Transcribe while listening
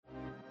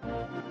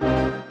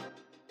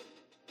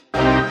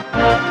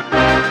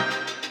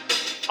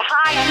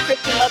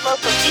Kristen Ludlow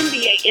from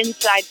NBA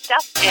Inside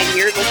Stuff, and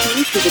you're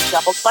listening to the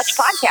Double Clutch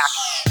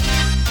Podcast.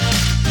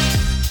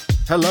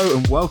 Hello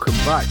and welcome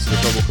back to the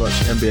Double Clutch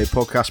NBA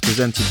podcast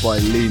presented by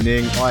Lee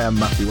Ning. I am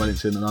Matthew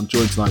Wellington and I'm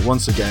joined tonight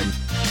once again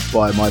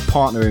by my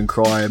partner in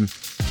crime,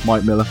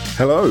 Mike Miller.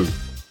 Hello,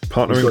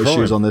 partner in crime. Got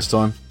shoes on this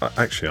time.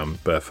 Actually, I'm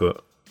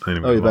barefoot. Oh,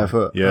 you're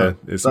barefoot? Yeah.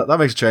 That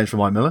makes a change for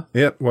Mike Miller.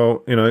 Yeah,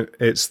 well,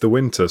 it's the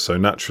winter, so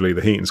naturally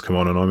the heating's come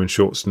on and I'm in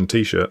shorts and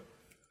t-shirt.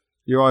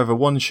 You're either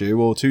one shoe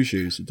or two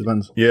shoes. It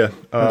depends. Yeah.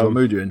 Depends what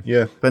mood you're in.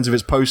 Yeah. Depends if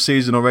it's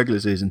post-season or regular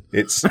season.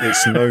 It's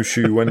No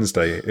Shoe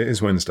Wednesday. It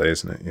is Wednesday,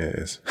 isn't it? Yeah, it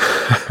is.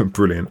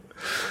 Brilliant.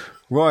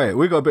 Right,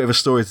 we've got a little bit of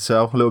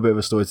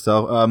a story to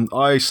tell.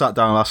 I sat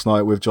down last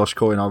night with Josh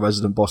Coyne, our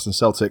resident Boston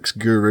Celtics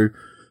guru,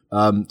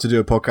 to do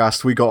a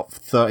podcast. We got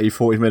 30,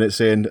 40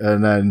 minutes in,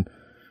 and then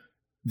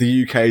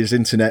the UK's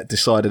internet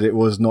decided it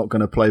was not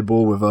going to play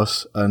ball with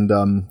us. And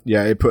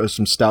it put us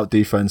some stout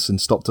defense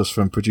and stopped us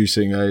from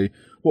producing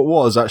what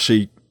was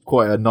actually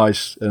quite a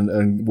nice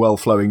and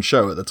well-flowing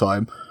show at the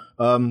time.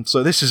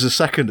 So this is a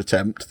second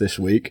attempt this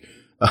week.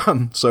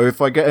 So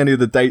if I get any of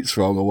the dates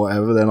wrong or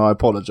whatever, then I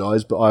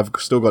apologise, but I've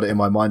still got it in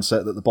my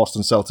mindset that the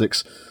Boston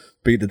Celtics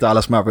beat the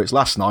Dallas Mavericks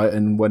last night,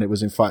 and when it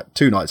was in fact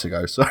 2 nights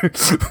ago. So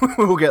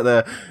we'll get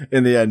there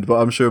in the end,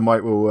 but I'm sure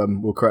Mike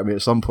will correct me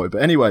at some point.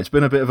 But anyway, it's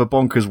been a bit of a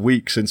bonkers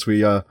week since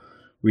we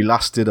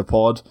last did a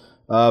pod.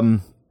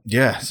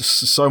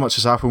 So much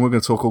has happened. We're going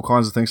to talk all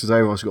kinds of things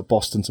today. We've also got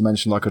Boston to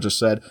mention, like I just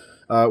said.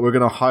 We're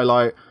going to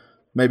highlight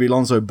maybe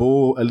Lonzo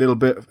Ball a little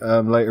bit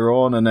later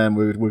on, and then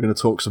we're going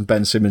to talk some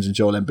Ben Simmons and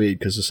Joel Embiid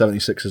because the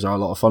 76ers are a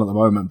lot of fun at the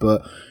moment.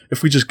 But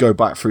if we just go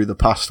back through the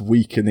past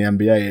week in the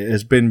NBA, it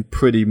has been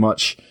pretty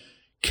much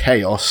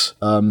chaos,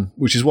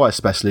 which is why it's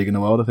the best league in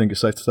the world, I think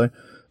it's safe to say.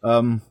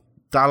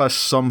 Dallas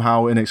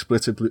somehow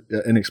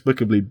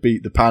inexplicably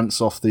beat the pants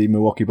off the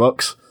Milwaukee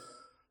Bucks,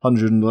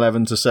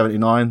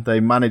 111-79. They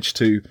managed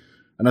to,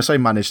 and I say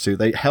managed to,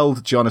 they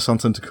held Giannis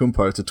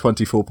Antetokounmpo to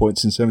 24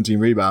 points and 17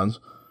 rebounds,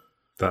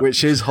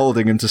 which is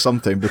holding him to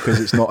something because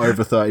it's not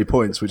over 30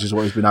 points, which is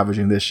what he's been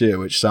averaging this year,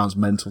 which sounds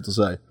mental to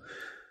say.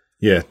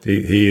 Yeah,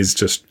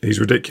 he's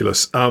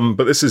ridiculous.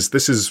 But this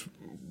is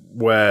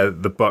where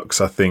the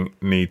Bucks, I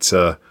think, need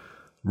to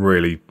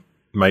really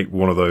make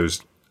one of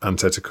those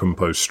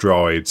Antetokounmpo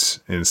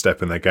strides in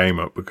stepping their game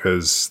up,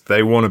 because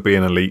they want to be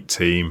an elite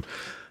team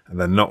and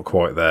they're not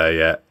quite there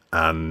yet.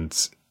 And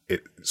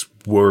it's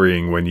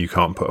worrying when you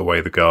can't put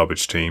away the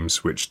garbage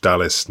teams, which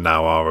Dallas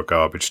now are a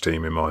garbage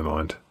team in my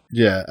mind.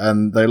 Yeah,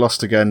 and they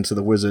lost again to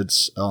the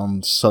Wizards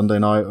on Sunday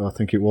night, I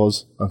think it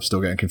was. I'm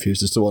still getting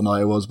confused as to what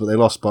night it was, but they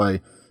lost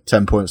by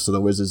 10 points to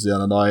the Wizards the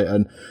other night,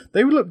 and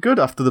they looked good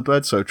after the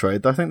Bledsoe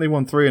trade. I think they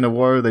won 3 in a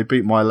row. They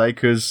beat my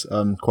Lakers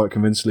quite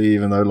convincingly,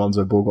 even though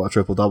Lonzo Ball got a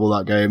triple-double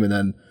that game, and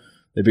then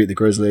they beat the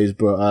Grizzlies.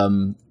 But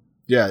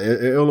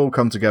it'll all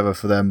come together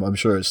for them. I'm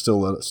sure it's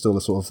still a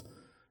sort of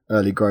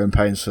early growing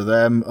pains for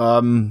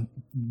them.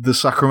 The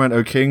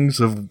Sacramento Kings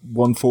have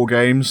won 4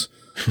 games,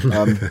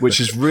 which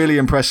is really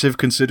impressive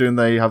considering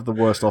they have the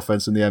worst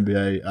offense in the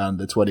NBA and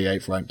the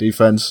 28th ranked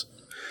defense,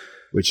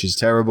 which is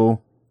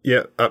terrible.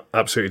 Yeah,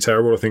 absolutely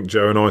terrible. I think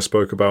Joe and I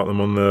spoke about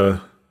them on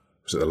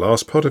was it the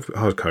last pod?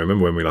 I can't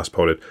remember when we last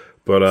podded,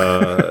 but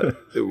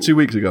 2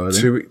 weeks ago, I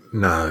think.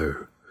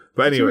 No.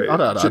 But anyway,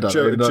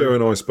 Joe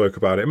and I spoke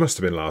about it. It must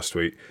have been last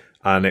week.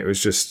 And it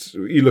was just,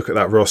 you look at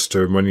that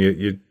roster, and when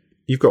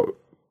you've got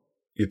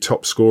your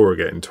top scorer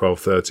getting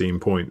 12, 13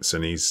 points,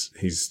 and he's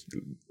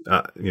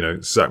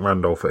Zach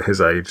Randolph at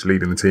his age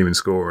leading the team in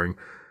scoring.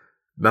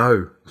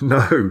 No,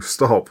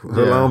 stop.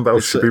 The alarm bell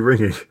should be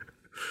ringing.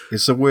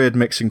 It's a weird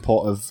mixing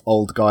pot of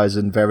old guys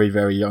and very,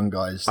 very young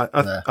guys.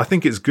 I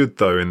think it's good,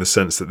 though, in the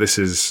sense that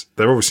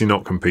they're obviously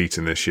not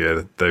competing this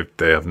year.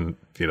 They haven't,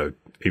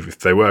 if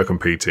they were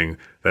competing,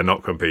 they're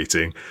not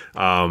competing.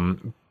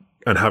 And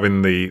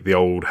having the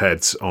old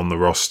heads on the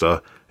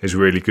roster is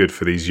really good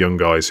for these young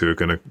guys who are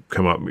going to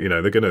come up.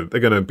 They're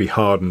going to be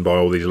hardened by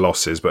all these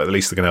losses, but at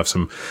least they're going to have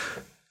some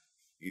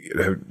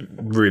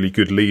really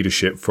good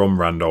leadership from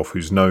Randolph,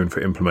 who's known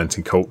for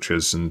implementing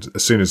cultures. And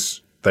as soon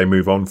as they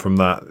move on from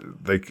that,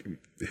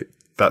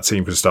 that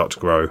team can start to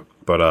grow.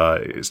 But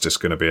it's just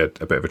going to be a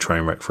bit of a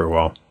train wreck for a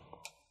while.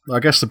 I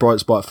guess the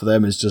bright spot for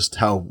them is just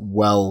how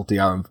well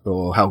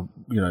how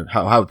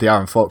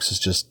De'Aaron Fox has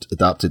just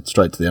adapted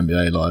straight to the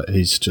NBA. Like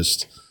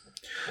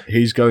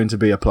he's going to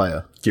be a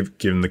player. Give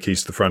him the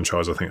keys to the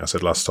franchise. I think I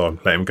said last time.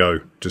 Let him go.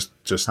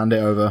 Just hand it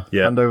over.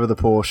 Yeah. Hand over the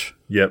Porsche.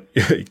 Yep.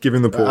 Give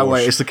him the Porsche. Oh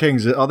wait, it's the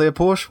Kings. Are they a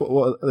Porsche?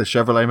 What the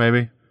Chevrolet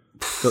maybe?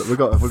 We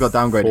got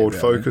downgraded. Ford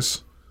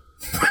Focus.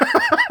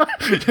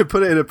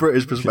 Put it in a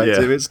British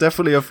perspective. Yeah. It's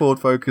definitely a Ford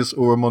Focus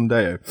or a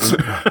Mondeo.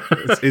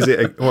 Is it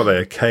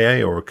a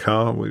KA or a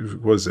car?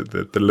 What was it?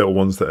 The little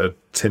ones that are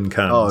tin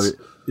cans?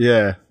 Oh,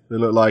 yeah. They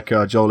look like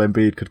Joel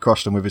Embiid could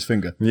crush them with his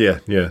finger. Yeah.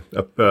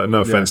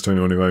 No offense to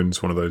anyone who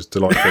owns one of those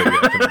delightful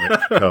economic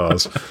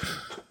cars.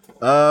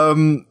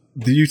 The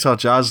Utah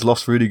Jazz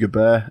lost Rudy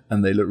Gobert,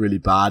 and they look really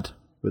bad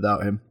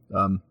without him.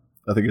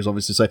 I think it was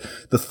obvious to say.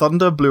 The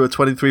Thunder blew a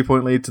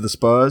 23-point lead to the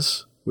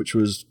Spurs, which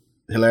was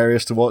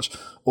hilarious to watch.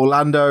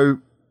 Orlando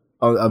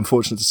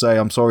unfortunate to say,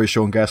 I'm sorry,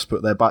 Sean Guest,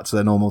 but they're back to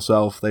their normal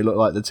self. They look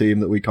like the team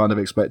that we kind of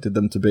expected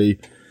them to be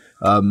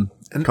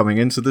coming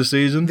into the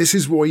season. This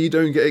is why you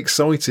don't get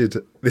excited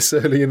this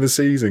early in the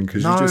season,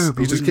 because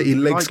you just get your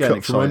legs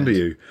cut from under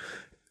you.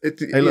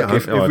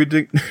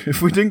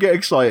 If we didn't get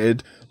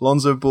excited,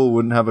 Lonzo Ball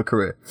wouldn't have a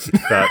career.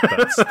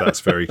 That's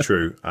very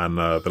true. And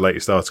the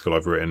latest article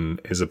I've written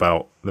is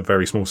about the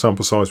very small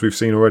sample size we've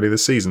seen already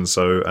this season.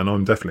 And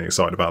I'm definitely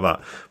excited about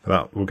that.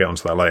 But we'll get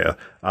onto that later.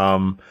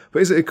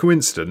 But is it a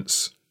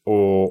coincidence,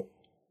 or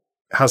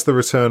has the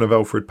return of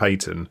Elfrid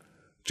Payton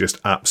just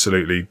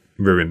absolutely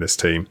ruined this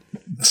team?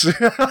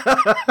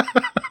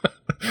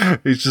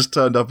 He's just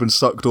turned up and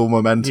sucked all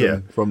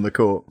momentum from the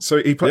court. So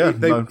he played.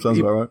 Sounds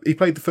about right. He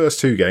played the first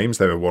 2 games.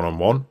 They were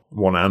 1-on-1,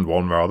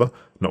 1-and-1 rather,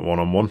 not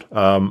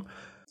 1-on-1.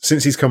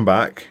 Since he's come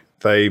back,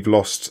 they've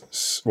lost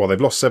 7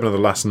 of the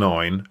last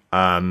 9,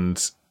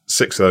 and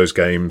 6 of those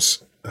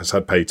games has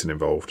had Payton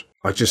involved.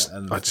 I just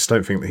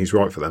don't think that he's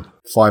right for them.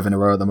 5 in a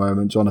row at the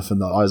moment.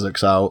 Jonathan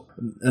Isaac's out,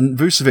 and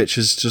Vucevic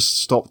has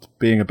just stopped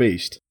being a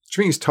beast. Do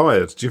you think he's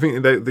tired? Do you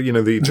think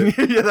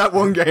that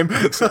one game,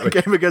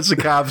 that game against the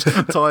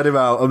Cavs, tired him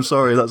out? I'm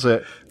sorry, that's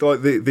it.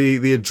 Like the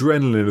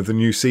adrenaline of the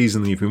new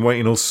season. You've been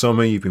waiting all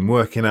summer. You've been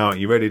working out.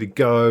 You're ready to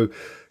go.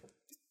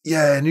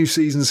 Yeah, new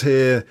season's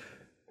here.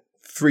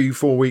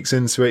 3-4 weeks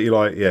into it, you're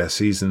like, yeah,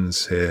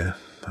 season's here.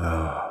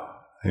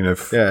 3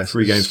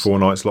 games, 4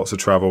 nights, lots of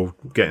travel,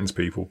 getting to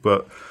people,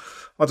 but.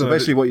 I don't know.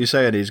 Basically, what you're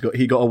saying is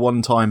he got a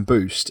one-time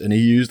boost, and he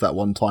used that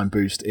one-time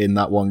boost in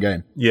that one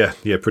game. Yeah,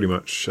 pretty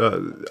much.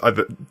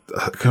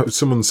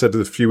 Someone said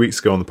a few weeks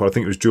ago on the pod, I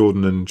think it was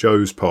Jordan and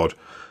Joe's pod,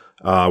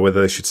 whether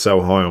they should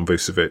sell high on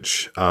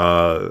Vucevic.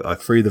 I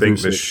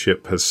think the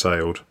ship has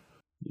sailed.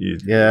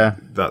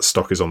 That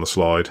stock is on the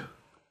slide.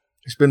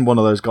 He's been one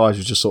of those guys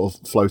who's just sort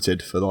of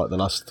floated for like the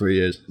last 3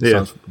 years. It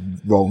sounds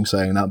wrong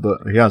saying that,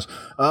 but he has.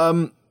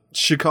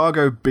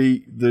 Chicago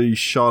beat the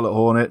Charlotte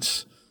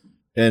Hornets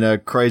in a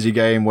crazy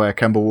game where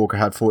Kemba Walker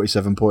had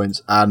 47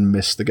 points and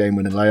missed the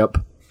game-winning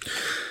layup.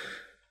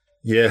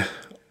 Yeah,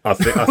 I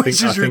think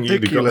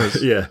ridiculous.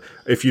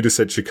 If you'd have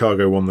said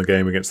Chicago won the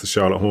game against the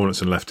Charlotte Hornets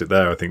and left it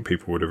there, I think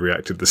people would have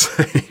reacted the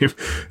same.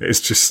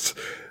 It's just...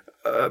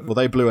 well,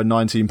 they blew a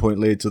 19-point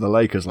lead to the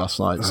Lakers last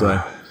night,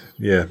 so...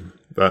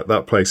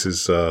 that place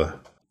is...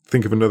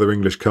 think of another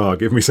English car.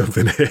 Give me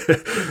something here.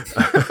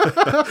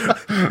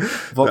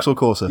 Vauxhall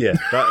Corsa.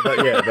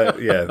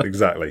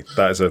 Exactly.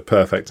 That is a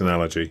perfect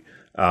analogy.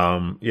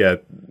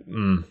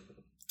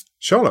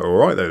 Charlotte are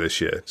all right, though, this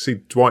year.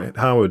 See, Dwight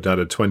Howard had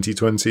a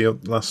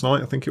 20-20 last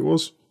night, I think it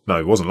was. No,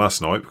 it wasn't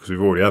last night, because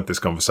we've already had this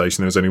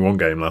conversation. There was only one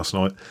game last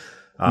night,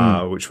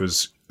 which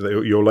was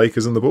your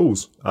Lakers and the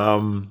Bulls.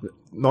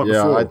 Night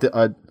before.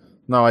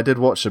 I did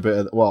watch a bit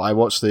of... Well, I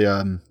watched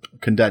the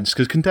condensed,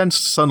 because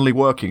condensed suddenly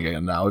working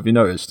again now. Have you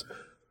noticed?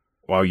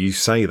 Well, you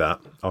say that.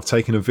 I've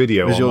taken a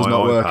video on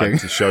my iPad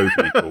to show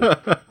people.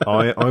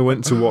 I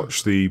went to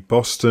watch the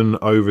Boston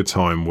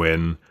overtime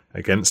win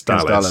against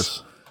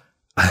Dallas.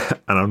 And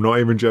I'm not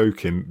even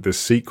joking. The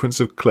sequence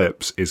of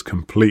clips is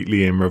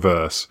completely in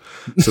reverse.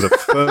 So the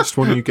first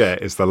one you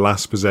get is the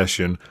last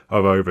possession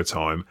of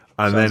overtime,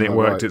 and then it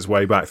worked its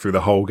way back through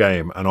the whole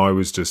game, and I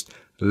was just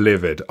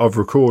livid. I've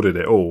recorded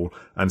it all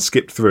and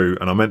skipped through,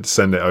 and I meant to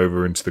send it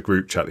over into the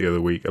group chat the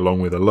other week,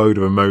 along with a load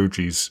of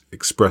emojis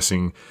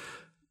expressing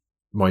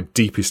my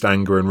deepest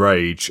anger and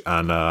rage.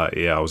 And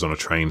I was on a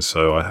train,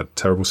 so I had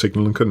terrible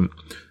signal and couldn't.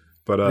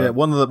 But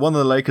one of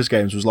the Lakers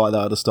games was like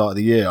that at the start of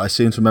the year. I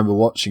seem to remember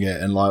watching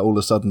it, and like all of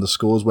a sudden the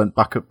scores went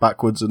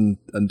backwards and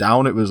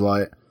down. It was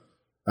like,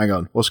 hang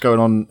on, what's going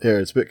on here?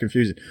 It's a bit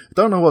confusing. I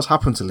don't know what's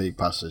happened to League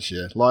Pass this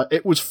year. Like,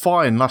 it was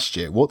fine last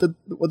year. What did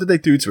they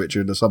do to it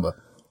during the summer?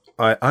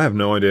 I have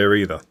no idea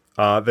either.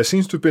 There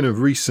seems to have been a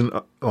recent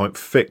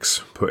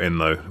fix put in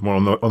though,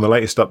 on the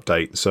latest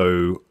update.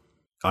 So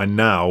I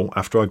now,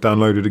 after I've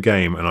downloaded a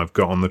game and I've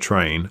got on the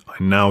train,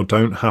 I now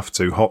don't have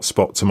to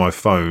hotspot to my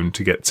phone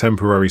to get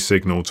temporary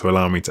signal to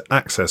allow me to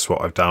access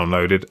what I've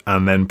downloaded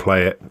and then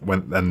play it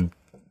and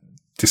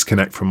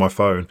disconnect from my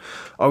phone.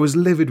 I was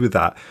livid with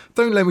that.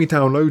 Don't let me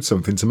download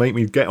something to make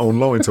me get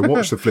online to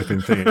watch the flipping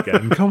thing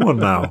again. Come on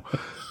now.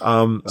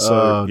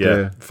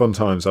 Fun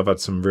times. I've had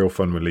some real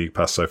fun with League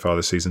Pass so far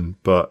this season,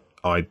 but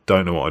I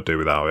don't know what I'd do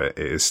without it.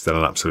 It is still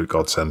an absolute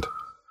godsend.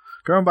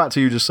 Going back to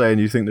you just saying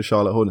you think the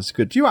Charlotte Hornets are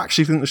good, do you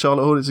actually think the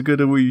Charlotte Hornets are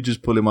good, or were you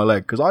just pulling my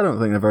leg? Because I don't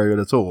think they're very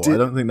good at all. I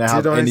don't think they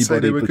have anybody. Say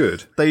they were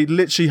good? They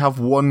literally have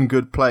one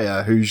good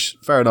player who's,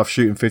 fair enough,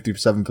 shooting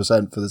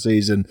 57% for the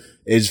season,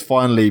 is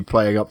finally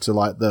playing up to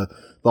like the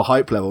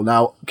hype level.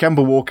 Now,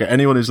 Kemba Walker,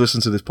 anyone who's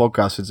listened to this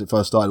podcast since it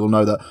first started will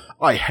know that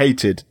I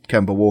hated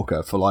Kemba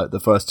Walker for like the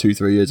first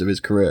 2-3 years of his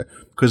career,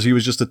 because he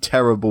was just a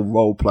terrible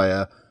role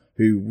player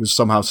who was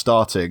somehow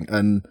starting,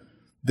 and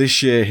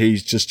this year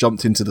he's just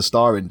jumped into the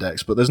star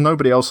index, but there's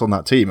nobody else on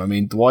that team. I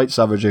mean, Dwight's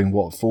averaging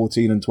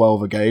 14 and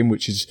 12 a game,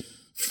 which is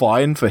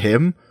fine for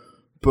him,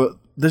 but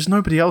there's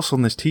nobody else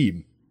on this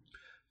team.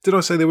 Did I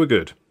say they were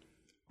good?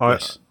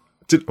 Yes.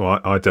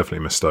 I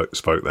definitely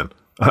misspoke then.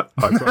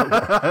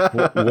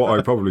 What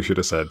I probably should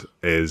have said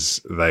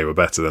is they were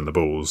better than the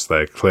Bulls.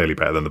 They're clearly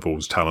better than the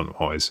Bulls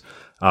talent-wise.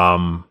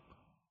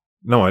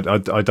 No, I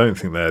don't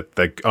think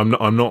they're.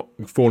 I'm not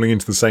falling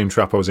into the same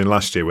trap I was in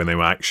last year when they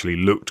were actually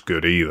looked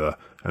good either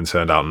and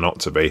turned out not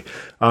to be.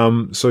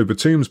 So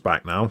Batum's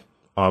back now.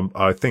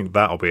 I think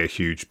that'll be a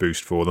huge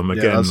boost for them.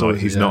 Again,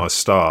 he's not a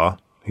star.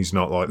 He's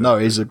not like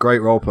he's a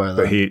great role player.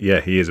 But he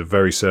is a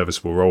very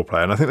serviceable role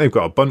player, and I think they've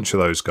got a bunch of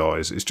those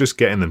guys. It's just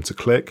getting them to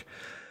click.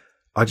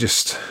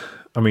 Dwight's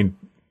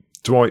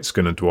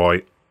going to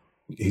Dwight.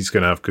 He's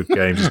going to have good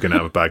games. He's going to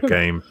have bad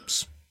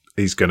games.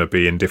 He's going to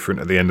be indifferent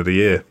at the end of the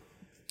year.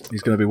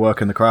 He's going to be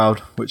working the crowd,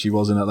 which he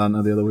was in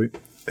Atlanta the other week.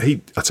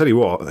 I tell you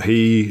what,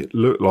 he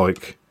looked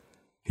like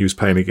he was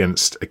playing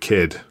against a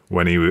kid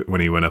when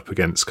he went up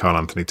against Karl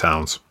Anthony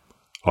Towns.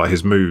 Like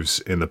his moves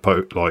in the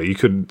post, like he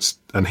couldn't,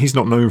 and he's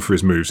not known for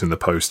his moves in the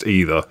post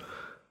either.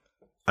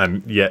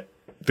 And yet,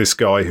 this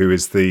guy who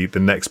is the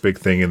next big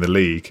thing in the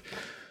league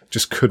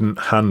just couldn't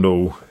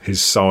handle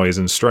his size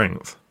and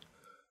strength.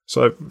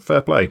 So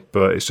fair play,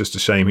 but it's just a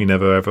shame he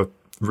never ever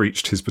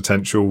reached his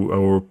potential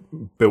or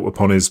built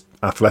upon his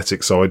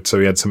athletic side, so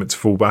he had something to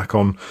fall back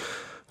on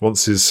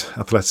once his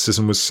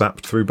athleticism was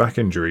sapped through back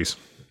injuries.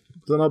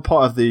 They're not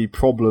part of the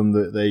problem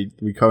that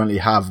we currently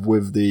have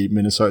with the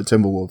Minnesota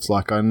Timberwolves.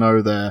 Like, I know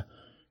they're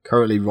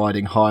currently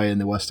riding high in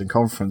the Western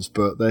Conference,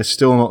 but they're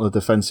still not the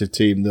defensive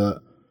team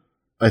that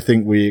I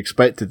think we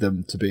expected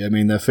them to be. I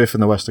mean, they're fifth in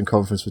the Western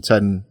Conference with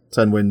 10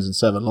 wins and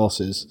 7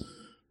 losses,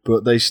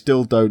 but they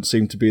still don't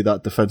seem to be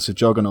that defensive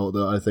juggernaut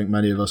that I think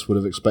many of us would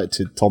have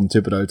expected Tom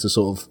Thibodeau to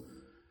sort of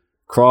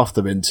craft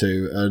them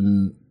into.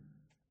 And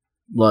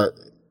like,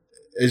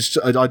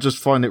 I just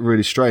find it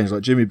really strange.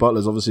 Like, Jimmy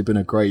Butler's obviously been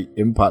a great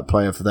impact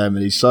player for them,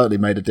 and he's certainly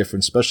made a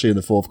difference, especially in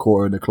the fourth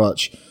quarter in the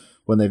clutch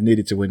when they've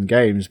needed to win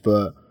games.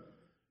 But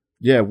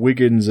yeah,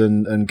 Wiggins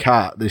and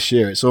Cat this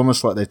year, it's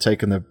almost like they've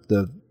taken they've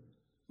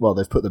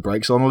put the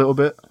brakes on a little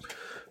bit.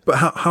 But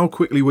how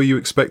quickly were you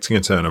expecting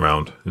a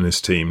turnaround in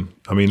this team?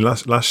 I mean,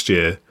 last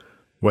year,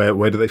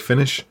 where did they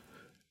finish?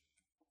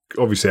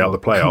 Obviously out of the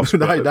playoffs.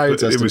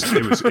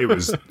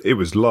 But it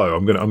was low.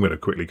 I'm gonna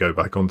quickly go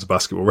back onto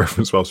Basketball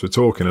Reference whilst we're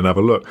talking and have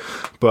a look.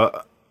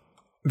 But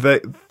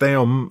they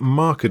are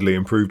markedly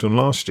improved on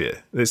last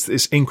year. It's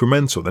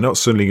incremental. They're not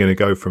suddenly going to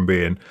go from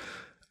being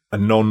a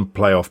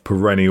non-playoff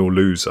perennial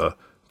loser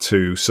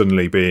to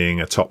suddenly being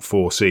a top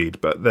 4 seed,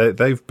 but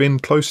they've been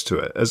close to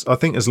it. I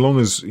think as long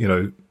as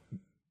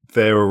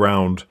they're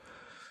around,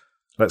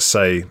 let's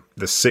say,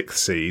 the 6th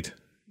seed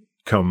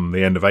come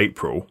the end of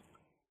April,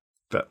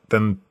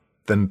 then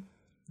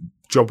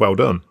job well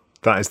done.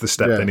 That is the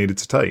step they needed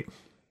to take.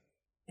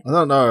 I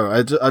don't know.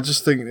 I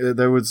just think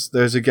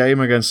there's a game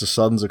against the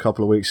Suns a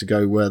couple of weeks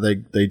ago where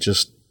they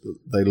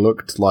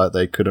looked like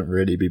they couldn't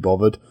really be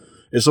bothered.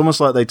 It's almost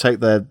like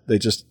they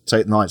just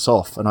take nights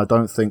off, and I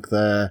don't think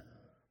they're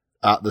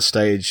at the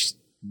stage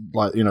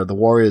like the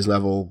Warriors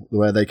level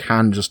where they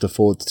can just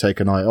afford to take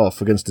a night off.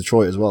 Against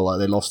Detroit as well. Like,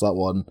 they lost that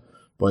one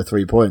by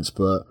 3 points,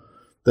 but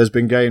there's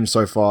been games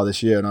so far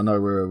this year, and I know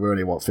we're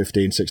only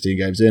 15, 16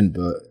 games in,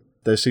 but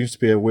there seems to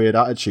be a weird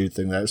attitude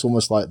thing there. It's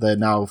almost like they're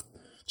now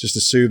just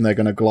assume they're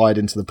going to glide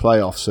into the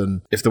playoffs,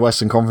 and if the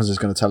Western Conference is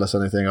going to tell us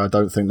anything, I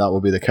don't think that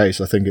will be the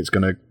case. I think it's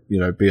going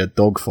to be a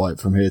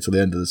dogfight from here till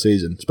the end of the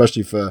season,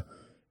 especially for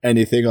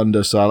anything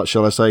under, shall I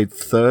say,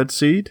 3rd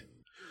seed.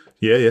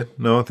 Yeah.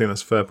 No, I think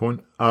that's a fair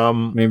point. I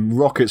mean,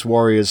 Rockets,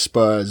 Warriors,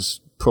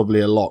 Spurs, probably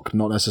a lock,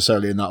 not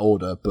necessarily in that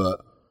order, but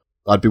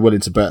I'd be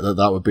willing to bet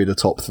that would be the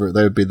top 3.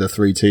 They would be the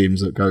 3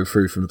 teams that go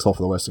through from the top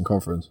of the Western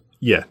Conference.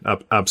 Yeah,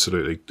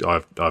 absolutely.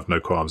 I've no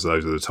qualms.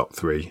 Those are the top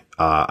 3.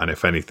 And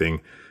if anything,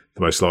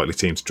 the most likely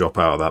team to drop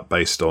out of that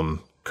based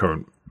on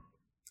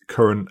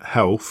current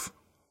health.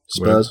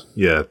 Spurs?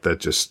 They're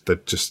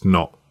just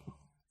not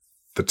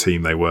the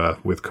team they were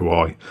with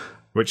Kawhi.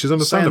 Which is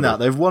understandable. Saying that,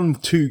 they've won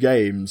 2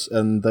 games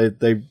and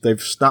they've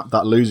snapped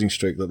that losing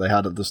streak that they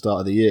had at the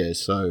start of the year,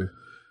 so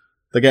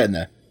they're getting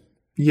there.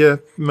 Yeah,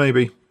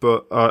 maybe,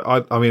 but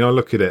I mean, I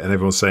look at it and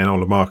everyone's saying, "Oh,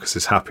 LaMarcus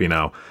is happy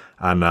now,"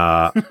 and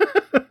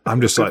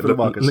I'm just like,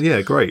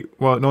 "Yeah, great,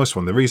 well, nice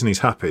one." The reason he's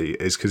happy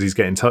is because he's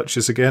getting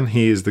touches again.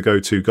 He is the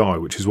go-to guy,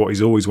 which is what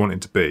he's always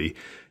wanted to be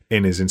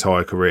in his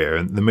entire career.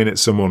 And the minute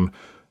someone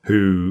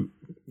who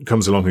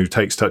comes along who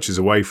takes touches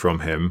away from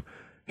him,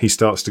 he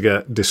starts to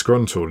get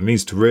disgruntled and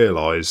needs to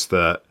realise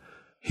that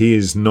he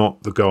is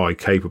not the guy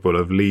capable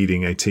of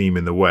leading a team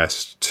in the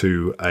West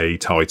to a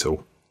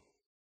title.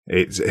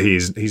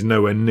 He's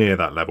nowhere near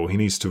that level. He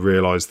needs to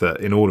realise that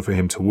in order for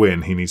him to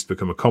win, he needs to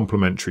become a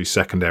complementary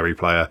secondary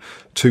player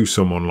to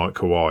someone like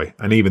Kawhi.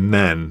 And even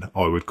then,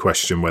 I would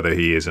question whether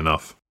he is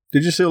enough.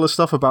 Did you see all the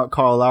stuff about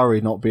Kyle Lowry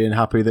not being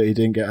happy that he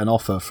didn't get an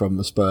offer from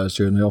the Spurs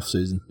during the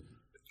off-season?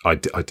 I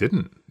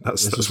didn't.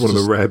 That's one of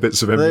the rare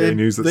bits of NBA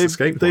news that's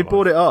escaped. They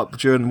brought it up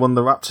during one of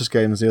the Raptors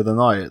games the other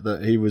night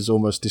that he was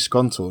almost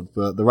disgruntled,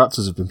 but the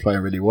Raptors have been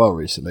playing really well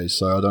recently,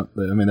 so they're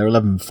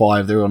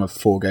 11-5, they're on a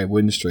 4-game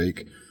win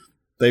streak.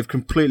 They've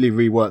completely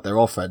reworked their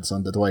offense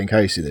under Dwayne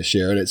Casey this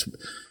year, and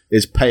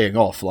is paying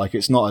off. Like,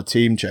 it's not a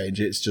team change.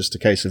 It's just a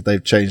case of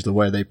they've changed the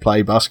way they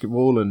play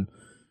basketball and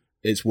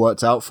it's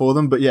worked out for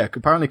them. But yeah,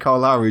 apparently Kyle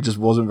Lowry just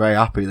wasn't very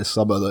happy this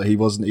summer that he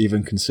wasn't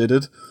even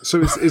considered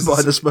so is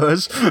by the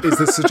Spurs. Is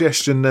the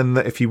suggestion then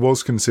that if he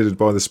was considered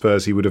by the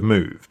Spurs, he would have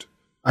moved?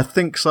 I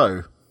think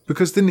so.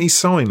 Because didn't he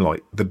sign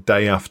like the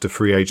day after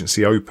free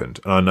agency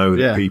opened? And I know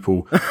that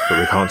people, but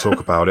we can't talk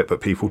about it,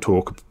 but people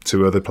talk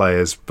to other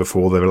players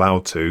before they're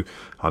allowed to.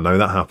 I know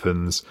that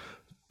happens.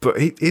 But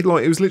he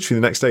like, it was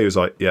literally the next day, he was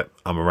like, yeah,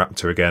 I'm a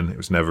Raptor again. It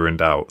was never in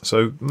doubt.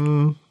 So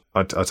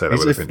I'd take that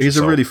with a pinch of He's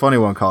salt. a really funny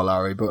one, Kyle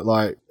Lowry, but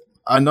like,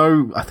 I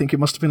think it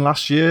must have been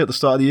last year at the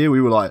start of the year,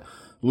 we were like,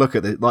 look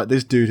at it, like,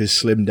 this dude has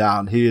slimmed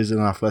down. He is an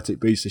athletic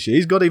beast this year.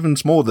 He's got even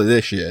smaller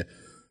this year.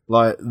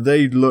 Like,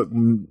 they look,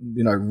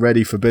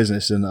 ready for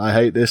business, and I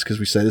hate this because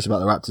we say this about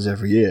the Raptors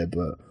every year,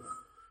 but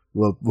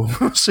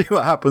we'll see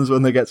what happens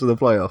when they get to the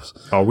playoffs.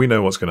 Oh, we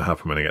know what's going to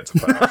happen when they get to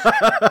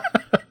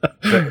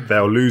playoffs.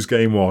 They'll lose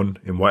game one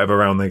in whatever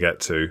round they get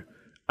to,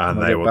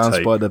 and they will bounced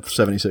take by the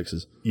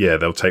 76ers. Yeah,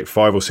 they'll take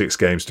 5 or 6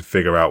 games to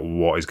figure out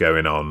what is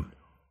going on,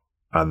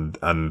 and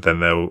then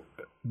they'll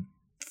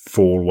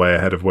fall way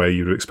ahead of where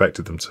you'd have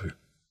expected them to.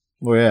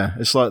 Well, yeah,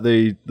 it's like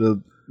the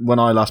when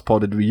I last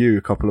podded with you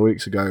a couple of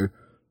weeks ago,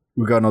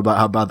 we were going on about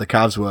how bad the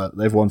Cavs were.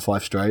 They've won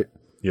 5 straight.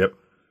 Yep.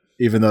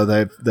 Even though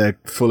they're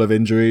full of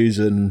injuries,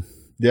 and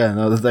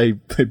they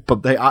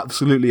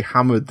absolutely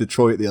hammered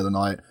Detroit the other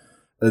night.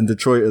 And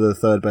Detroit are the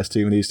 3rd best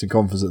team in the Eastern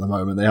Conference at the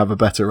moment. They have a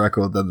better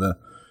record than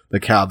the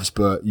Cavs,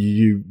 but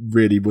you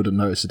really wouldn't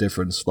notice a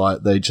difference. Like,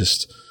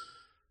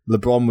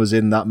 LeBron was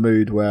in that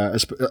mood where,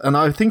 and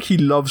I think he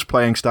loves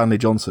playing Stanley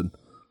Johnson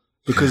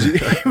because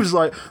he was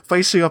like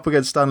facing up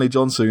against Stanley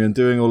Johnson and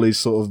doing all these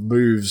sort of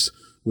moves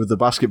with the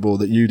basketball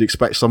that you'd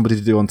expect somebody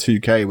to do on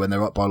 2K when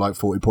they're up by like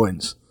 40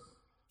 points.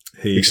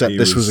 Except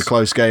this was a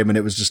close game and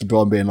it was just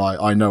LeBron being like,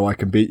 I know I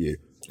can beat you.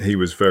 He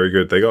was very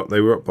good. They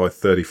were up by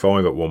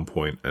 35 at one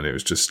point, and it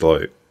was just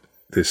like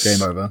this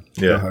game over.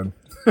 Yeah. Go home.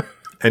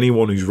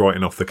 Anyone who's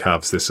writing off the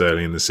Cavs this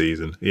early in the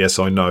season, yes,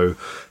 I know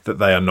that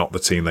they are not the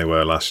team they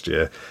were last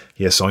year.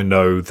 Yes, I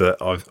know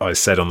that I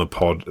said on the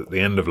pod at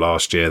the end of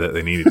last year that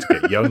they needed to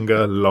get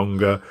younger,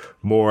 longer,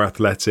 more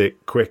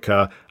athletic,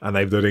 quicker, and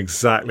they've done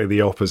exactly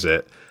the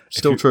opposite.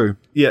 Still true.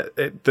 Yeah,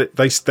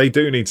 they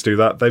do need to do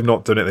that. They've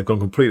not done it. They've gone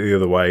completely the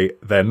other way.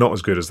 They're not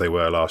as good as they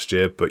were last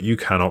year, but you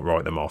cannot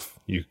write them off.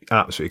 You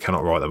absolutely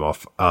cannot write them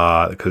off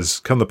because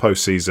come the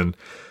postseason,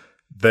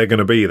 they're going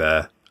to be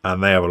there.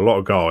 And they have a lot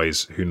of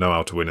guys who know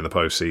how to win in the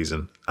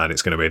postseason, and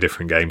it's going to be a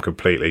different game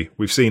completely.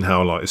 We've seen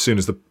how, like, as soon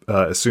as the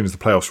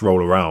playoffs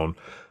roll around,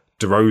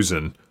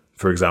 DeRozan,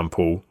 for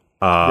example,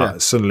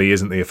 suddenly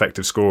isn't the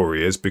effective scorer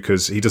he is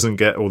because he doesn't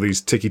get all these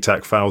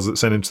ticky-tack fouls that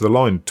send him to the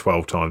line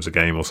 12 times a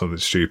game or something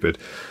stupid.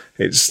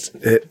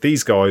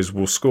 These guys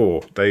will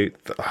score.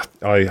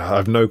 I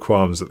have no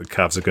qualms that the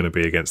Cavs are going to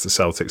be against the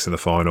Celtics in the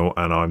final,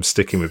 and I'm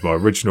sticking with my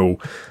original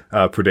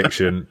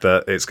prediction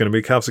that it's going to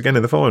be Cavs again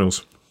in the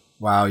finals.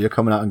 Wow, you're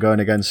coming out and going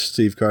against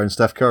Steve Kerr and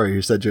Steph Curry,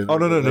 who said they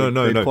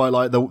quite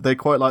like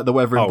the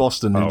weather in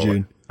Boston in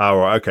June. Oh,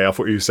 right, okay. I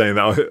thought you were saying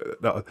that.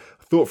 I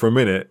thought for a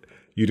minute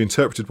you'd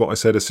interpreted what I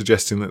said as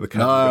suggesting that the Cavs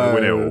were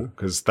going to win it all,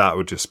 because that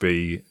would just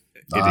be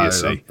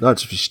idiocy. That'd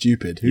just be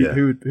stupid.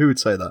 Who would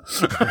say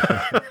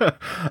that?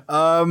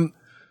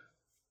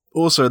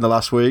 Also, in the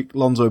last week,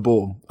 Lonzo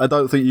Ball. I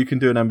don't think you can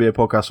do an NBA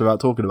podcast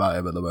without talking about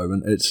him at the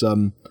moment. It's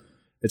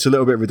a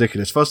little bit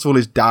ridiculous. First of all,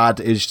 his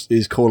dad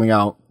is calling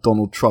out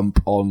Donald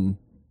Trump on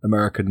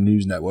American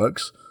news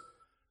networks,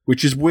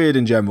 which is weird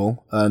in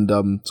general and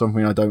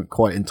something I don't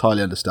quite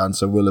entirely understand.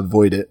 So we'll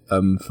avoid it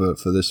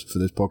for this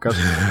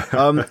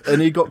podcast.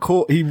 And he got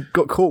caught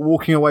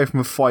walking away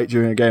from a fight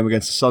during a game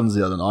against the Suns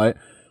the other night,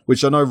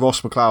 which I know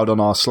Ross McLeod on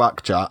our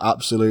Slack chat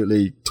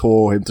absolutely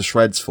tore him to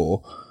shreds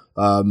for.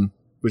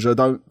 Which I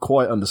don't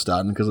quite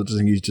understand because I just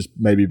think he's just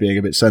maybe being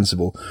a bit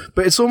sensible.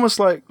 But it's almost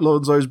like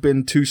Lonzo's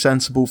been too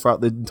sensible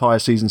throughout the entire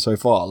season so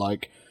far.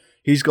 Like,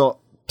 he's got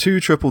 2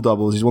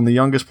 triple-doubles. He's one of the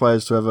youngest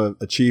players to ever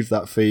achieve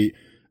that feat.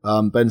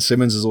 Ben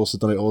Simmons has also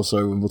done it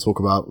also, and we'll talk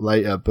about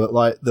later. But,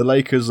 like, the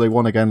Lakers, they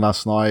won again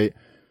last night.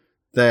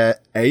 They're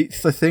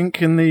 8th, I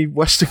think, in the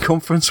Western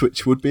Conference,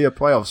 which would be a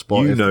playoff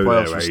spot if the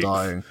playoffs were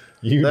starting.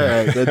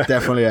 They're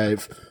definitely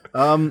 8th.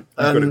 You've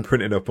got it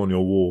printed up on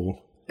your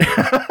wall.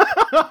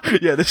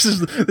 Yeah, this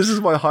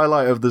is my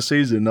highlight of the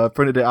season. I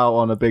printed it out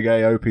on a big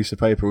AO piece of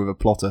paper with a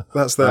plotter.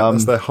 That's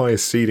their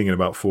highest seeding in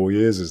about 4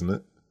 years, isn't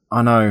it?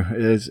 I know,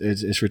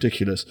 it's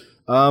ridiculous.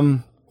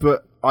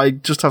 But I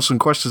just have some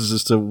questions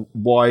as to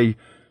why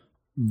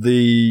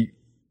the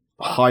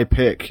high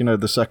pick,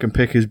 the second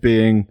pick, is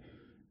being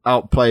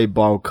outplayed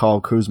by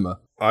Kyle Kuzma.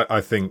 I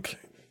think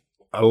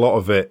a lot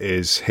of it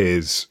is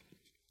his.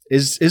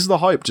 Is the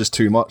hype just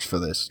too much for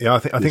this? Yeah, I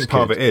think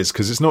part of it is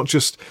because it's not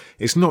just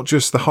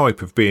the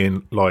hype of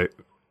being like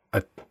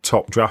a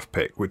top draft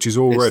pick, which is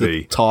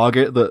already it's the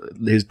target that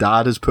his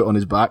dad has put on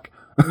his back.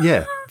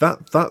 Yeah,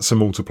 that's a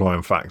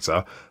multiplying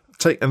factor.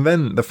 And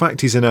then the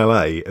fact he's in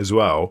LA as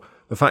well,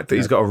 the fact that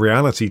he's got a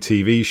reality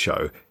TV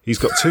show, he's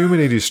got too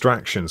many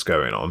distractions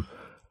going on,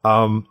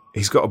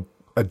 He's got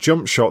a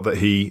jump shot that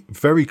he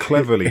very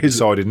cleverly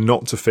decided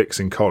not to fix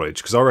in college,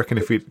 because I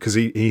reckon because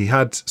he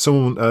had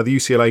someone, the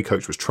UCLA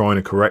coach was trying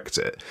to correct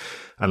it,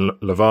 and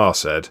LeVar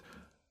said,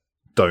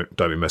 "Don't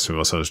be messing with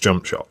my son's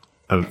jump shot."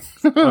 And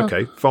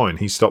okay, fine,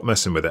 he stopped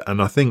messing with it,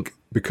 and I think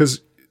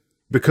because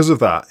of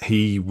that,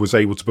 he was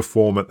able to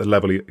perform at the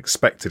level he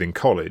expected in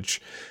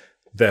college,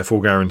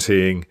 therefore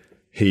guaranteeing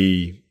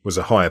he was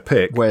a higher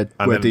pick. Where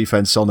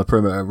defense on the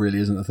perimeter really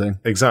isn't a thing.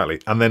 Exactly,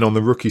 and then on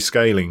the rookie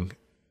scaling,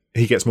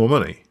 he gets more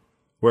money.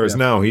 Whereas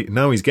now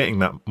he's getting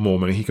that more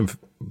money. He can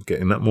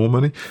getting that more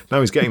money.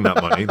 Now he's getting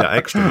that money, that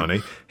extra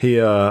money. He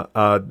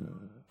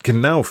can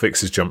now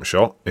fix his jump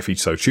shot if he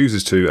so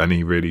chooses to, and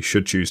he really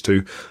should choose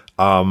to.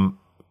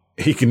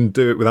 He can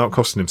do it without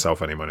costing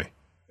himself any money,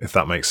 if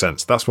that makes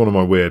sense. That's one of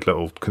my weird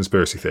little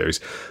conspiracy theories.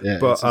 Yeah,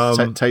 but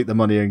take the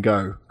money and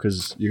go,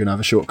 because you're gonna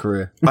have a short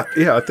career. I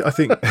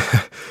think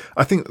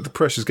I think the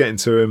pressure's getting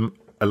to him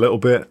a little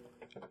bit.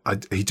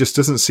 He just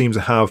doesn't seem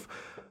to have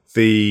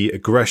the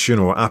aggression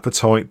or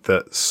appetite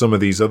that some of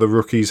these other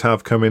rookies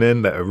have coming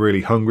in that are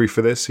really hungry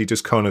for this. He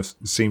just kind of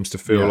seems to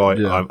feel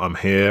I'm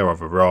here,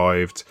 I've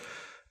arrived,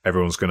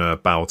 everyone's going to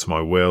bow to my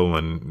will,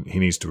 and he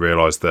needs to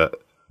realise that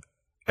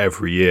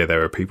every year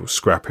there are people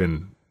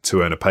scrapping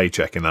to earn a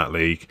paycheck in that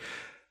league,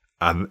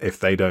 and if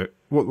they don't,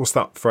 what's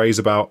that phrase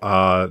about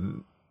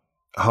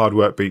hard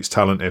work beats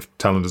talent if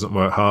talent doesn't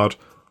work hard?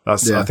 I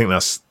think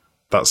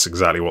that's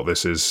exactly what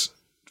this is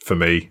for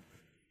me.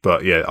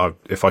 But yeah,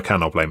 if I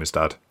can, I'll blame his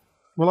dad.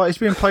 Well, he's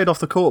being played off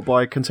the court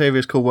by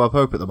Kentavious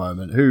Caldwell-Pope at the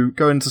moment, who,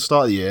 going into the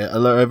start of the year,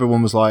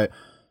 everyone was like,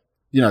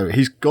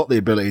 he's got the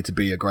ability to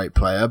be a great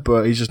player,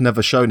 but he's just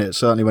never shown it,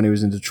 certainly when he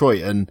was in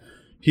Detroit. And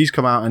he's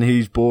come out and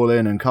he's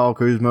balling, and Kyle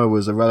Kuzma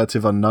was a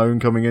relative unknown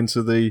coming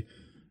into the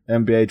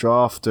NBA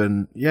draft.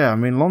 And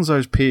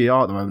Lonzo's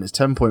PER at the moment is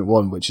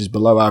 10.1, which is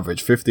below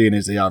average. 15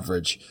 is the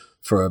average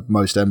for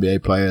most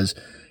NBA players.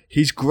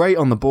 He's great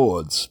on the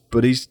boards,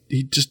 but he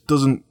just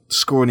doesn't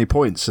score any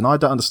points. And I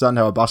don't understand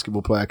how a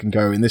basketball player can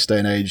go in this day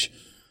and age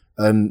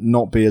and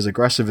not be as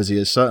aggressive as he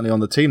is, certainly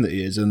on the team that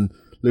he is. And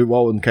Luke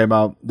Walton came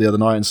out the other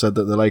night and said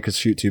that the Lakers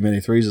shoot too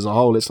many threes as a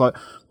whole. It's like,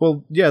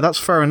 well, yeah, that's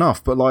fair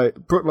enough. But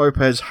Brook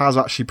Lopez has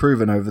actually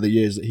proven over the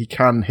years that he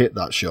can hit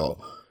that shot.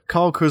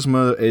 Kyle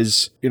Kuzma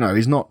is,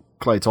 he's not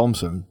Klay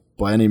Thompson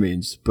by any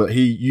means, but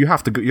you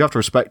have to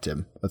respect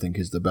him, I think,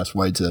 is the best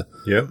way to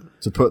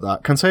put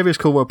that. Kentavious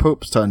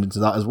Caldwell-Pope's turned into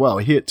that as well.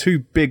 He hit 2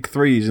 big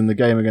threes in the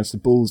game against the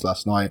Bulls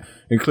last night,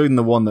 including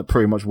the one that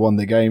pretty much won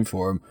the game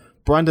for him.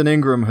 Brandon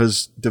Ingram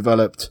has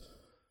developed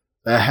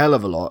a hell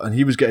of a lot, and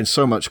he was getting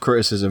so much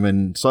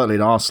criticism, certainly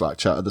in our Slack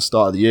chat at the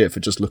start of the year,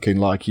 for just looking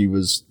like he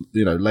was,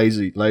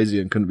 lazy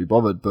and couldn't be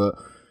bothered. But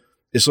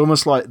it's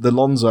almost like the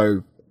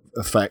Lonzo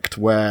effect,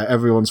 where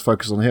everyone's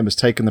focused on him, has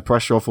taken the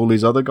pressure off all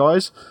these other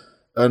guys.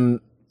 And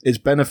it's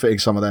benefiting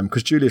some of them,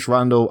 because Julius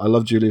Randle, I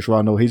love Julius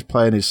Randle. He's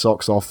playing his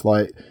socks off.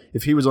 Like,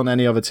 if he was on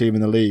any other team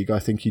in the league, I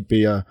think he'd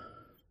be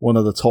one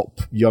of the top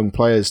young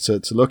players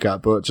to look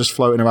at. But just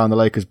floating around the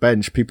Lakers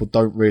bench, people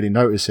don't really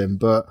notice him.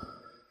 But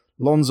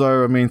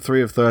Lonzo,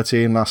 3 of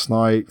 13 last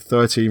night,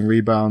 13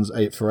 rebounds,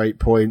 8 for 8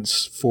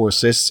 points, 4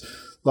 assists.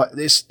 Like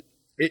this,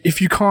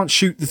 if you can't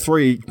shoot the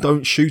three,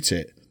 don't shoot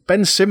it.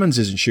 Ben Simmons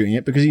isn't shooting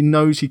it because he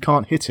knows he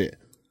can't hit it.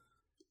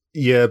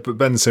 Yeah, but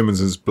Ben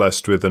Simmons is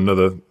blessed with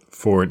another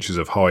 4 inches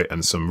of height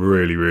and some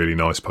really, really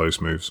nice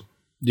post moves.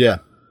 Yeah,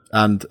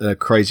 and a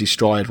crazy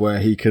stride where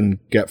he can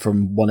get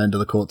from one end of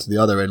the court to the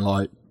other in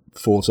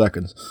 4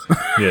 seconds.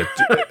 Yeah.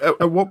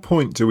 At what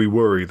point do we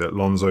worry that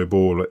Lonzo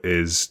Ball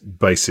is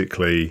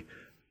basically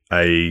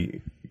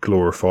a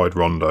glorified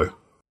Rondo?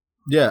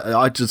 Yeah,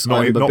 I just...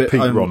 Not peak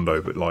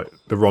Rondo, but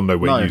the Rondo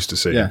we're used to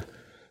seeing. Yeah.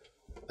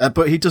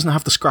 But he doesn't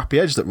have the scrappy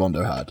edge that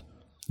Rondo had.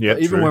 Yeah,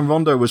 even true. When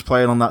Rondo was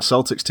playing on that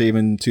Celtics team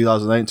in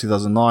 2008,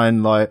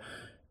 2009,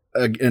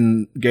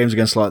 in games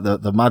against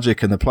the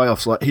Magic and the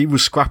playoffs, he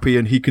was scrappy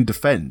and he can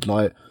defend.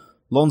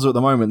 Lonzo at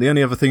the moment, the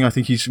only other thing I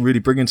think he's really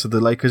bringing to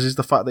the Lakers is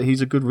the fact that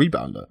he's a good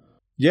rebounder.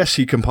 Yes,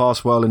 he can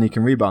pass well and he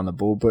can rebound the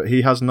ball, but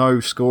he has no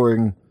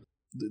scoring.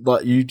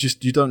 You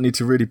don't need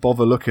to really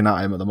bother looking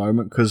at him at the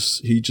moment, because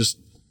he just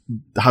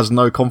has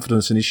no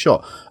confidence in his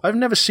shot. I've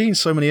never seen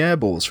so many air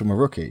balls from a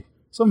rookie.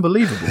 It's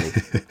unbelievable.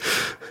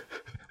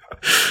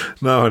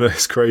 No,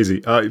 it's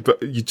crazy.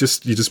 But you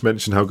just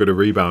mentioned how good a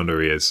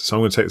rebounder he is. So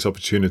I'm going to take this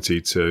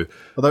opportunity to...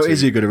 Although, is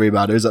he a good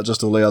rebounder? Is that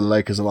just all the other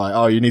Lakers are like,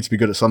 oh, you need to be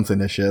good at something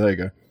this year? There you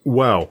go.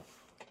 Well,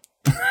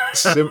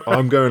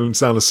 I'm going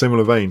down a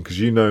similar vein,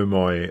 because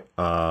my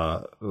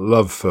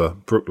love for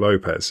Brook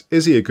Lopez.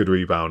 Is he a good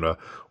rebounder?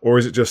 Or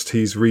is it just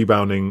he's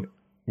rebounding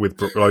with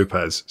Brook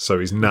Lopez, so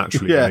he's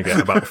naturally going to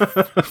get about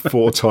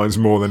 4 times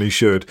more than he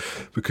should,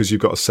 because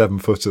you've got a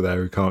 7-footer there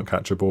who can't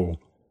catch a ball?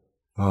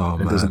 Oh,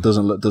 man. It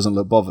doesn't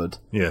look bothered.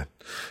 Yeah.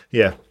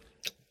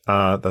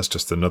 That's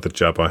just another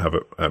jab I have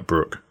at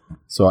Brook.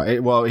 So,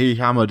 he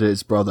hammered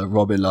his brother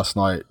Robin last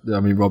night.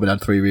 Robin had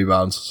 3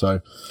 rebounds,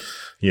 so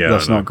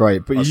that's not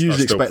great. But you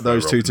usually expect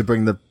those two to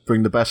bring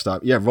the best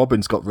out. Yeah,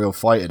 Robin's got real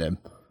fight in him,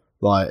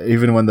 Like,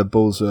 even when the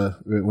Bulls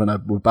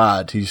were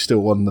bad, he's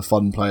still one of the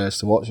fun players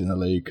to watch in the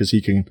league because he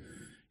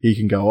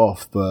can go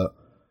off. But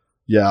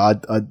yeah,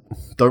 I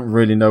don't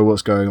really know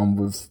what's going on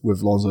with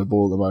Lonzo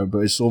Ball at the moment. But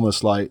it's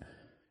almost like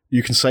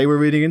you can say we're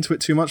reading into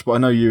it too much. But I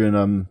know you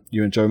and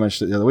Joe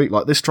mentioned it the other week.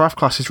 Like, this draft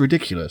class is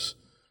ridiculous,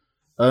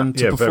 and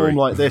to perform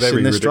like this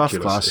in this draft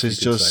class is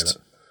just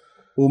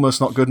almost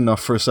not good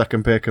enough for a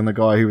second pick and the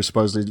guy who was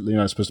supposed to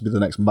be the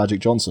next Magic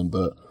Johnson.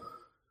 But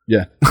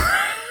yeah.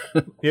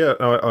 Yeah,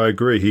 I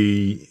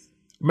agree.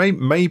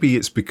 Maybe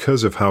it's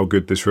because of how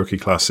good this rookie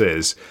class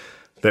is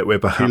that we're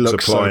perhaps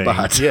applying. So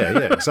bad.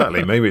 Yeah,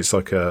 exactly. Maybe it's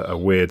like a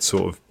weird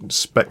sort of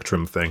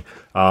spectrum thing.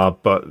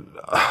 But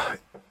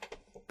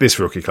this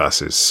rookie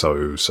class is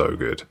so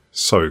good,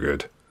 so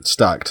good,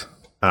 stacked.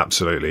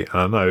 Absolutely. And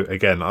I know.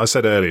 Again, I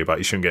said earlier about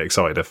you shouldn't get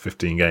excited after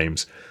 15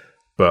 games,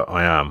 but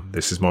I am.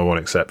 This is my one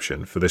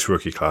exception for this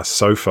rookie class.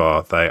 So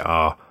far, they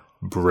are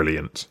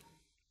brilliant.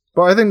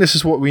 But I think this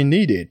is what we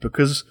needed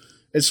because.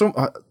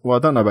 Well, I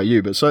don't know about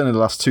you, but certainly the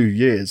last 2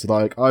 years,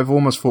 like, I've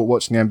almost thought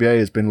watching the NBA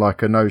has been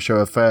like a no-show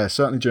affair,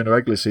 certainly during the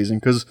regular season,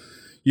 because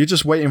you're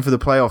just waiting for the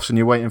playoffs and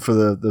you're waiting for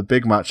the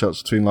big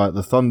matchups between like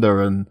the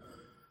Thunder and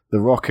the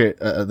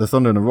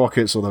Thunder and the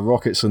Rockets, or the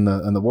Rockets and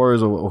the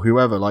Warriors, or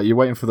whoever. Like, you're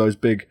waiting for those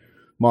big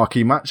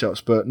marquee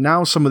matchups. But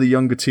now some of the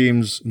younger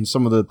teams and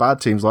some of the bad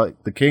teams,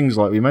 like the Kings,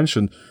 like we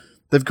mentioned,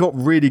 they've got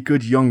really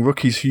good young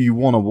rookies who you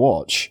want to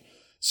watch.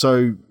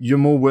 So you're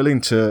more willing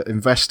to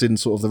invest in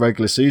sort of the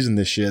regular season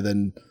this year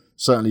than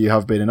certainly you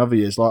have been in other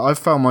years. Like, I've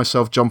found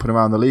myself jumping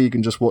around the league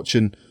and just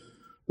watching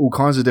all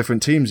kinds of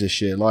different teams this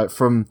year. Like,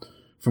 from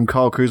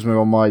Kyle Kuzma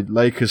on my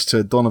Lakers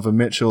to Donovan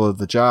Mitchell of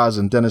the Jazz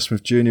and Dennis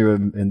Smith Jr.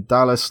 in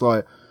Dallas.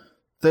 Like,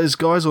 there's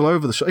guys all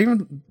over the show.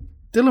 Even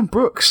Dylan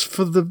Brooks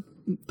for the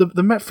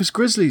Memphis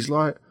Grizzlies.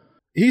 Like,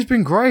 he's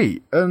been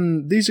great.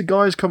 And these are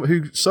guys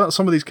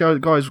some of these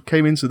guys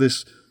came into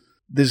this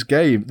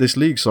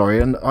league,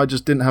 and I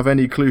just didn't have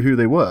any clue who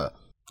they were.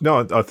 No,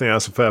 I think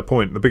that's a fair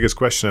point. The biggest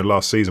question of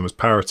last season was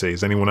parity.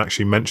 Has anyone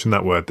actually mentioned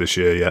that word this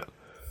year yet?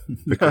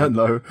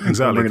 No,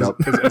 exactly.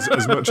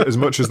 As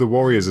much as the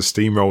Warriors are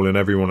steamrolling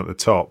everyone at the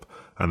top,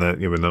 and they're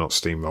not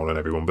steamrolling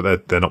everyone,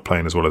 but they're not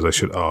playing as well as they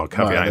should. Oh,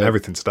 caveating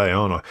everything today,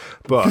 aren't I?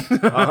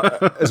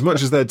 But as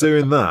much as they're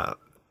doing that,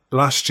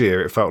 last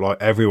year it felt like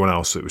everyone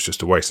else, it was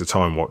just a waste of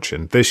time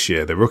watching. This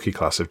year, the rookie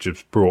class have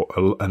just brought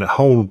a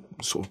whole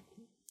sort of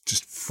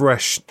just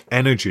fresh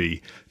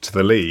energy to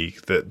the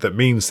league that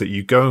means that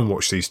you go and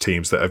watch these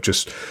teams that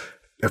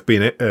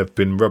have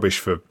been rubbish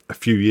for a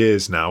few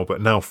years now,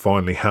 but now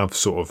finally have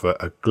sort of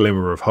a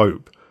glimmer of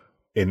hope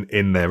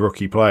in their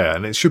rookie player.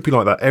 And it should be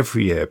like that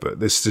every year,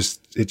 but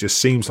it just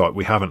seems like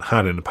we haven't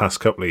had in the past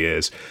couple of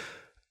years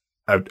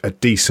a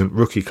decent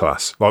rookie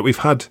class. Like, we've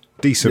had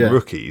decent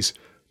rookies,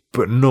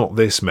 but not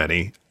this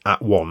many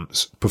at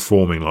once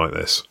performing like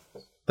this.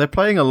 They're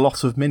playing a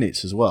lot of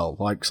minutes as well.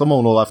 Like,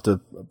 someone will have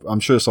to, I'm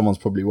sure someone's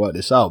probably worked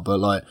this out, but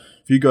like,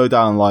 if you go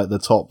down like the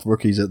top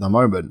rookies at the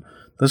moment,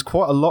 there's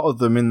quite a lot of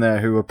them in there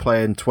who are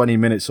playing 20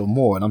 minutes or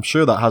more. And I'm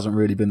sure that hasn't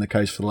really been the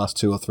case for the last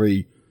 2 or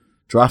 3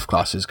 draft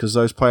classes, because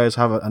those players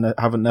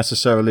haven't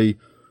necessarily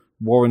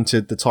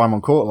warranted the time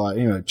on court.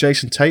 Like,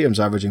 Jason Tatum's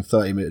averaging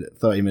 30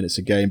 minutes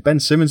a game. Ben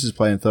Simmons is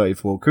playing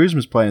 34.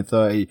 Kuzma's playing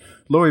 30.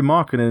 Lauri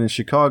Markkanen in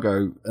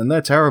Chicago, and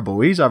they're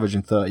terrible. He's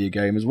averaging 30 a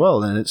game as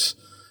well. And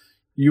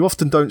you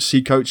often don't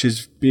see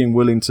coaches being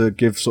willing to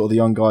give sort of the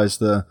young guys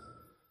the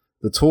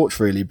torch,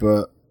 really.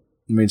 But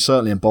I mean,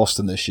 certainly in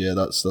Boston this year,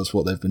 that's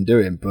what they've been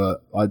doing.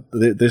 But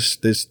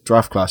this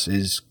draft class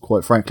is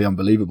quite frankly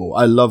unbelievable.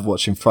 I love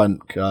watching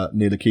Frank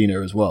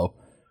Ntilikina as well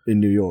in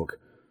New York.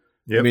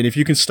 Yep. I mean, if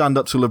you can stand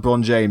up to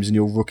LeBron James in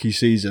your rookie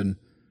season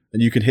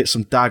and you can hit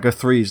some dagger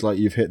threes like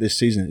you've hit this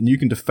season, and you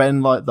can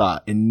defend like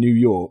that in New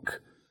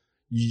York,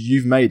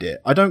 you've made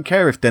it. I don't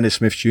care if Dennis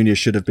Smith Jr.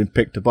 should have been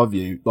picked above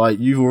you. Like,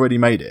 you've already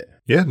made it.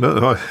 Yeah,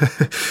 no.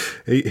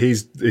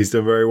 He's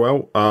done very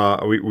well.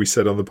 We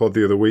said on the pod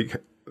the other week,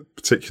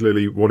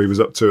 particularly what he was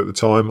up to at the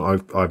time.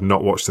 I've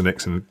not watched the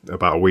Knicks in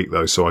about a week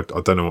though, so I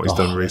don't know what he's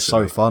done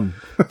recently. So fun.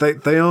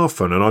 They are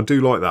fun, and I do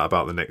like that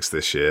about the Knicks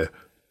this year.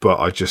 But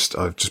I've just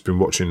been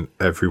watching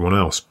everyone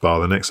else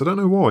bar the Knicks. I don't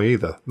know why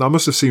either. Now,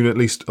 I've seen at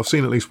least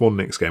one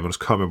Knicks game. I just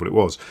can't remember what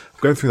it was. I'm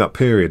going through that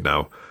period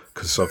now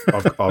because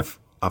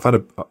I've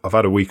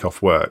had a week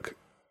off work,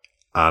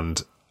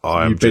 and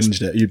You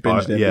binged it. You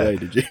binged NBA,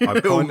 did you?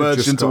 I've all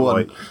merged into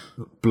one. Like,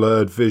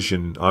 blurred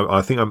vision.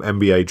 I think I'm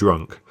NBA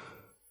drunk.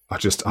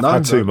 I've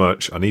had too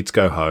much. I need to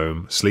go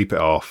home, sleep it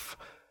off,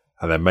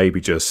 and then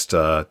maybe just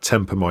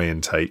temper my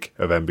intake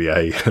of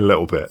NBA a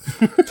little bit.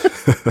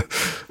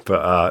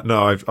 But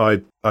no,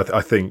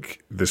 I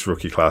think this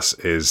rookie class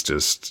is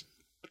just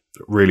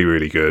really,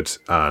 really good.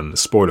 And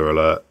spoiler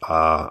alert,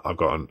 I've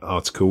got an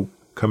article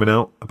coming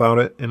out about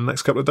it in the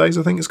next couple of days.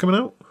 I think it's coming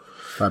out.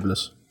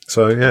 Fabulous.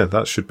 So yeah,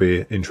 that should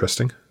be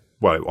interesting.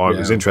 Well, it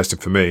was interesting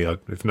for me.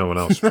 If no one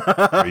else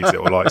reads it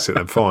or likes it,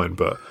 then fine.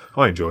 But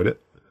I enjoyed it.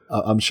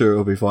 I'm sure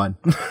it'll be fine.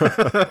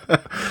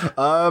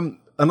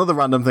 Another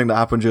random thing that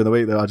happened during the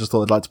week that I just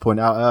thought I'd like to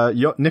point out,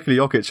 Nikola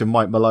Jokic and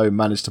Mike Malone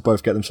managed to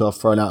both get themselves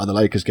thrown out of the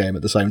Lakers game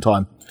at the same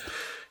time.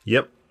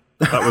 Yep.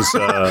 That was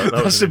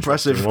that's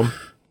impressive. One.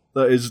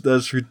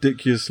 That's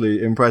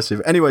ridiculously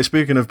impressive. Anyway,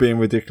 speaking of being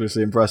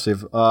ridiculously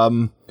impressive,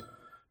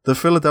 the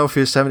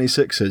Philadelphia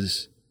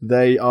 76ers,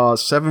 they are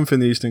 7th in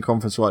the Eastern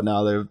Conference right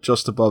now. They're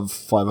just above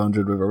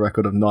 500 with a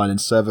record of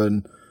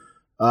 9-7.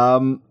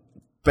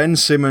 Ben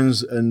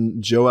Simmons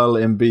and Joel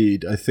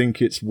Embiid, I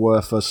think it's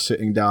worth us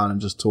sitting down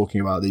and just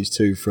talking about these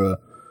two for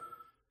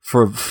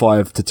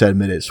 5 to 10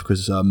 minutes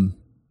because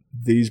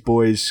these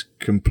boys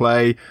can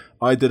play.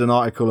 I did an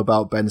article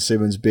about Ben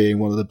Simmons being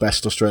one of the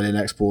best Australian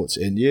exports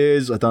in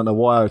years. I don't know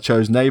why I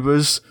chose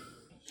Neighbours.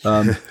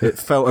 It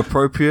felt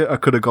appropriate. I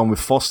could have gone with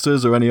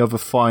Foster's or any other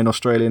fine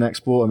Australian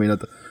export. I mean,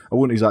 I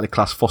wouldn't exactly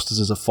class Foster's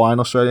as a fine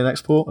Australian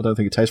export. I don't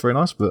think it tastes very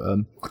nice, but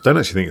I don't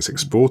actually think it's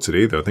exported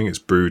either. I think it's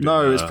brewed.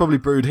 No, it's probably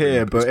brewed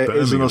here, but it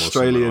is an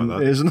Australian.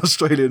 Like it is an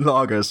Australian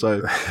lager,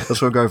 so that's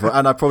what I'm going for.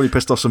 And I probably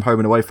pissed off some home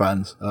and away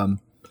fans. One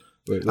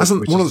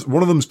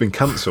of them's been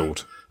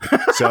cancelled.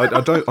 See,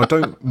 I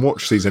don't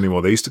watch these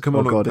anymore. They used to come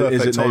on at the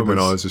perfect time when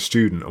I was a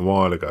student a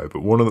while ago,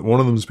 but one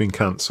of them's been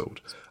cancelled.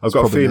 I've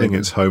got a feeling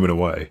it's home and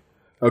away.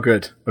 Oh,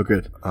 good.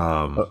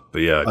 But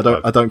yeah,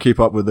 I don't keep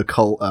up with the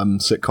cult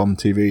sitcom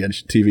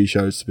TV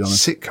shows, to be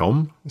honest.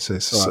 Sitcom? It's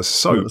a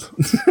soap.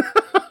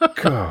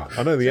 God,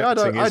 I know the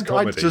acting is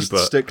comedy, I'd just but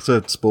stick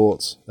to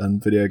sports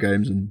and video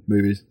games and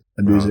movies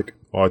and music.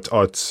 A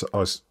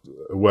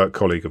work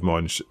colleague of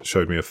mine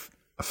showed me a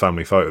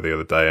family photo the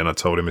other day, and I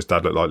told him his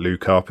dad looked like Lou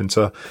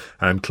Carpenter,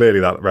 and clearly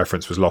that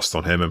reference was lost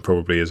on him and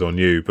probably is on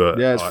you. But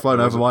yeah, it's flown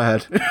over my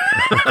head.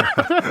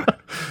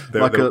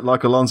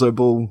 like Alonzo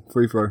Ball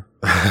free throw.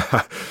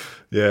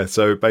 Yeah,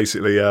 so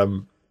basically,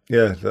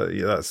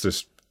 that's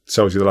just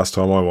tells you the last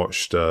time I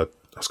watched. I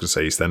was going to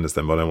say EastEnders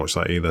then, but I don't watch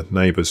that either.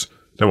 Neighbours,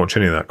 don't watch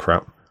any of that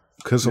crap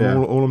because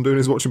all I'm doing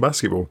is watching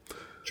basketball.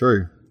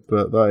 True,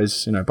 but that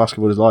is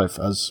basketball is life,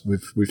 as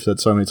we've said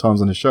so many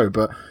times on this show.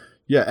 But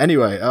yeah,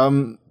 anyway,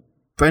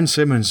 Ben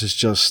Simmons is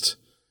just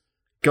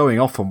going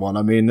off on one.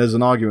 I mean, there's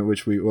an argument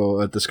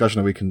a discussion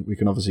that we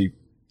can obviously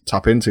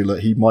tap into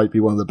that he might be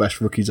one of the best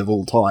rookies of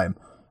all time.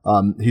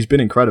 He's been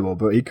incredible,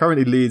 but he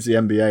currently leads the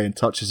NBA in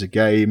touches a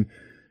game.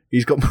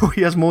 He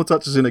has more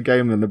touches in a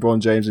game than LeBron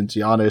James and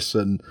Giannis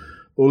and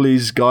all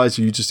these guys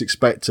who you just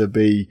expect to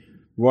be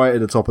right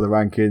at the top of the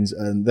rankings.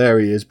 And there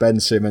he is, Ben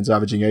Simmons,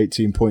 averaging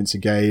 18 points a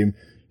game.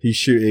 He's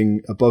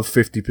shooting above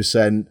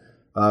 50%.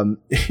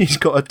 He's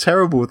got a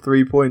terrible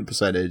 3-point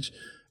percentage,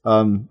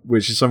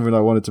 which is something I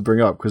wanted to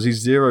bring up because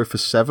he's 0 for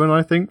 7,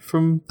 I think,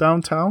 from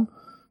downtown.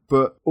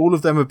 But all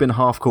of them have been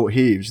half-court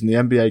heaves, and the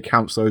NBA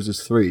counts those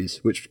as threes,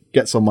 which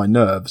gets on my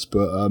nerves.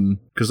 But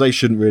because they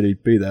shouldn't really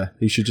be there,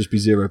 he should just be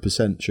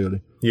 0%,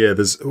 surely. Yeah,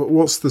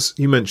 what's this?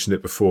 You mentioned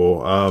it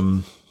before.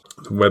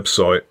 The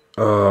website.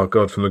 Oh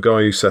God, from the guy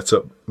who set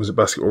up was it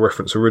Basketball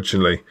Reference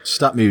originally?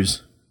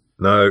 StatMuse.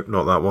 No,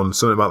 not that one.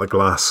 Something about the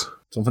glass.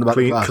 Something about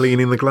the glass.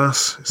 Cleaning the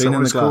glass. Is that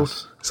what it's called?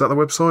 Is that the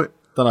website?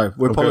 Don't know.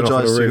 We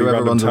apologise to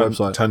whoever runs the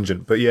website.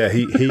 Tangent, but yeah,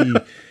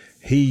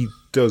 he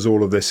does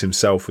all of this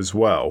himself as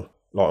well.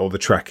 Like all the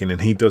tracking, and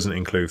he doesn't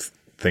include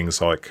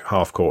things like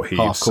half-court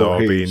heaves. So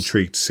I'll be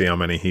intrigued to see how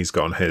many he's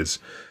got on his.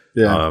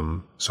 Yeah.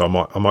 So I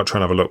might try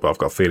and have a look, but I've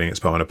got a feeling it's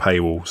behind a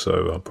paywall,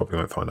 so I probably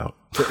won't find out.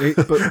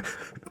 But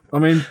I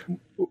mean,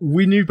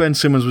 we knew Ben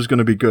Simmons was going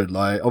to be good.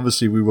 Like,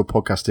 obviously, we were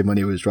podcasting when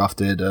he was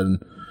drafted, and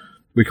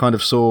we kind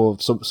of saw.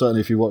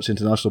 Certainly, if you watch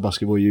international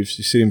basketball, you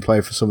see him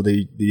play for some of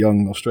the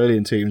young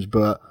Australian teams,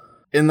 but.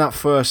 In that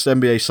first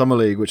NBA Summer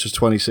League, which was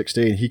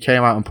 2016, he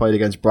came out and played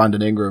against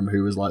Brandon Ingram,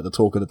 who was like the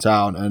talk of the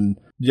town. And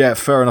yeah,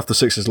 fair enough, the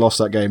Sixers lost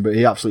that game, but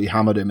he absolutely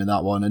hammered him in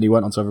that one. And he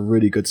went on to have a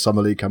really good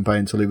Summer League campaign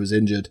until he was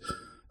injured.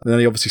 And then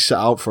he obviously sat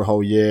out for a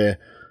whole year,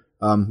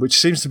 which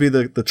seems to be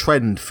the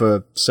trend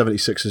for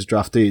 76ers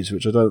draftees,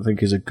 which I don't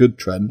think is a good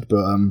trend,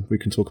 but we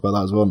can talk about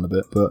that as well in a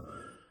bit. But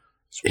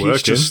it's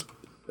working.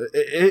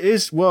 It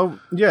is, well,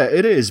 yeah,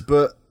 it is,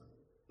 but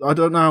I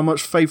don't know how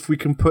much faith we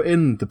can put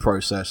in the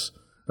process.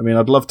 I mean,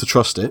 I'd love to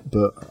trust it,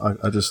 but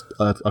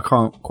I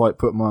can't quite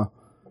put my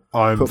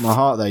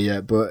heart there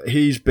yet. But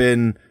he's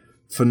been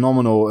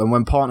phenomenal, and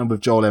when partnered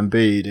with Joel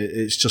Embiid,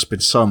 it's just been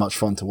so much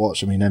fun to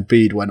watch. I mean,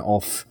 Embiid went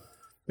off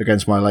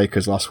against my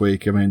Lakers last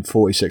week. I mean,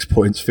 46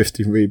 points,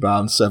 15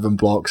 rebounds, 7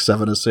 blocks,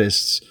 7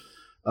 assists,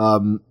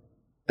 and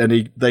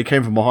they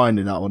came from behind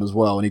in that one as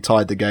well, and he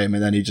tied the game,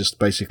 and then he just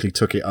basically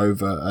took it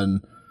over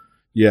and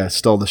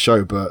stole the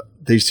show. But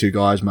these two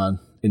guys, man,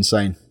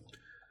 insane.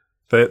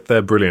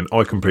 They're brilliant.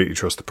 I completely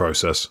trust the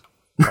process.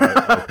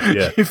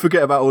 You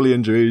forget about all the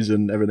injuries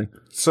and everything.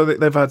 So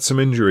they've had some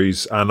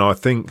injuries, and I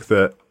think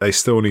that they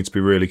still need to be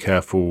really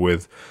careful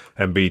with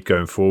Embiid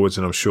going forwards,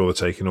 and I'm sure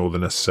they're taking all the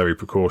necessary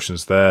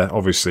precautions there.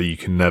 Obviously, you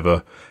can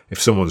never, if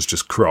someone's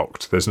just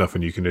crocked, there's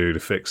nothing you can do to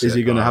fix it. Is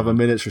he going to have a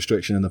minutes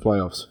restriction in the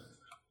playoffs?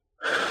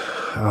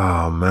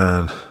 Oh,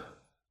 man.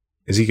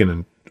 Is he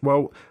going to...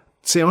 Well,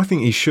 see, I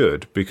think he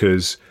should,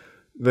 because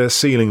their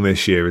ceiling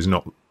this year is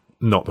not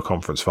not the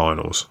conference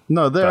finals.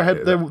 No, they're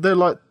ahead. They're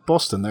like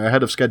Boston. They're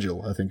ahead of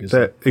schedule, I think.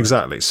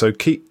 Exactly. So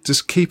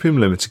keep him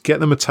limited. Get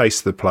them a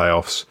taste of the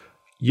playoffs.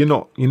 You're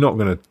not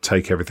going to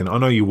take everything. I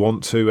know you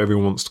want to.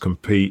 Everyone wants to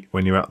compete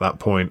when you're at that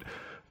point,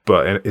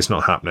 but it's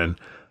not happening.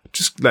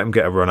 Just let them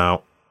get a run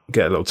out,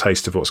 get a little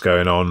taste of what's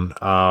going on.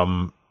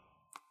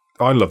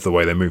 I love the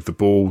way they move the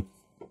ball.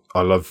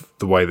 I love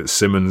the way that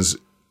Simmons,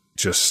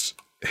 just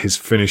his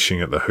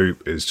finishing at the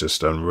hoop is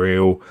just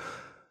unreal.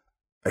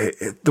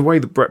 The way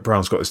that Brett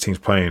Brown's got his teams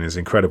playing is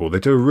incredible. They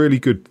do a really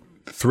good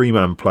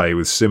 3-man play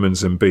with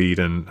Simmons, Embiid,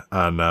 and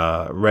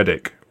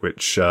Redick,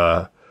 which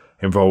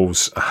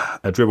involves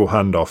a dribble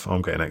handoff.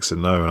 I'm getting X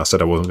and no, and I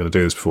said I wasn't going to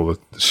do this before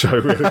the show.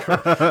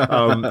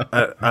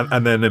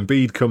 And then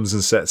Embiid comes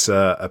and sets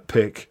a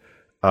pick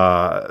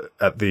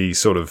at the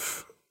sort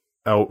of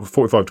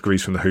 45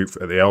 degrees from the hoop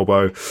at the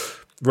elbow.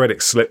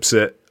 Redick slips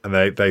it, and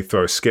they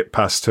throw a skip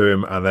pass to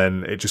him, and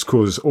then it just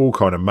causes all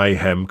kind of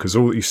mayhem because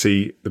all you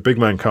see, the big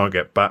man can't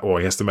get back, or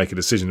he has to make a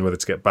decision whether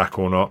to get back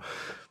or not.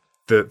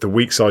 The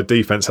weak side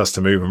defense has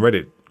to move, and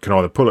Redick can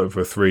either pull it for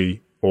a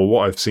three, or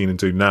what I've seen him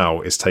do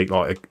now is take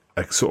like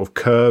a sort of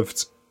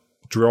curved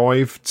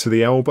drive to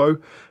the elbow,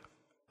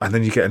 and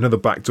then you get another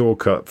backdoor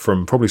cut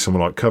from probably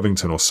someone like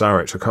Covington or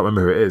Saric. I can't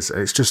remember who it is.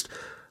 It's just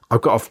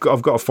I've got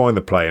to find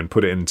the play and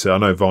put it into. I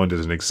know Vine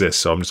doesn't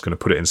exist, so I'm just going to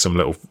put it in some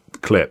little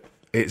clip.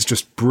 It's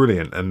just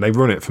brilliant, and they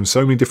run it from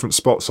so many different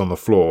spots on the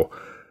floor.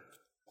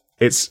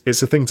 It's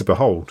a thing to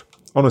behold.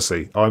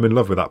 Honestly, I'm in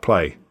love with that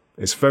play.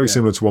 It's very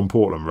similar to one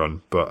Portland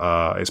run,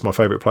 but it's my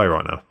favourite play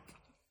right now.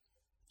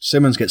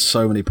 Simmons gets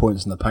so many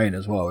points in the paint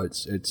as well.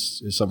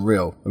 It's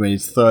unreal. I mean,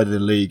 he's third in the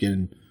league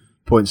in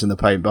points in the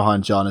paint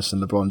behind Giannis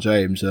and LeBron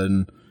James.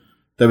 And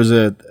there was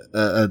a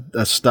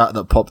stat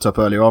that popped up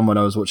earlier on when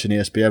I was watching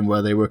ESPN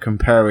where they were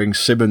comparing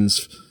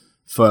Simmons'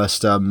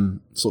 first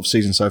sort of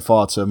season so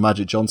far to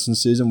Magic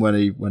Johnson's season when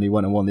he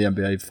went and won the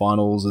NBA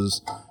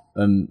Finals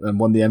and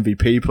won the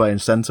MVP playing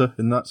center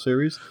in that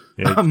series,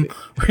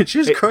 which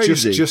is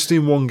crazy. Just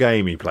in one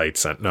game he played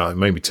center, no,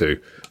 maybe two,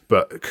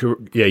 but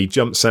he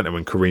jumped center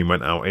when Kareem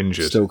went out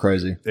injured. Still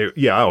crazy.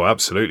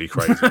 Absolutely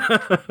crazy.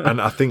 And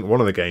I think one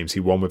of the games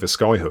he won with a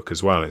skyhook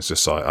as well. It's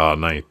just like,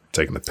 now you're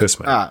taking the piss,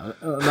 mate. Now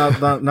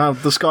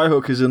the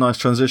skyhook is a nice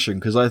transition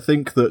because I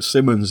think that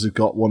Simmons has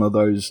got one of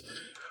those.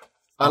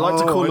 I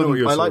like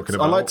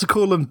to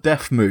call them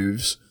death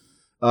moves,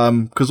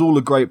 because all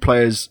the great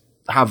players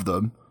have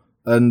them,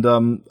 and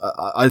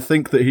I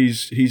think that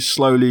he's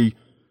slowly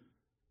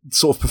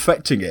sort of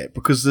perfecting it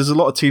because there's a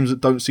lot of teams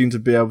that don't seem to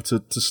be able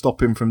to stop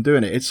him from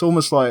doing it. It's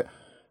almost like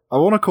I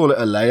want to call it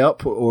a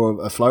layup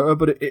or a floater,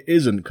 but it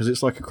isn't because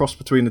it's like a cross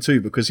between the two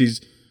because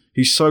he's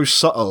so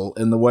subtle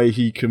in the way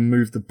he can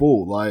move the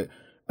ball, like.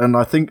 And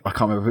I think, I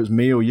can't remember if it was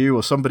me or you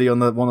or somebody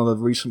on one of the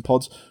recent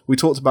pods, we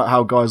talked about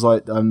how guys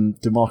like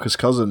DeMarcus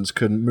Cousins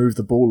can move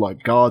the ball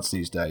like guards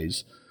these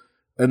days.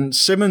 And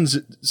Simmons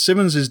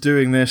is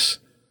doing this,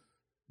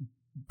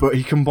 but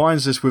he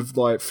combines this with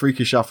like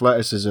freakish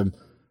athleticism.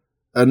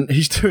 And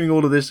he's doing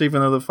all of this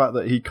even though the fact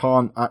that he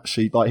can't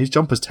actually, like, his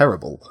jumper's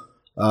terrible.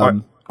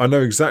 I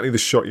know exactly the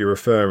shot you're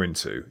referring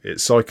to.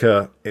 It's like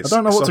I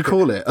don't know what to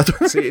call it.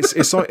 See,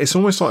 it's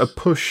almost like a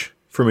push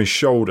from his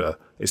shoulder.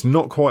 It's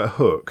not quite a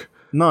hook.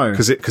 No,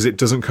 because it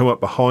doesn't come up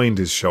behind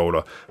his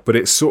shoulder, but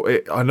it's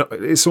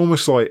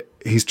almost like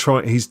he's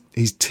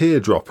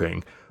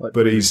teardropping, like,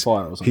 but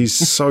he's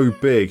so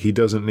big he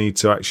doesn't need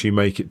to actually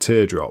make it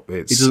teardrop.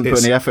 He doesn't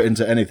put any effort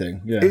into anything.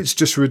 Yeah, it's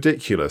just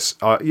ridiculous.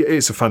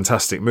 It's a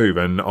fantastic move,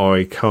 and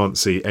I can't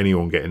see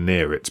anyone getting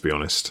near it. To be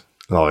honest,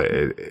 like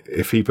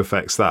if he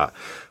perfects that.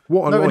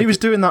 And he was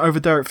doing that over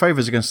Derek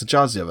Favors against the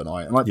Jazz the other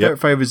night. And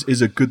Derek Favors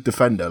is a good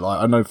defender.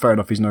 Like I know, fair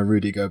enough, he's no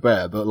Rudy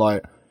Gobert, but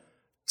like.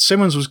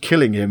 Simmons was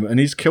killing him, and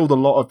he's killed a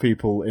lot of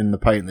people in the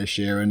paint this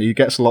year, and he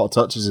gets a lot of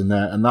touches in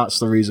there, and that's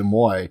the reason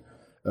why.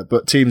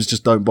 But teams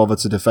just don't bother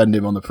to defend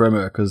him on the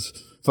perimeter because,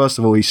 first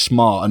of all, he's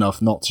smart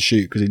enough not to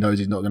shoot because he knows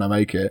he's not going to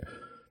make it.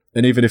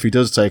 And even if he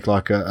does take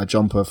like a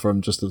jumper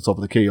from just the top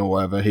of the key or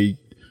whatever, he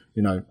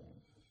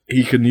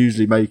can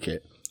usually make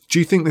it. Do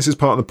you think this is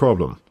part of the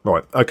problem?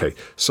 Right, okay.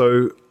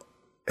 So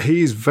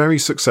he is very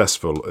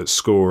successful at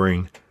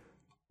scoring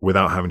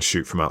without having to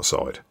shoot from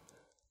outside.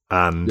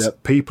 And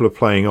people are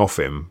playing off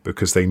him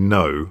because they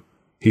know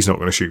he's not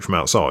going to shoot from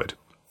outside.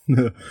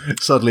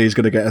 Suddenly he's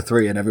going to get a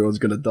three and everyone's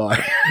going to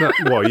die.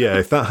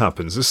 If that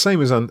happens, the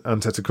same as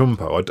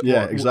Antetokounmpo.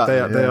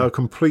 Exactly. They are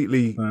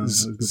completely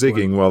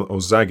zigging or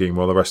zagging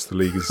while the rest of the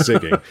league is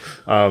zigging.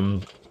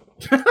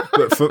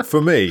 But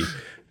for me,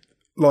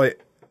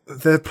 like,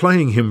 they're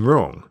playing him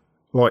wrong.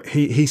 Like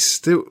he's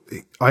still.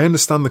 I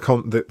understand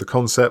the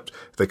concept.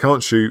 If they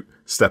can't shoot,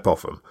 step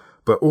off them.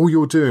 But all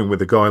you're doing with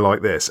a guy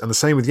like this, and the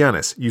same with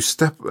Giannis,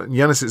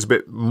 Giannis is a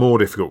bit more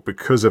difficult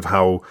because of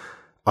how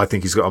I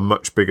think he's got a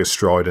much bigger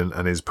stride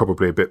and is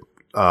probably a bit,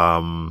 I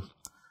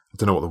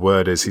don't know what the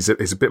word is. He's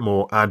a bit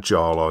more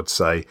agile, I'd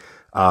say.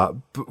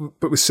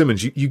 But with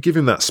Simmons, you give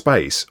him that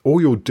space.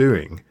 All you're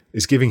doing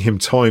is giving him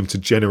time to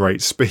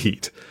generate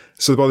speed.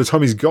 So by the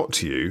time he's got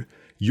to you,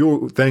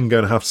 you're then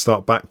going to have to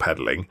start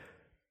backpedaling.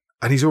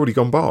 and he's already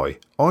gone by.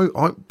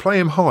 I play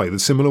him high, the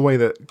similar way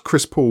that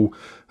Chris Paul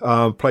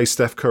plays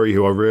Steph Curry,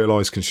 who I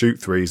realise can shoot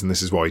threes, and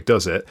this is why he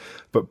does it.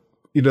 But,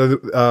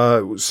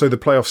 so the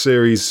playoff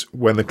series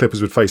when the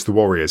Clippers would face the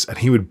Warriors, and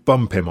he would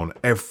bump him on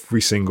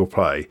every single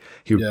play.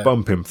 He would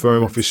bump him, throw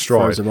him off his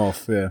stride. Throws him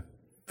off, yeah.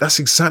 That's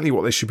exactly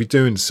what they should be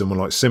doing to someone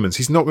like Simmons.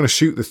 He's not going to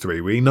shoot the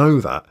three, we know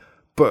that.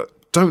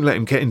 But don't let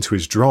him get into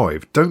his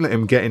drive. Don't let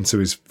him get into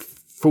his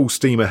full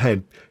steam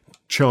ahead,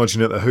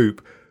 charging at the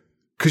hoop,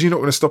 because you're not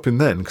going to stop him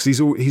then, because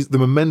he's the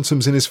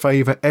momentum's in his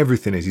favour,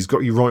 everything is. He's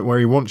got you right where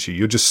he wants you.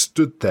 You're just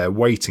stood there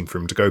waiting for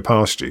him to go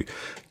past you.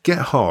 Get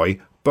high,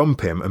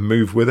 bump him, and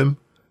move with him,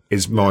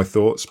 is my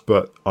thoughts,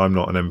 but I'm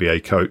not an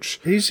NBA coach.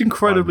 He's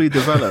incredibly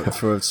developed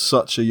for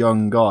such a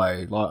young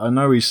guy. Like, I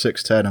know he's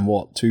 6'10" and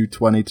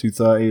 220,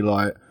 230,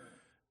 like,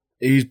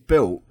 he's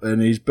built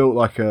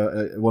like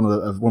one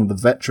of the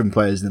veteran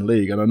players in the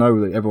league, and I know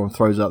that everyone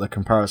throws out the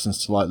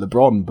comparisons to like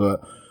LeBron,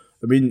 but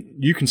I mean,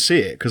 you can see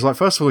it, because like,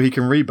 first of all, he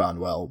can rebound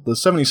well. The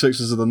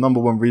 76ers are the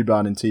number one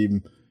rebounding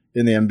team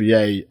in the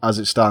NBA as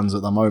it stands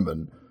at the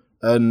moment,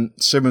 and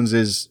Simmons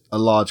is a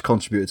large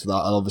contributor to that,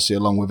 obviously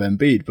along with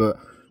Embiid, but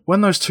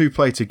when those two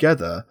play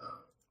together,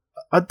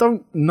 I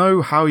don't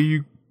know how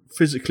you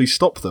physically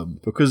stop them,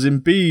 because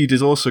Embiid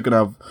is also going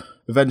to have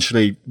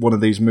eventually one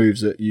of these moves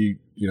that you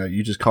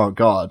just can't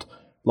guard,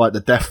 like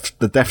the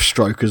death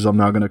stroke, as I'm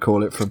now going to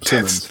call it, from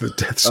Simmons. The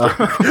death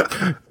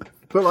stroke.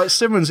 But like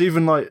Simmons,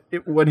 even like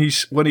when he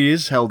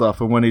is held up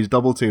and when he's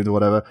double teamed or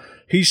whatever,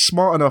 he's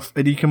smart enough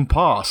and he can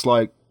pass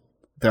like,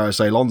 dare I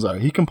say, Lonzo.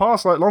 He can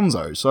pass like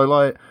Lonzo. So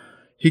like,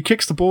 he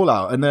kicks the ball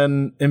out, and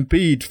then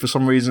Embiid for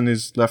some reason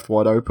is left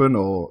wide open,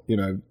 or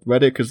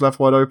Redick is left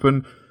wide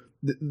open.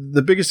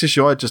 The biggest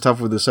issue I just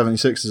have with the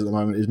 76ers at the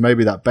moment is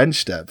maybe that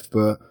bench depth,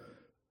 but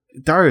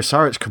Dario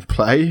Saric can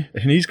play,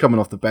 and he's coming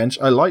off the bench.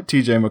 I like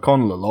TJ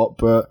McConnell a lot,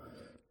 but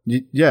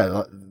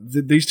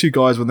these two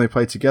guys, when they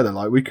play together,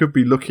 like, we could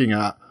be looking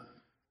at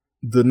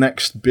the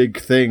next big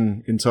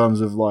thing in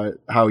terms of like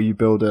how you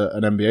build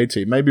an NBA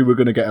team. Maybe we're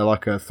going to get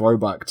a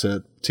throwback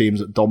to teams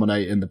that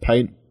dominate in the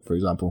paint, for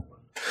example.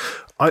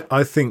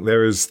 I think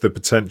there is the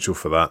potential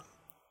for that.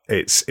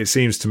 It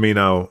seems to me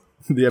now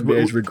the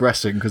NBA is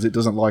regressing because it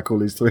doesn't like all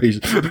these threes.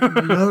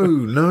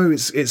 No,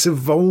 it's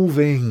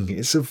evolving.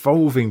 It's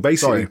evolving.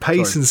 Basically,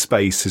 pace and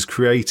space has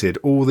created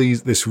all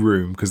this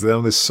room, because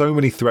there's so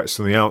many threats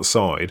from the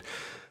outside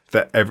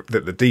that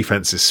the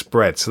defense is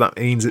spread. So that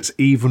means it's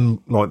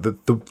even like the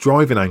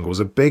driving angles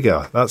are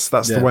bigger. That's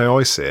the way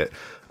I see it.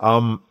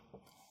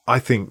 I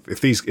think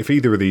if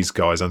either of these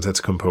guys,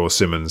 Antetokounmpo or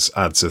Simmons,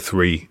 adds a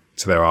three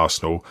to their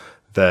arsenal,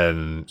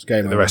 then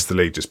the rest of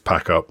the league just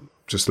pack up.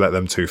 Just let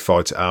them two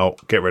fight it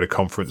out, get rid of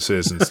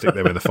conferences and stick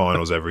them in the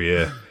finals every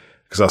year,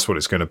 because that's what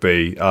it's going to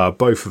be.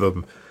 Both of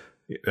them,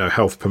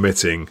 health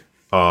permitting,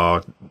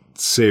 are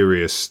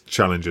serious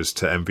challenges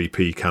to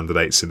MVP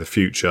candidates in the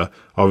future.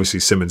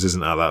 Obviously, Simmons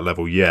isn't at that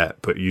level yet,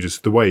 but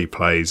the way he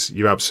plays,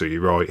 you're absolutely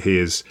right.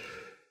 He's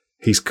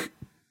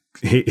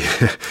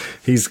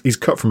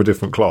cut from a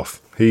different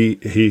cloth. He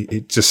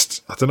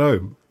just, I don't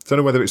know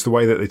whether it's the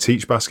way that they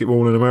teach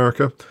basketball in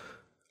America.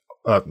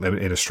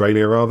 In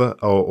Australia rather,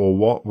 or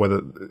what?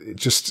 Whether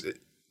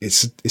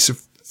it's a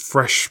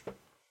fresh.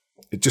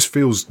 It just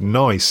feels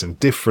nice and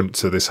different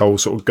to this whole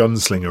sort of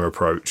gunslinger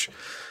approach.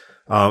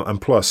 And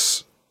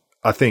plus,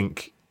 I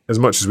think as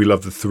much as we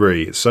love the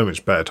three, it's so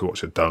much better to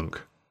watch a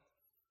dunk.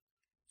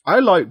 I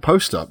like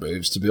post-up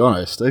moves, to be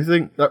honest. I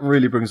think that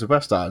really brings the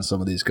best out in some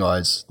of these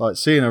guys. Like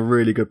seeing a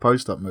really good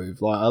post-up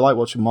move. Like I like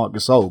watching Marc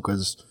Gasol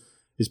because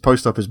his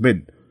post-up is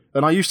mint.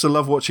 And I used to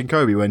love watching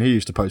Kobe when he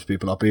used to post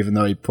people up, even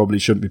though he probably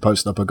shouldn't be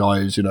posting up a guy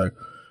who's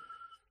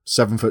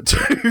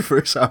 7'2", for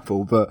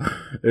example. But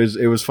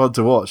it was fun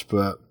to watch.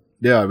 But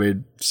yeah, I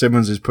mean,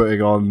 Simmons is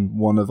putting on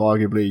one of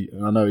arguably,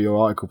 and I know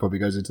your article probably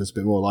goes into this a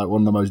bit more, like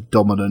one of the most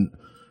dominant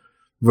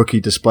rookie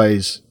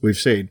displays we've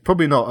seen.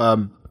 Probably not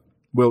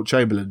Wilt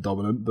Chamberlain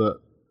dominant,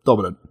 but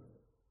dominant.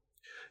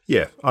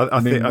 Yeah,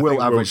 I think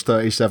Wilt averaged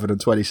 37 and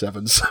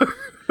 27. So.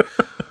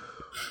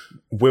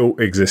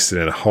 Wilt existed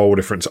in a whole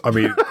different. I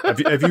mean,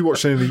 have you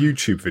watched any of the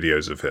YouTube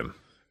videos of him?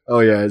 Oh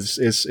yeah, it's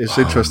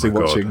interesting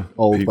watching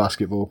old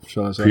basketball.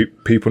 Shall I say?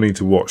 People need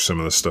to watch some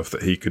of the stuff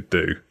that he could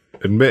do.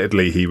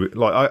 Admittedly, he would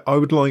like. I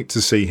would like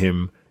to see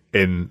him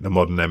in the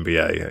modern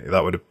NBA.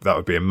 That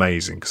would be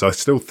amazing, because I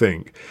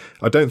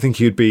don't think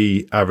he'd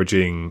be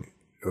averaging.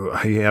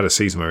 He had a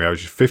season where he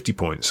averaged 50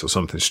 points or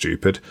something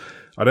stupid.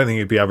 I don't think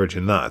he'd be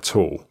averaging that at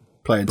all.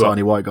 Playing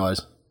tiny white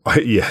guys.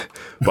 But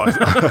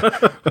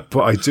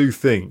I do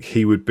think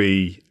he would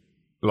be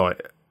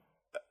like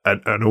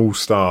an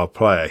all-star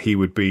player. He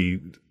would be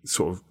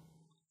sort of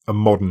a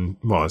modern.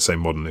 Well, I say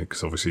modern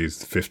because obviously he's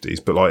the 50s,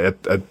 but like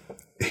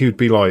he would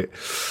be like,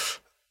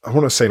 I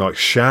want to say like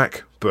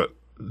Shaq, but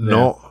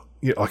not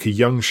like a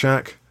young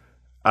Shaq.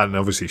 And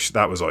obviously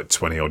that was like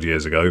 20 odd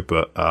years ago,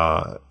 but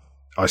I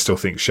still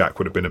think Shaq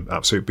would have been an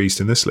absolute beast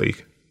in this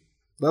league.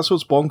 That's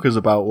what's bonkers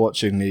about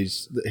watching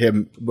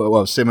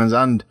Simmons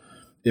and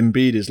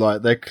Embiid is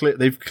like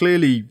they've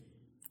clearly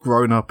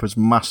grown up as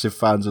massive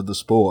fans of the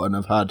sport and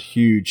have had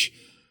huge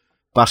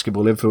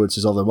basketball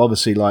influences of them.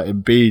 Obviously, like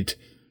Embiid,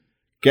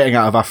 getting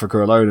out of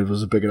Africa alone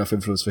was a big enough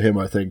influence for him,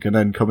 I think. And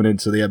then coming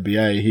into the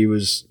NBA, he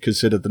was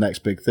considered the next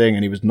big thing,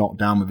 and he was knocked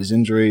down with his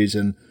injuries,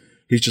 and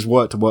he's just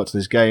worked to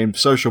this game.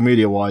 Social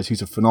media-wise,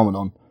 he's a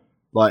phenomenon.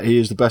 Like, he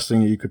is the best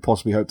thing you could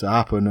possibly hope to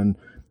happen. And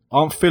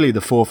aren't Philly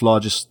the fourth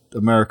largest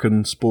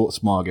American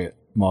sports market,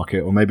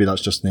 or maybe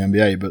that's just in the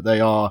NBA, but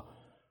they are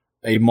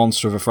a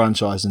monster of a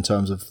franchise in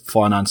terms of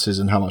finances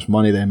and how much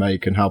money they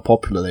make and how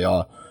popular they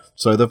are.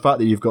 So the fact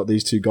that you've got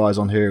these two guys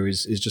on here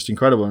is just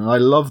incredible. And I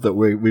love that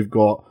we've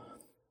got,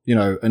 you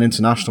know, an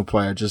international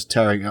player just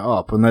tearing it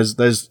up. And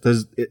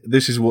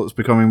this is what's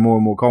becoming more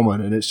and more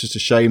common. And it's just a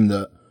shame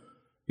that,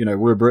 you know,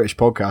 we're a British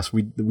podcast.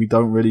 We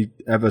don't really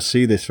ever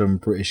see this from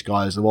British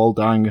guys. The Old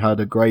Dang had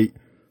a great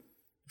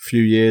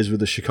few years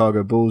with the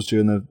Chicago Bulls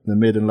during the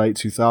mid and late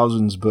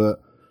 2000s, but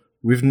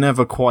we've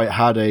never quite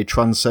had a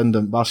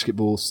transcendent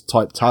basketball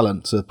type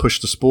talent to push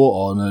the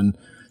sport on. And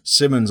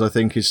Simmons, I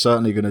think, is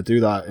certainly going to do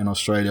that in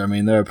Australia. I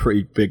mean, they're a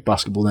pretty big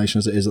basketball nation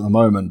as it is at the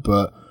moment,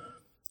 but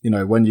you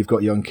know, when you've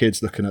got young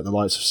kids looking at the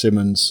likes of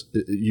Simmons,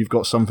 you've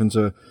got something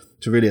to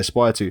really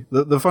aspire to.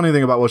 The funny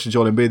thing about watching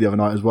Joel Embiid the other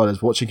night as well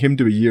is watching him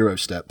do a Euro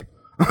step.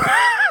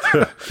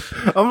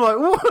 I'm like,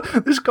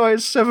 what? This guy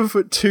is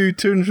 7'2",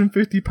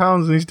 250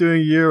 pounds, and he's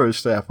doing a Euro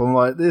step. I'm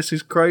like, this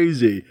is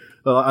crazy.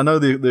 I know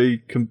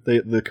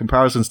the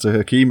comparisons to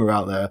Hakeem are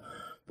out there,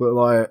 but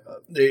like,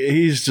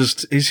 he's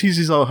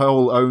his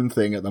whole own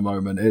thing at the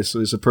moment. It's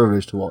a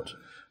privilege to watch.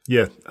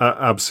 Yeah,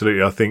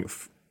 absolutely. I think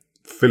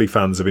Philly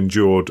fans have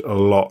endured a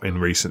lot in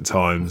recent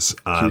times.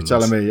 And you're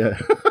telling me, yeah.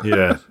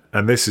 Yeah,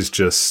 and this is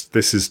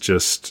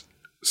just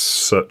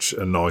such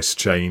a nice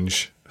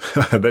change.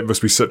 That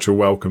must be such a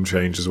welcome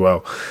change as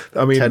well.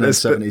 I mean,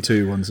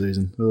 10-72 one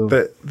season. Oh.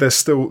 They're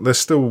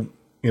still,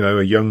 you know,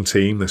 a young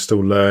team. They're still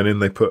learning.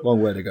 They put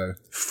long way to go.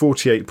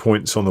 48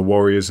 points on the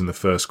Warriors in the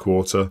first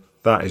quarter.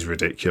 That is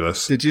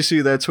ridiculous. Did you see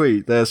their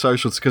tweet?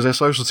 Because their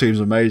social team's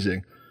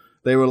amazing.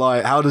 They were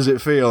like, "How does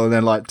it feel?" And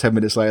then like 10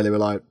 minutes later, they were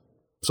like,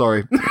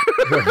 "Sorry."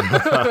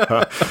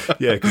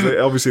 Yeah, because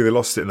obviously they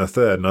lost it in the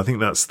third, and I think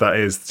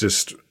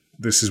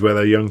this is where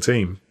they're a young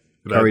team.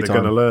 They're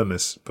going to learn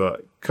this,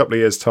 but a couple of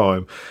years'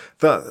 time,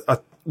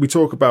 we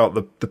talk about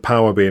the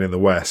power being in the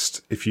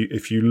West. If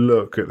you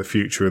look at the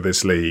future of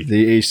this league, the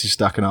East is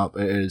stacking up.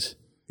 It is.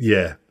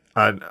 Yeah,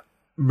 and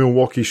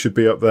Milwaukee should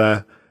be up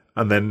there,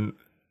 and then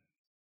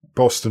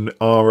Boston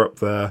are up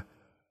there,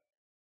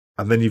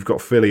 and then you've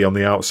got Philly on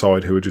the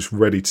outside who are just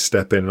ready to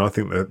step in. And I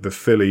think the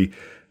Philly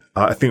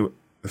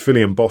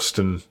and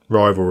Boston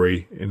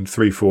rivalry in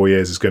 3-4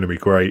 years is going to be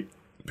great,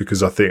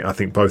 because I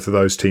think both of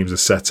those teams are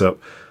set up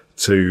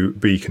to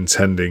be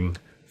contending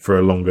for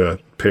a longer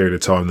period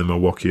of time than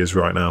Milwaukee is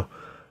right now,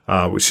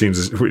 which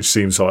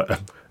seems like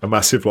a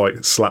massive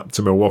like slap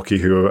to Milwaukee,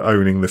 who are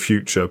owning the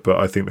future. But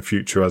I think the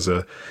future has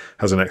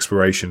an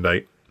expiration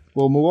date.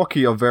 Well,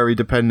 Milwaukee are very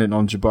dependent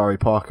on Jabari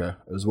Parker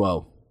as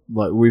well.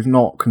 Like, we've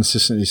not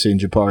consistently seen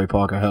Jabari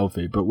Parker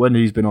healthy, but when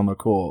he's been on the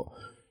court,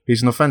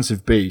 he's an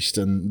offensive beast,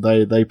 and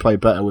they play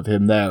better with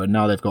him there. And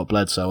now they've got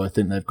Bledsoe. I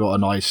think they've got a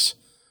nice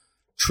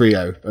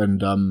trio.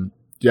 And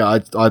yeah,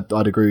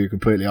 I'd agree with you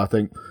completely. I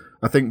think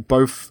the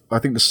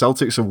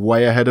Celtics are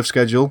way ahead of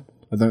schedule.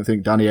 I don't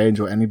think Danny Ainge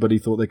or anybody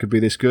thought they could be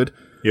this good.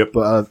 Yep.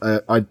 But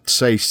I'd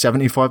say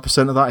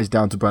 75% of that is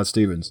down to Brad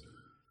Stevens.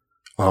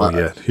 Oh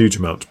yeah, huge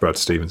amount to Brad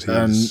Stevens.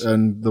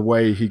 And the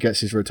way he gets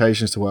his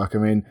rotations to work. I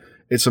mean,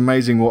 it's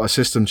amazing what a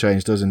system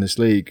change does in this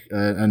league.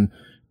 And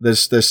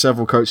there's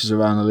several coaches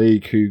around the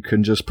league who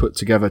can just put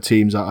together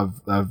teams out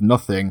of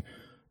nothing.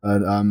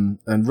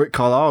 And Rick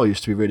Carlisle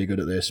used to be really good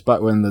at this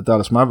back when the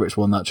Dallas Mavericks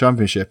won that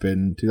championship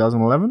in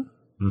 2011.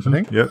 Mm-hmm. I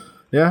think.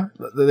 Yeah.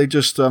 They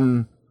just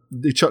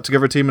they chucked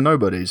together a team of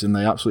nobodies, and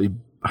they absolutely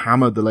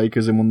hammered the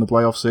Lakers and won the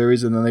playoff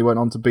series. And then they went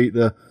on to beat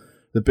the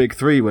big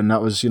three when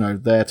that was, you know,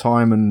 their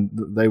time, and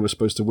they were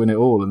supposed to win it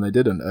all, and they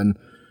didn't. And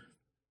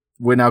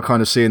we're now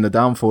kind of seeing the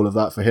downfall of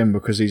that for him,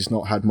 because he's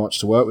not had much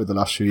to work with the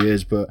last few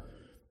years. But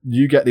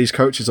you get these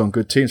coaches on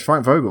good teams.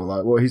 Frank Vogel,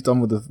 like what he's done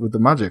with the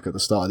Magic at the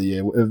start of the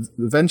year.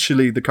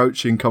 Eventually, the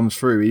coaching comes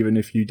through, even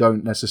if you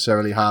don't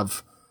necessarily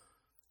have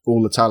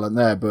all the talent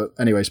there. But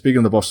anyway, speaking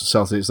of the Boston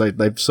Celtics,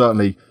 they've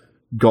certainly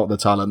got the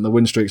talent. The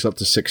win streak's up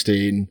to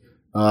 16.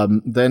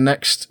 Their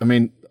next, I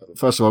mean,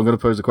 first of all, I'm going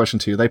to pose the question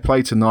to you. They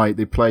play tonight.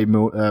 They play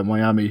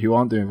Miami, who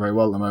aren't doing very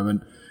well at the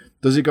moment.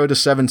 Does it go to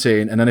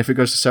 17? And then if it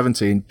goes to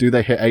 17, do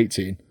they hit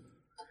 18?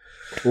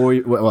 Or,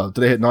 well, do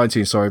they hit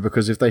 19? Sorry,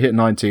 because if they hit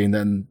 19,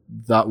 then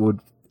that would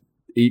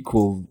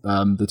equal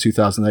the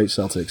 2008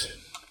 Celtics,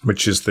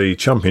 which is the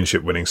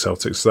championship winning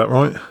Celtics. Is that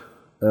right?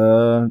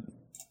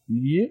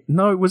 Yeah.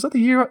 No, was that the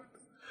year?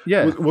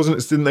 Yeah, wasn't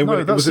it? Didn't they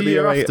win? That's was it the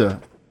year after.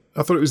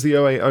 I thought it was the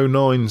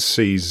 08-09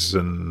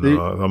 season.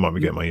 I might be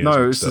getting my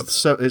years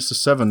mixed up. It's the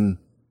 7.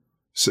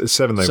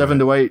 7 they 7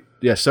 to 8.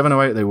 Yeah, 7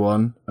 to 8 they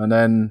won, and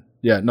then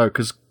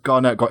because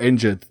Garnett got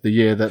injured the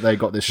year that they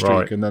got this streak,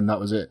 right. And then that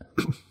was it.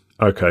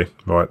 Okay,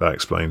 right, that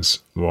explains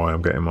why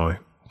I'm getting my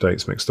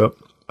dates mixed up.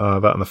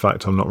 That and the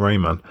fact I'm not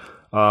Rain Man.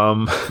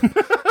 I'm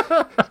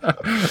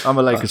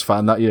a Lakers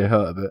fan. That year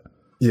hurt a bit.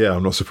 Yeah,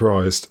 I'm not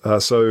surprised.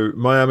 So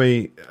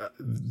Miami,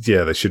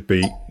 they should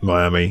beat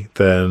Miami.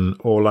 Then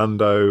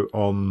Orlando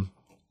on,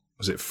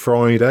 was it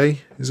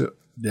Friday? Is it?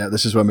 Yeah,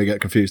 this is when we get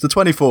confused. The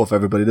 24th,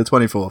 everybody, the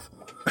 24th.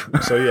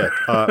 So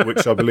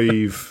which I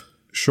believe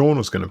Sean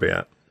was going to be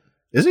at.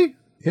 Is he?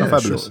 Yeah, oh,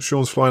 fabulous.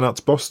 Sean's flying out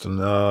to Boston.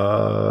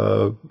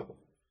 No,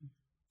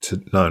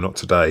 not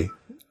today.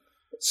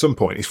 At some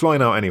point, he's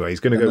flying out anyway. He's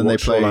going to go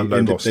watch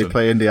Orlando, Boston. They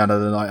play Indiana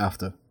the night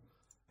after.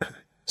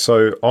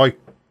 So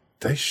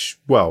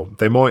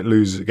they might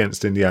lose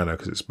against Indiana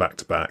because it's back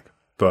to back,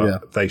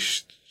 but they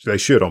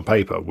should on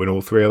paper win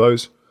all three of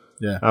those.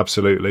 Yeah,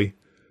 absolutely.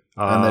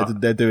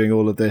 And they're doing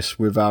all of this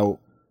without.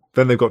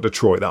 Then they've got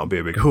Detroit. That'll be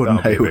a big one.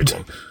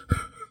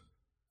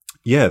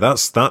 Yeah,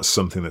 that's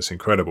something that's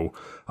incredible.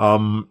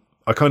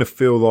 I kind of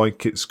feel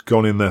like it's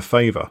gone in their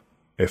favour,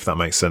 if that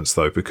makes sense,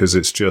 though, because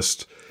it's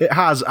just it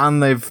has,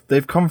 and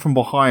they've come from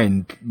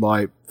behind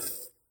like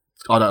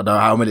I don't know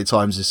how many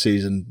times this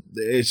season.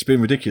 It's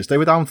been ridiculous. They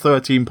were down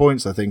 13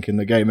 points, I think, in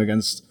the game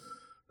against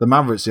the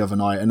Mavericks the other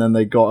night, and then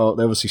they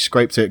obviously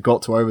scraped it,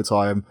 got to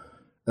overtime,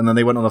 and then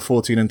they went on a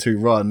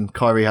 14-2 run.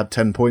 Kyrie had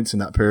 10 points in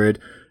that period,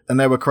 and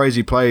there were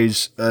crazy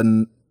plays,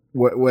 and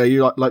where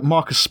you like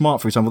Marcus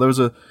Smart, for example, there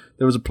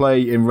was a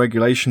play in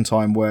regulation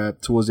time where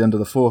towards the end of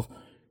the fourth,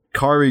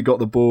 Kyrie got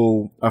the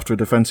ball after a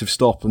defensive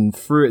stop and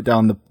threw it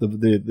down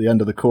the end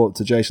of the court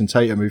to Jason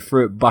Tatum, who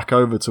threw it back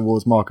over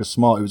towards Marcus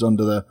Smart, who was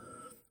under the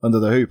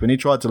hoop, and he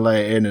tried to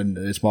lay it in, and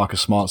it's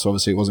Marcus Smart, so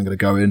obviously it wasn't going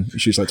to go in. He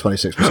shoots like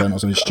 26% or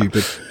something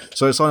stupid.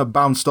 So it's kind of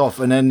bounced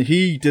off, and then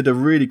he did a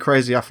really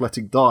crazy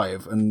athletic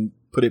dive and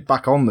put it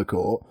back on the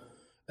court,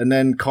 and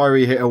then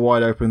Kyrie hit a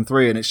wide open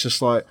three, and it's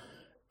just like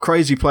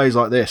crazy plays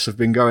like this have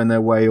been going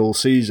their way all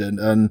season.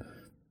 And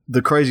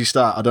the crazy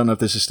stat, I don't know if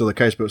this is still the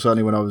case, but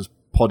certainly when I was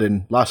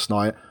podding last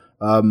night,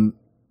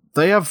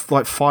 they have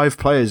like 5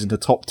 players in the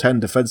top 10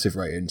 defensive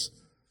ratings.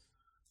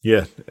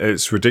 Yeah,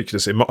 it's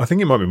ridiculous. I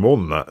think it might be more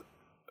than that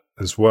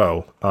as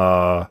well.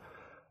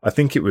 I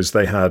think it was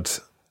they had...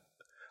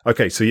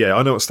 Okay, so yeah,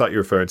 I know what stat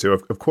you're referring to.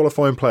 Of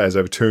qualifying players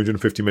over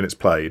 250 minutes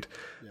played,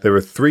 there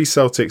are 3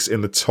 Celtics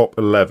in the top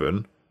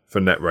 11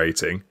 for net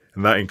rating,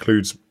 and that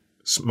includes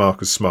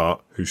Marcus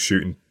Smart, who's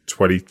shooting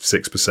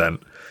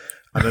 26%.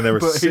 And then there are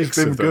but 6 he's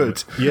been of them.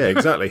 good. Yeah,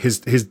 exactly. His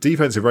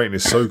defensive rating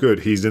is so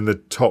good, he's in the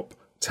top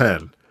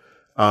 10.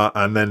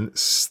 And then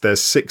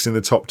there's 6 in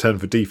the top 10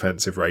 for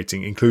defensive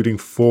rating, including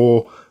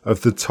 4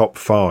 of the top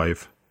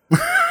 5.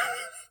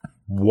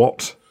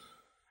 What?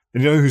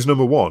 And you know who's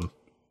number 1?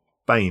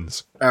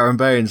 Baines. Aaron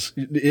Baines.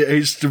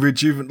 He's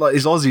the like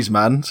he's Aussies,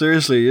 man.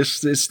 Seriously,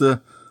 it's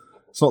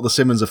not the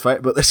Simmons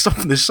effect, but there's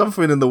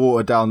something in the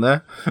water down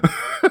there.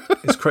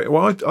 It's crazy.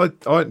 Well,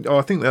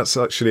 I think that's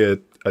actually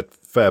a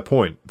fair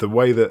point. The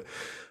way that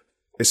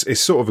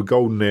it's sort of a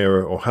golden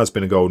era, or has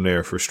been a golden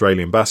era for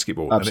Australian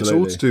basketball. Absolutely.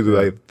 And it's all to do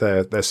with the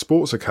way their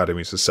sports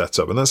academies are set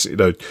up. And that's,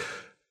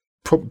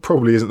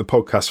 probably isn't the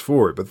podcast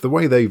for it, but the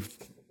way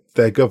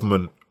their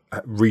government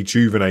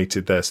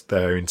rejuvenated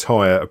their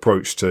entire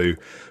approach to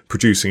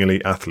producing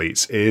elite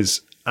athletes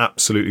is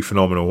absolutely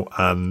phenomenal.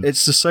 And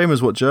it's the same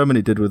as what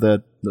Germany did with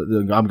their...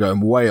 I'm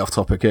going way off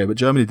topic here, but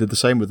Germany did the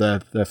same with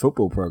their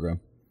football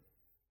program.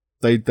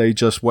 They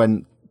just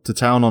went to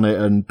town on it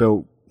and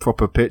built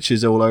proper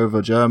pitches all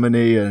over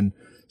Germany and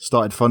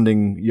started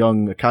funding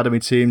young academy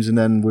teams, and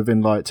then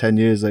within like 10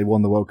 years they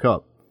won the World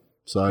Cup.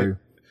 So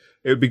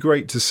it would be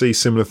great to see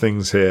similar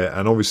things here,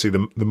 and obviously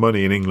the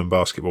money in England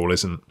basketball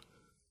isn't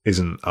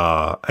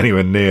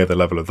anywhere near the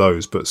level of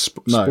those, but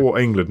Sport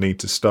England need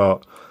to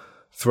start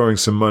throwing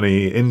some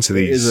money into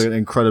these. It is an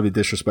incredibly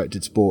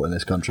disrespected sport in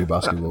this country,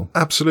 basketball.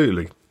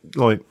 Absolutely.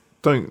 Like,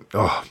 don't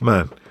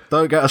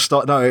get us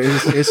started. No,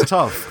 it's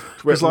tough.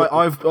 It's like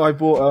I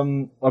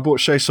bought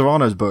Shea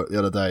Serrano's book the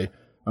other day,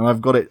 and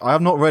I've got it. I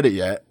have not read it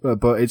yet,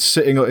 but it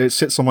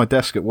sits on my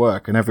desk at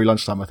work, and every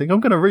lunchtime I think I'm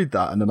going to read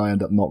that, and then I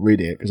end up not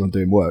reading it because I'm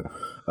doing work.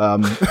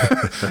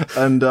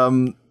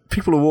 And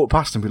people will walk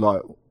past and be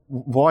like,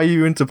 "Why are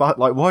you into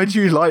why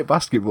do you like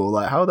basketball?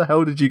 Like, how the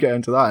hell did you get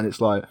into that?" And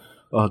it's like,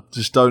 oh,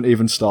 just don't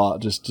even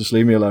start. Just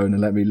leave me alone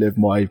and let me live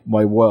my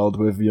world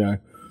with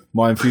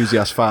my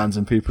enthusiast fans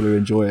and people who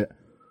enjoy it.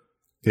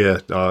 Yeah,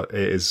 it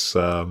is.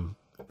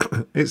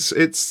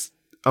 It's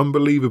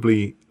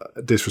unbelievably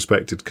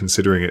disrespected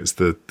considering it's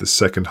the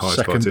second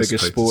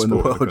biggest sport in the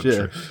world.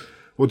 Yeah.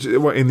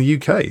 Well, in the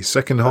UK,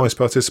 second highest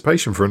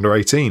participation for under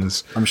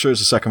 18s. I'm sure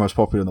it's the second most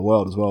popular in the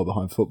world as well,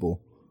 behind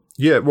football.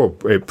 Yeah, well,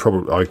 it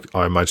probably.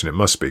 I imagine it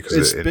must be because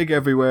it's big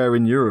everywhere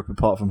in Europe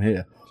apart from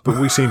here.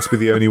 But we seem to be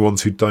the only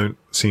ones who don't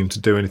seem to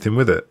do anything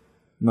with it.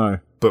 No,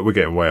 but we're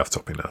getting way off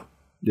topic now.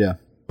 Yeah,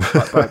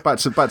 back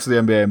to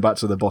the NBA and back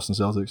to the Boston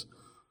Celtics.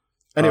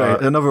 Anyway,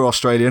 another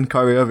Australian,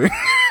 Kyrie Irving.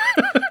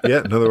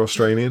 Yeah, another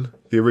Australian,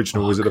 the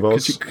original Wizard of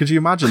Oz. Could you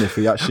imagine if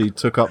he actually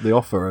took up the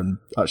offer and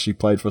actually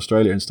played for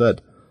Australia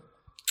instead?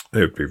 It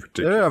would be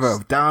ridiculous. They have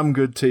a damn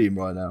good team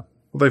right now.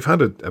 Well, they've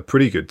had a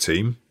pretty good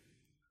team.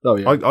 Oh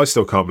yeah, I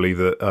still can't believe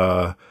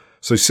that.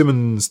 So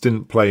Simmons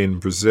didn't play in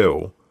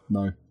Brazil.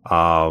 No.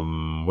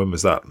 When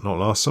was that? Not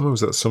last summer?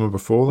 Was that the summer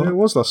before that? Yeah, it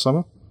was last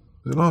summer.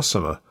 Was it last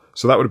summer?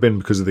 So that would have been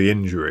because of the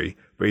injury,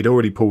 but he'd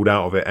already pulled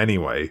out of it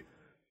anyway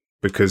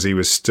because he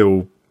was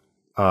still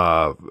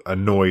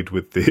annoyed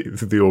with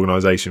the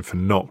organisation for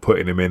not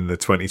putting him in the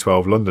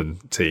 2012 London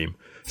team.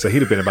 So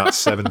he'd have been about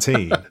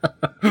 17,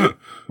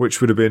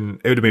 which would have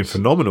been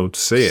phenomenal to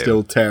see him.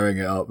 Still tearing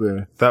it up,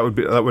 yeah. That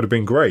would have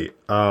been great.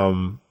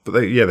 But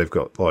they've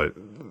got like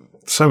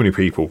so many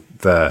people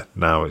there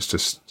now. It's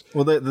just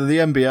the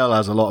NBL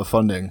has a lot of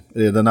funding.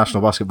 The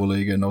National Basketball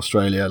League in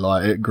Australia,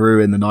 like it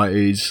grew in the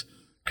 90s,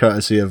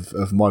 courtesy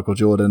of Michael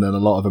Jordan and a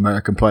lot of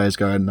American players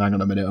going, hang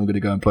on a minute, I'm going to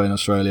go and play in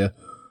Australia.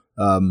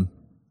 And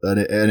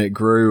it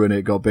grew and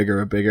it got bigger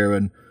and bigger.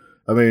 And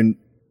I mean,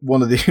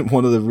 one of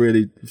the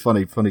really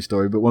funny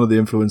story, but one of the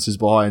influences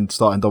behind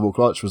starting Double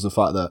Clutch was the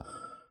fact that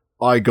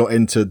I got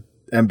into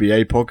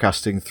NBA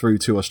podcasting through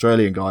two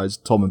Australian guys,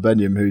 Tom and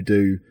Benyam, who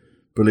do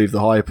Believe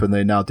the Hype, and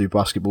they now do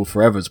Basketball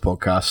Forever's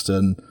podcast,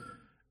 and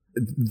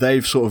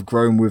they've sort of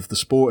grown with the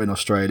sport in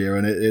Australia,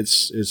 and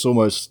it's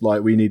almost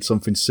like we need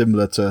something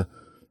similar to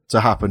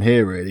happen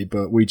here, really,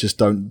 but we just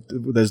don't.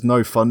 There's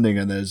no funding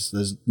and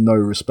there's no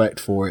respect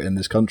for it in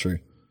this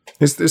country.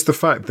 It's the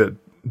fact that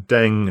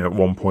Deng at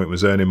one point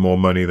was earning more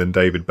money than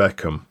David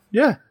Beckham.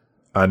 Yeah.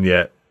 And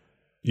yet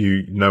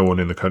no one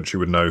in the country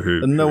would know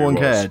who. And no who one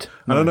was. cared.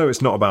 And I know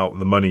it's not about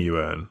the money you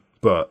earn,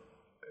 but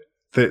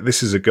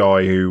this is a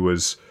guy who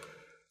was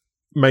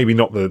maybe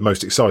not the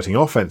most exciting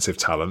offensive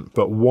talent,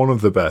 but one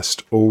of the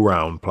best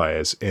all-round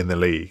players in the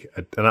league.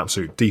 An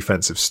absolute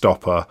defensive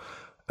stopper,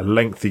 a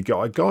lengthy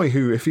guy. A guy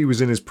who, if he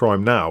was in his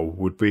prime now,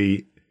 would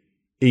be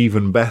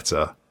even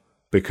better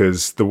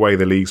because the way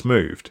the league's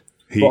moved.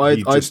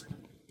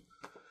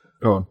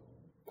 Go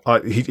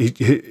on.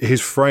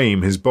 His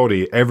frame, his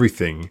body,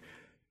 everything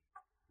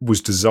was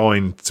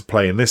designed to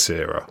play in this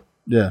era.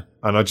 Yeah.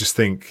 And I just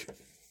think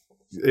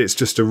it's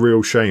just a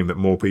real shame that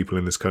more people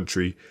in this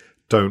country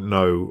don't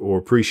know or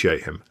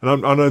appreciate him.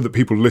 And I know that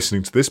people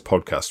listening to this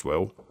podcast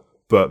will,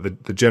 but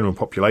the general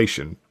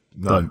population,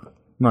 no. Don't.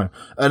 No.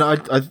 And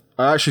I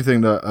actually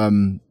think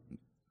that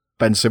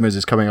Ben Simmons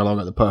is coming along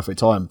at the perfect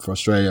time for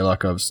Australia,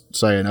 like I was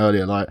saying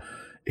earlier. Like,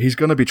 he's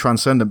going to be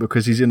transcendent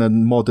because he's in a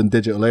modern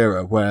digital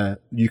era where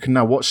you can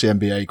now watch the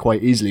NBA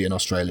quite easily in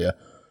Australia.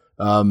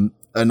 And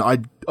I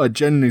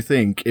genuinely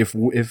think if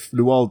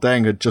Luol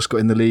Deng had just got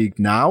in the league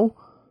now,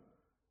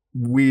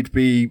 we'd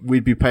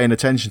be paying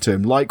attention to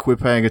him, like we're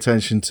paying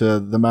attention to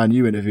the man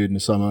you interviewed in the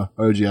summer,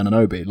 OG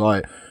Anunoby.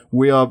 Like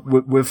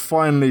we're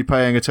finally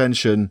paying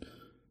attention,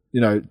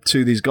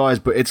 to these guys.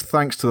 But it's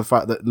thanks to the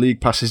fact that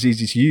League Pass is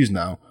easy to use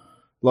now.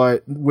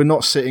 Like, we're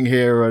not sitting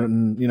here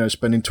and,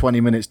 spending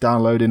 20 minutes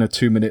downloading a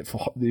 2-minute,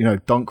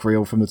 dunk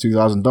reel from the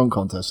 2000 dunk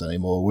contest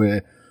anymore.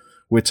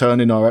 We're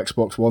turning our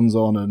Xbox Ones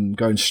on and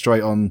going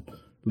straight on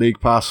League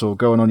Pass or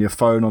going on your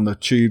phone on the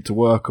tube to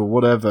work or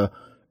whatever.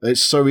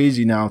 It's so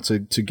easy now to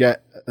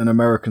get an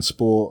American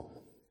sport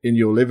in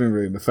your living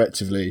room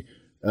effectively.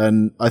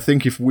 And I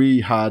think if we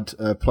had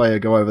a player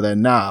go over there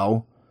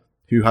now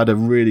who had a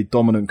really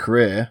dominant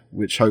career,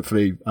 which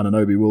hopefully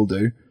Anunoby will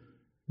do,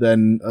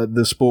 then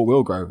the sport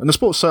will grow. And the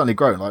sport's certainly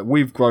grown. Like,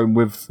 we've grown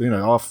with,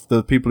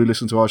 the people who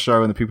listen to our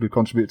show and the people who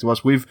contribute to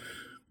us. We've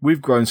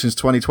grown since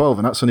 2012,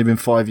 and that's only been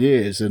 5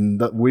 years. And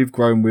that we've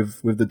grown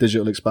with the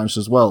digital expansion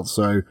as well.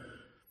 So,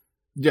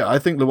 yeah, I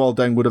think Luol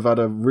Deng would have had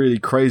a really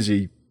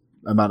crazy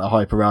amount of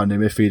hype around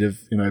him if he'd have,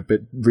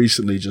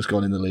 recently just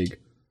gone in the league.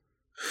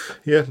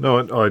 Yeah,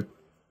 no,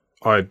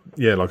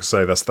 yeah, like I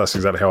say, that's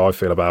exactly how I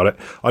feel about it.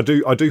 I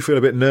do feel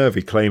a bit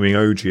nervy claiming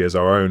OG as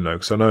our own, though,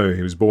 because I know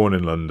he was born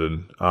in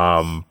London,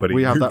 but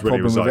we have that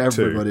problem with like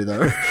everybody,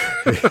 though.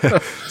 Yeah.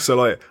 So,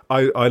 like,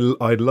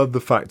 I love the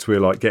fact we're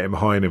like getting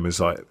behind him as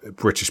like a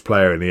British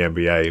player in the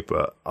NBA,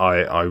 but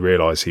I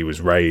realise he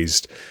was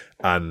raised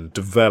and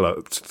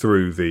developed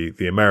through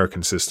the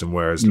American system,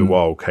 whereas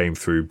Luol came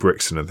through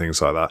Brixton and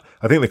things like that.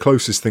 I think the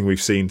closest thing we've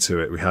seen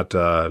to it, we had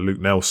Luke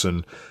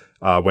Nelson.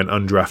 Went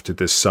undrafted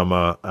this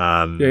summer,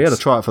 and yeah, he had a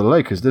tryout for the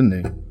Lakers, didn't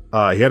he?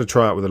 He had a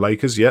tryout with the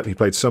Lakers. Yep, he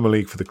played summer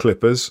league for the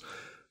Clippers,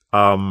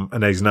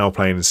 and he's now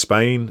playing in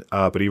Spain.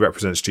 But he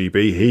represents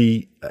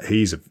GB.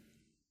 He's a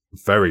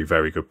very,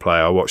 very good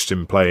player. I watched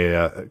him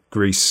play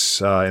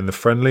Greece in the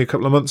friendly a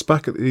couple of months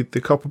back at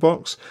the Copper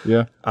Box.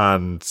 Yeah,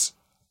 and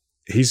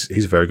he's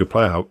a very good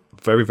player.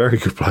 Very, very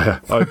good player.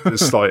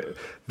 It's like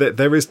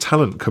there is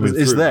talent coming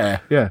through. It's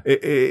there, yeah.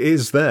 It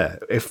is there.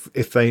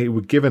 If they were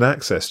given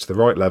access to the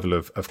right level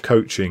of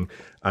coaching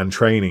and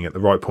training at the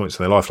right points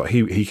in their life, like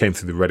he came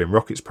through the Reading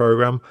Rockets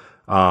program.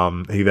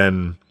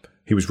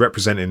 He was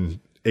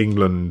representing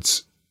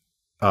England,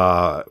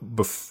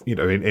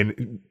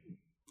 in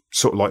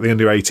sort of like the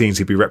under 18s.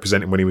 He'd be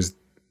representing when he was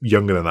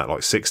younger than that,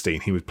 like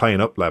 16. He was playing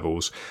up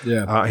levels.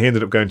 Yeah. He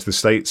ended up going to the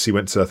States. He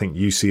went to, I think,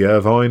 UC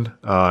Irvine,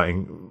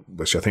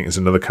 which I think is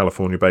another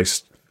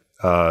California-based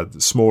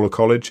smaller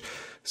college.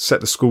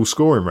 Set the school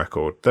scoring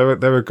record. There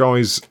are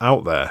guys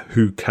out there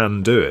who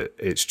can do it.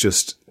 It's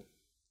just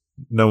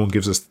no one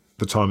gives us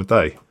the time of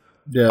day.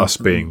 Yeah. Us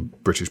being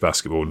British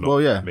basketball,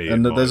 not me.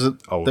 And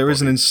there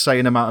is an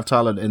insane amount of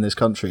talent in this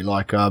country.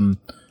 Like,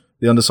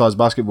 the Undersized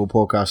Basketball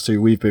podcast,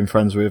 who we've been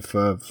friends with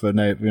for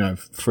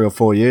 3 or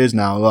 4 years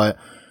now, like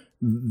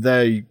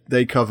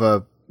they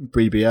cover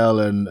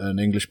BBL and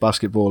English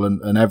basketball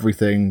and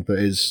everything that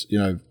is,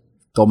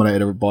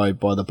 dominated by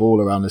the ball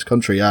around this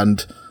country.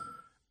 And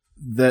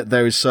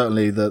there is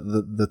certainly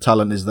the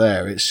talent is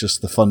there. It's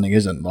just the funding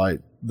isn't.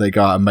 Like, they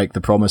go out and make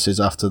the promises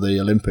after the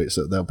Olympics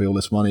that there'll be all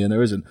this money, and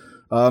there isn't.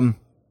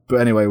 But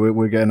anyway,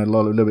 we're getting a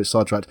little bit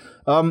sidetracked.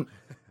 The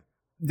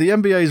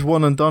NBA's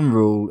one and done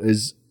rule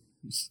is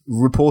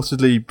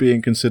reportedly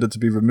being considered to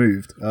be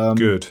removed.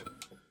 Good.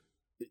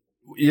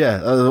 Yeah,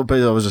 but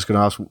I was just going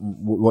to ask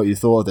what you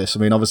thought of this. I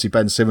mean, obviously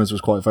Ben Simmons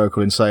was quite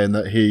vocal in saying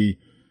that he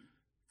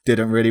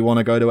didn't really want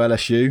to go to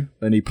LSU,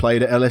 and he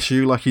played at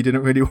LSU like he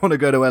didn't really want to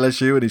go to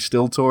LSU, and he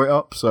still tore it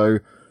up. So,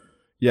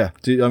 yeah.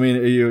 Do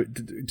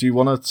you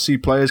want to see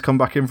players come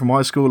back in from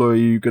high school, or are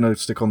you going to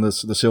stick on the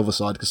Silver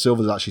side? Because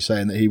Silver's actually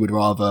saying that he would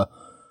rather.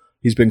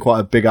 He's been quite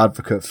a big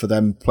advocate for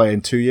them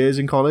playing 2 years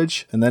in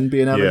college and then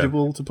being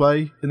eligible to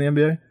play in the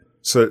NBA.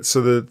 So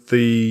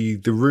the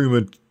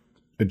rumored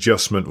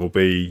adjustment will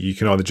be you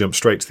can either jump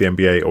straight to the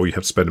NBA or you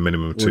have to spend a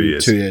minimum of 2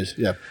 years. 2 years,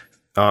 yeah.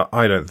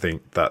 I don't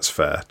think that's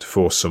fair to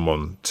force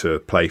someone to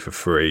play for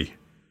free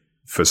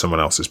for someone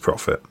else's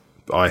profit.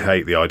 I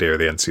hate the idea of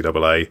the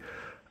NCAA.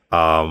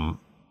 I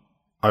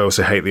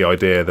also hate the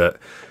idea that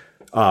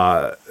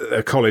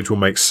a college will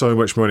make so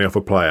much money off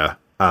a player,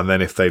 and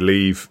then if they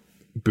leave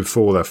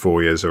before their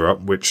 4 years are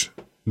up, which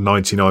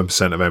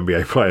 99% of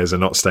NBA players are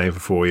not staying for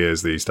 4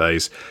 years these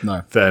days,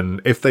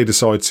 then if they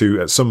decide to,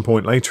 at some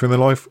point later in their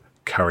life,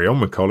 carry on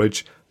with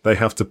college, they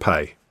have to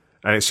pay.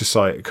 And it's just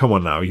like, come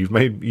on now, you've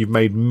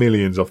made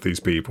millions off these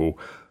people.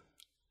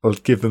 I'll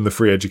give them the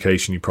free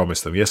education you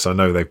promised them. Yes, I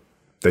know they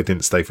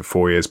didn't stay for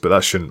 4 years, but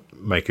that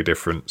shouldn't make a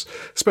difference,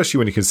 especially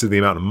when you consider the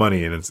amount of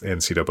money in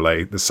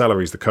NCAA, the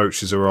salaries the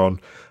coaches are on.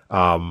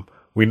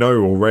 We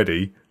know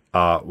already,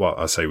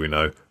 I say we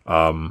know,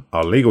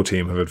 our legal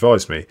team have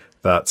advised me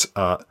that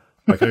I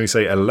can only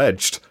say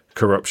alleged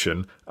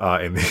corruption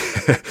in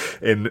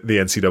the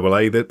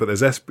NCAA, but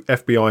there's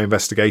FBI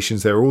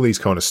investigations. There are all these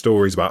kind of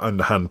stories about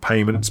underhand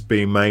payments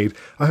being made.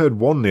 I heard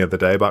one the other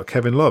day about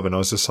Kevin Love, and I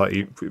was just like,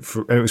 and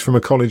it was from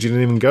a college you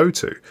didn't even go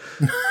to.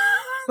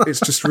 It's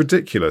just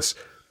ridiculous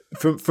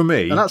for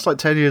me. And that's like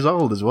 10 years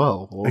old as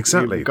well.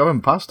 Exactly.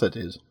 Going past it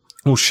is.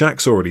 Well,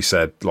 Shaq's already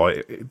said,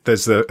 like,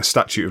 there's a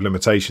statute of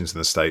limitations in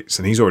the States,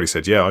 and he's already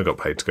said, yeah, I got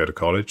paid to go to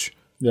college.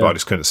 Yeah. But I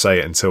just couldn't say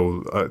it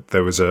until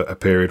there was a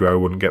period where I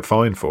wouldn't get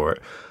fined for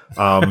it.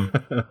 But I'm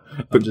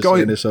just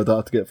saying this so I don't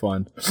have to get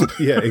fined.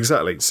 Yeah,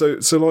 exactly. So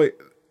like,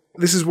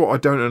 this is what I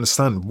don't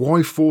understand.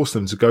 Why force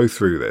them to go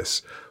through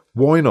this?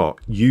 Why not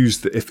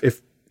use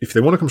if they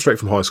want to come straight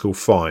from high school,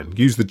 fine.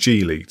 Use the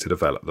G League to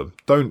develop them.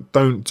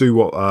 Don't do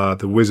what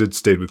the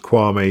Wizards did with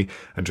Kwame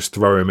and just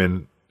throw him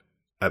in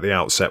at the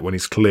outset when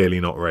he's clearly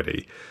not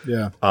ready.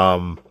 Yeah.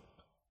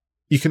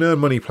 You can earn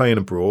money playing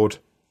abroad.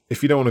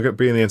 If you don't want to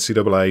be in the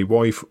NCAA,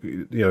 why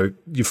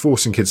you're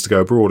forcing kids to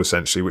go abroad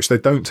essentially, which they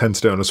don't tend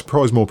to do, and I'm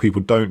surprised more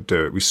people don't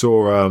do it. We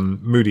saw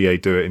Moutier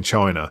do it in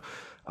China.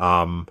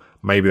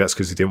 Maybe that's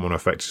because he didn't want to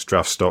affect his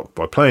draft stock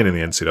by playing in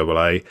the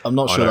NCAA. I'm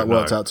not sure that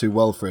worked out too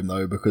well for him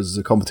though, because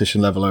the competition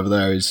level over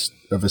there is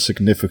of a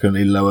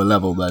significantly lower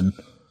level than.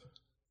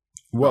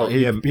 Well,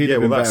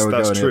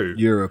 that's true.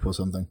 Europe or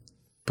something,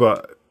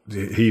 but.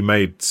 He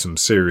made some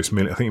serious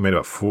money. I think he made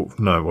about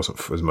no, it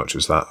wasn't as much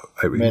as that.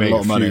 He made a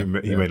lot of money.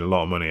 He made a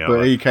lot of money out of it.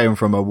 But he came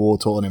from a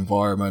war-torn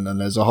environment, and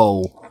there's a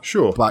whole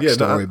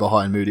backstory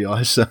behind Moody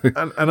Eyes. So.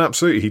 And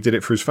absolutely, he did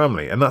it for his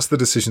family. And that's the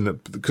decision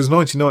that, because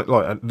 99,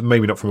 like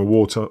maybe not from a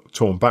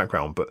war-torn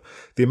background, but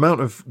the amount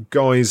of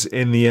guys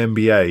in the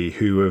NBA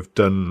who have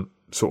done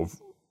sort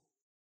of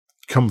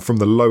come from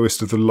the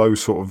lowest of the low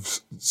sort of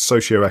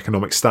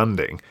socioeconomic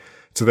standing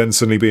to then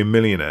suddenly being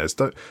millionaires.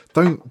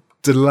 Don't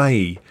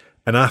delay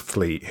an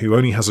athlete who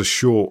only has a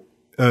short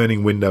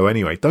earning window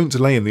anyway. Don't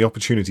delay him the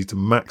opportunity to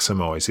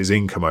maximise his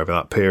income over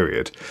that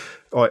period.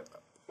 Like,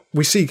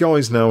 we see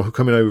guys now who are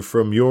coming over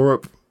from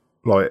Europe.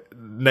 Like,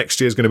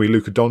 next year is going to be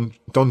Luka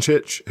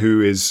Doncic,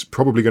 who is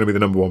probably going to be the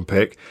number one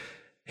pick.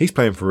 He's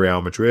playing for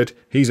Real Madrid.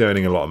 He's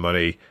earning a lot of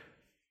money.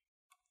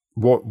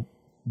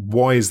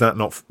 Why is that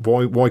not?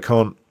 Why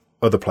can't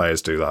other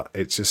players do that?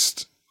 It's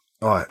just.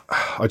 I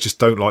just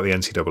don't like the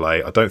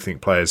NCAA. I don't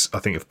think players. I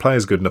think if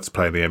players are good enough to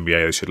play in the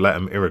NBA, they should let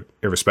them,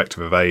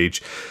 irrespective of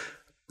age.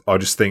 I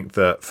just think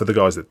that for the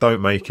guys that don't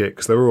make it,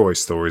 because there are always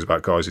stories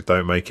about guys who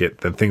don't make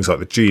it, then things like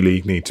the G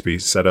League need to be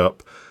set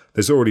up.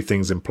 There's already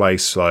things in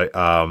place, like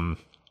so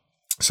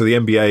the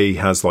NBA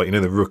has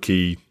the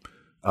rookie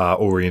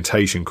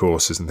orientation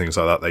courses and things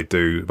like that they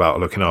do about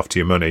looking after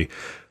your money.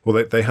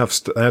 Well, they had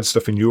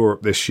stuff in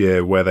Europe this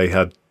year where they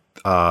had.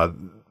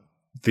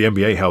 The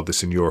NBA held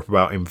this in Europe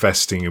about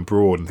investing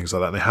abroad and things like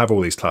that. And they have all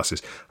these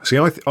classes. See,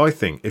 I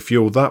think if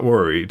you're that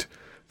worried,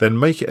 then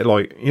make it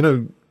like,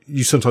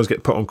 you sometimes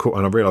get put on,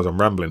 and I realise I'm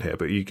rambling here,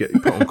 but you get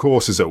put on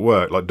courses at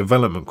work, like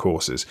development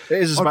courses.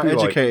 It is about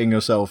educating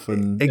yourself.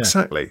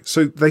 Exactly. Yeah.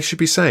 So they should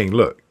be saying,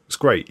 look, it's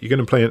great. You're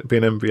going to be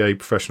an NBA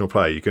professional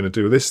player. You're going to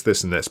do this,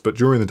 this, and this. But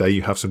during the day,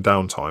 you have some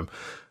downtime.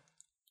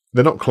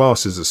 they're not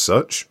classes as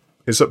such.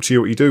 It's up to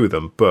you what you do with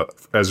them. But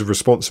as a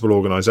responsible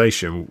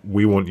organisation,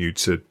 we want you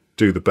to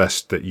do the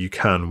best that you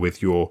can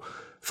with your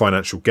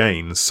financial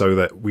gains so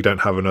that we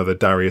don't have another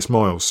Darius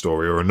Miles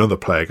story or another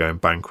player going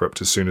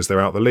bankrupt as soon as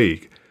they're out of the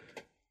league.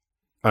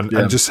 And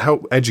just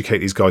help educate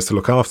these guys to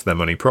look after their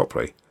money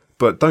properly.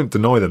 But don't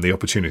deny them the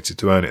opportunity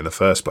to earn it in the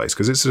first place,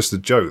 because it's just a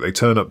joke. They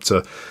turn up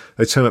to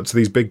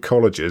these big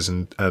colleges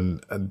and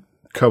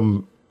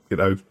come,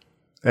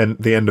 and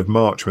the end of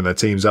March when their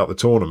team's out the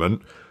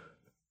tournament,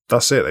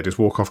 that's it. They just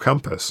walk off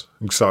campus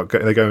and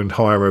they go and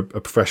hire a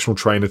professional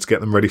trainer to get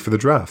them ready for the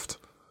draft.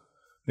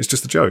 It's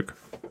just a joke.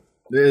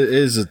 It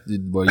is.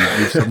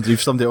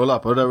 You've summed it all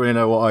up. I don't really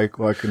know what I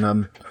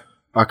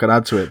can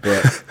add to it,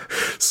 but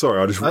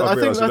sorry, I just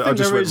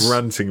went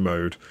ranting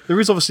mode. There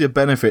is obviously a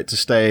benefit to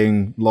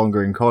staying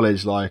longer in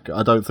college. Like,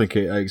 I don't think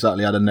it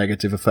exactly had a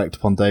negative effect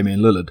upon Damian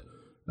Lillard.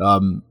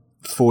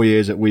 4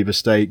 years at Weber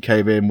State,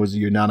 came in, was a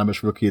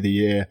unanimous Rookie of the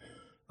Year.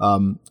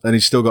 And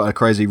he's still got a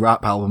crazy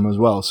rap album as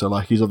well. So,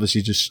 like, he's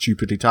obviously just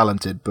stupidly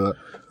talented. But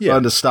I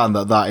understand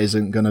that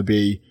isn't going to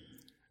be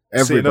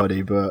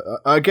everybody. But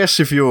I guess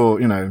if you're,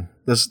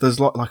 there's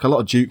like a lot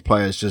of Duke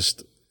players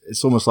just,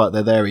 it's almost like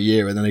they're there a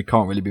year and then they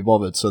can't really be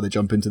bothered. So they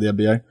jump into the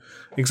NBA.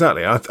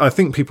 Exactly. I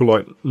think people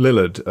like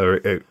Lillard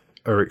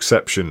are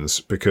exceptions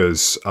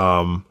because...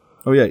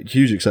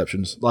 huge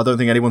exceptions. I don't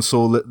think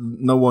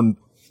no one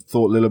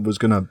thought Lillard was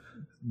going to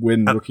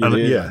win Rookie of the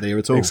Year that year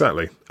at all.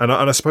 Exactly. And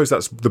I suppose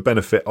that's the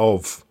benefit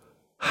of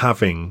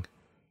having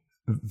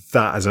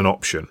that as an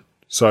option.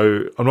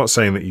 So I'm not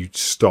saying that you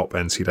stop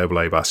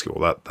NCAA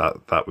basketball.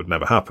 That would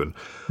never happen.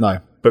 No.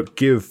 But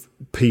give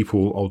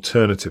people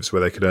alternatives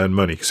where they could earn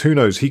money. Because who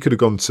knows, he could have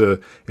gone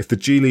to... If the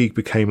G League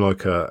became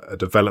like a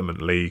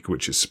development league,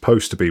 which it's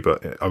supposed to be,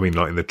 but I mean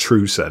like in the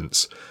true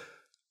sense,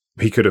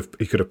 he could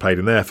have played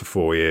in there for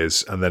 4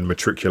 years and then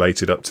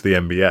matriculated up to the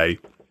NBA.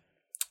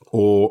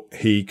 Or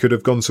he could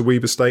have gone to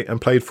Weber State and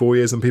played 4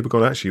 years and people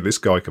gone, actually, this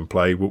guy can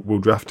play. We'll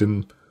draft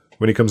him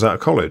when he comes out of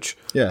college.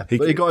 Yeah,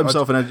 he got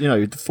himself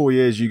 4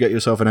 years, you get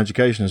yourself an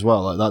education as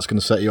well. Like, that's going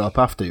to set you up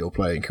after your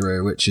playing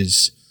career, which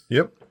is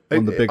one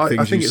of the big things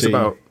I think you it's see.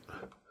 about...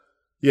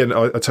 Yeah,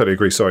 no, I totally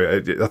agree. Sorry.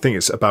 I think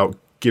it's about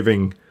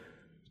giving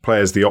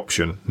players the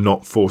option,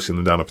 not forcing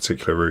them down a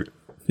particular route.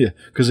 Yeah,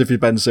 because if you're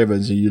Ben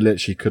Simmons, you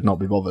literally could not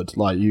be bothered.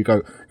 Like, you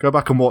go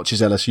back and watch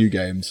his LSU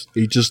games.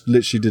 He just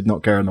literally did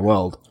not care in the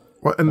world.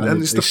 Well, and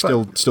it's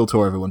still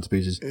tore everyone to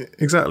pieces.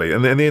 Exactly,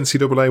 and then the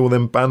NCAA will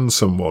then ban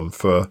someone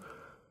for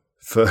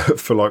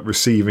like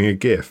receiving a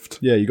gift.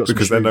 Yeah, you got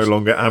because they're no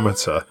longer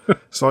amateur.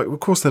 It's like, of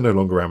course they're no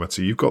longer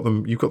amateur. You've got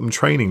them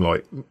training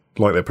like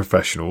they're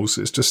professionals.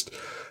 It's just,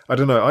 I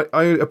don't know.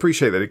 I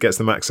appreciate that it gets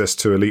them access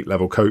to elite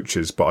level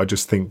coaches, but I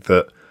just think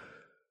that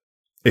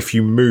if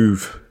you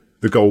move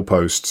the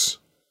goalposts,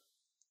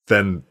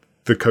 then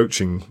the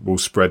coaching will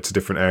spread to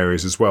different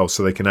areas as well,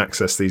 so they can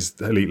access these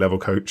elite level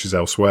coaches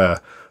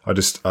elsewhere.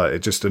 It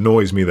just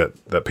annoys me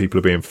that people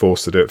are being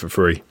forced to do it for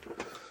free.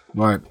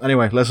 Right.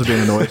 Anyway, less of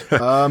being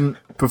annoyed.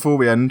 Before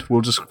we end,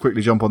 we'll just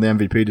quickly jump on the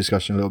MVP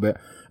discussion a little bit.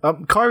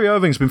 Kyrie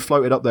Irving's been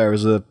floated up there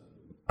as a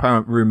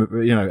apparent rumor,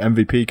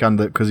 MVP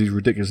candidate because he's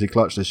ridiculously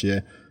clutch this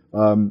year.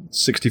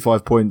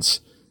 65 points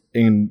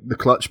in the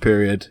clutch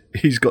period.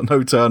 He's got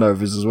no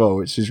turnovers as well,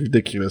 which is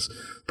ridiculous.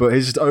 But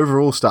his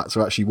overall stats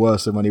are actually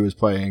worse than when he was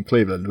playing in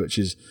Cleveland, which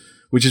is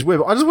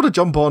weird. But I just want to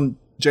jump on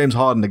James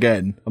Harden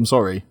again. I'm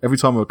sorry. Every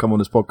time I come on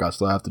this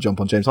podcast, I have to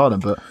jump on James Harden,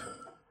 but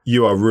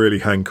you are really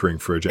hankering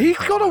for a James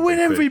He's got to win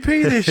MVP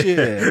this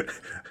year.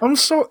 I'm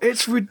sorry.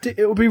 It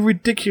would be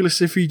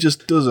ridiculous if he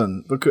just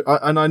doesn't. Because,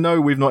 and I know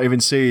we've not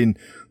even seen,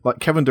 like,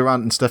 Kevin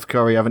Durant and Steph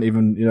Curry haven't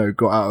even,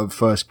 got out of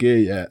first gear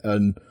yet,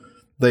 and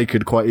they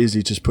could quite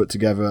easily just put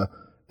together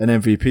an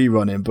MVP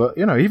run in. But,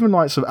 even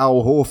like some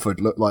Al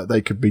Horford look like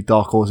they could be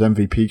dark horse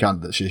MVP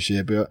candidates this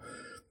year. But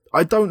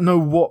I don't know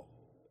what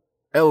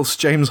else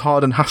James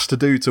Harden has to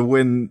do to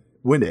win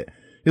it.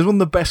 He's one of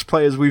the best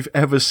players we've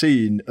ever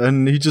seen,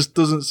 and he just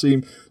doesn't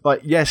seem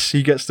like, yes,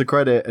 he gets the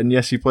credit, and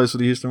yes, he plays for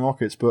the Houston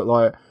Rockets, but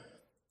like,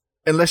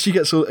 unless he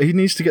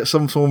needs to get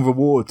some form of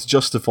reward to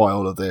justify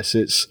all of this.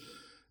 It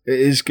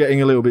is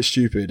getting a little bit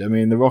stupid. I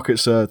mean, the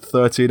Rockets are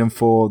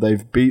 13-4.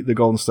 They've beat the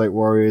Golden State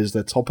Warriors.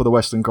 They're top of the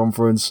Western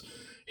Conference.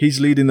 He's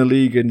leading the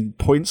league in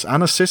points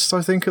and assists,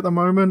 I think, at the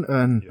moment,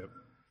 and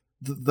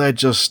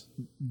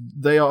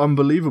they are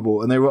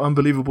unbelievable. And they were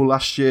unbelievable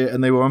last year,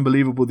 and they were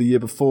unbelievable the year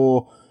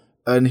before.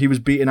 And he was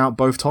beaten out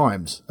both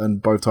times,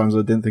 and both times I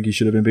didn't think he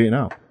should have been beaten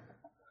out.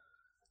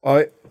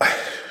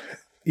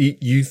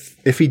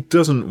 If he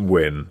doesn't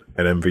win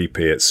an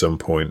MVP at some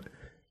point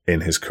in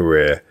his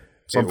career,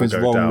 something's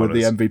wrong with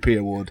the MVP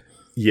award.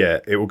 Yeah,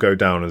 it will go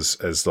down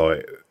as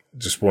like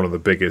just one of the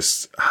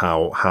biggest.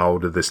 How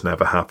did this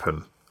never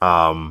happen?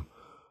 I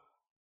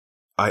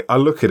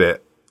look at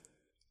it,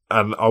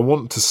 and I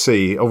want to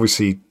see.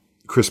 Obviously,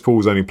 Chris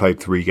Paul's only played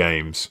 3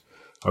 games.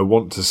 I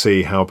want to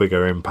see how big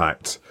an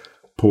impact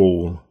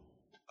Paul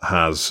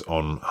has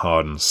on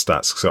Harden's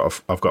stats,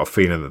 because I've got a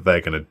feeling that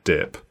they're going to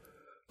dip.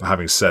 But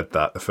having said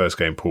that, the first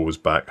game Paul was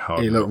back,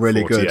 Harden he looked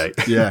really 48.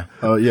 good. Yeah.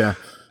 Oh, yeah.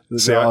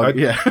 See,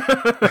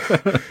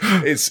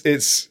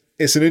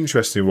 it's an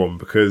interesting one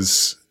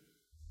because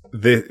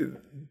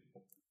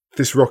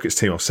this Rockets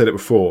team, I've said it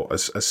before, are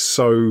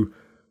so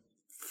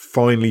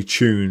finely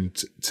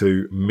tuned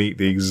to meet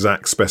the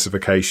exact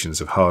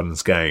specifications of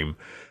Harden's game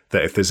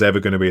that if there's ever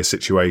going to be a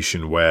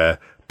situation where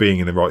being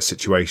in the right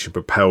situation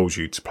propels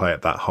you to play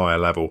at that higher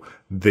level,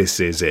 this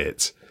is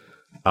it.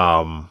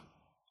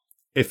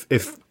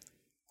 If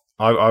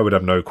I would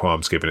have no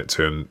qualms giving it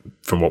to him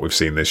from what we've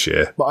seen this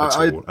year at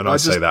all. And I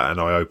say that, and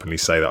I openly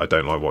say that I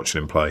don't like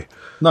watching him play.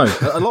 No,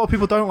 a lot of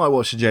people don't like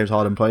watching James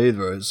Harden play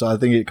either. So I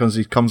think he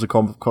comes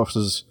across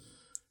as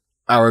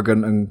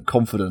arrogant and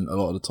confident a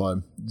lot of the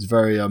time. It's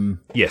very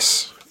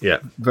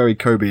very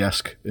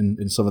Kobe-esque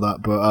in some of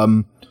that. But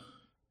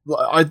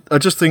I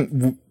just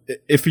think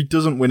if he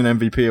doesn't win an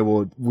MVP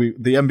award,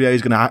 the NBA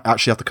is going to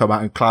actually have to come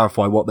out and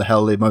clarify what the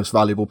hell the most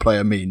valuable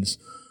player means.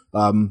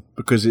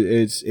 Because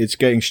it's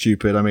getting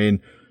stupid. I mean,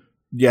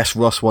 yes,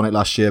 Russ won it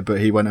last year, but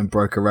he went and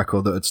broke a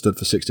record that had stood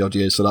for 60 odd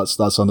years, so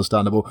that's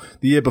understandable.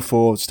 The year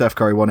before, Steph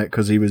Curry won it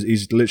because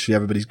he's literally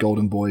everybody's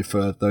golden boy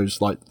for those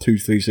like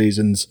 2-3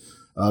 seasons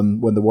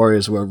when the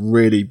Warriors were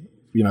really,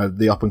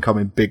 the up and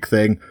coming big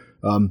thing.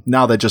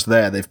 Now they're just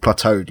there. They've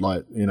plateaued.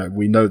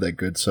 We know they're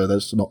good, so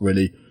there's not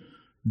really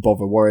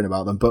bother worrying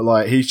about them.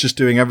 But he's just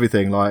doing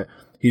everything.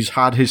 He's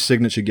had his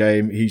signature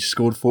game. He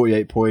scored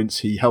 48 points.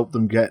 He helped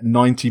them get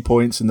 90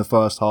 points in the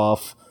first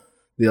half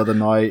the other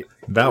night.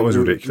 That was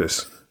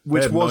ridiculous.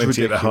 Which was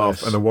ridiculous. At the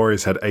half, and the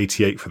Warriors had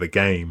 88 for the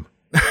game.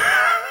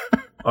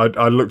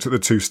 I looked at the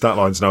two stat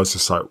lines and I was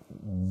just like,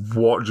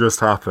 what just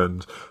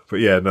happened? But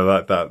yeah, no,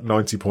 that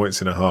 90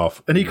 points in a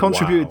half. And he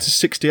contributed to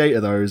 68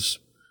 of those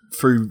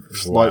through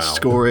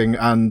scoring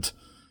and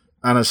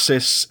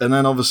assists. And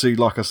then obviously,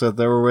 like I said,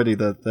 they're already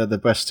they're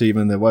the best team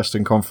in the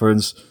Western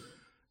Conference.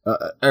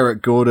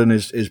 Eric Gordon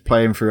is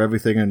playing through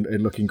everything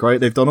and looking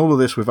great. They've done all of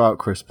this without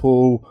Chris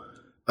Paul,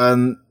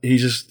 and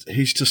he's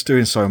just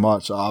doing so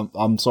much.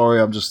 I'm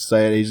sorry, I'm just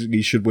saying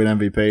he should win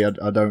MVP.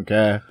 I don't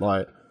care.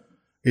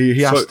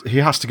 He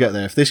has to get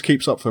there. If this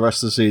keeps up for the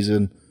rest of the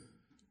season,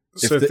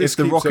 if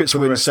the Rockets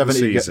win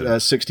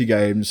 60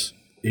 games,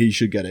 he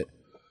should get it.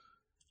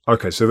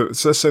 Okay, so let's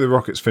say the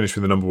Rockets finish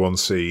with the number 1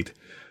 seed.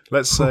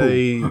 Let's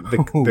say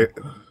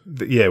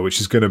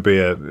which is going to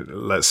be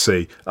let's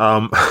see.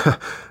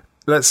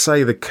 Let's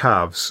say the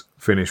Cavs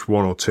finish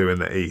 1 or 2 in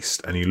the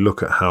East, and you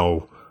look at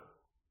how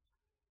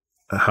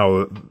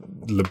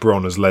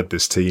LeBron has led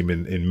this team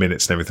in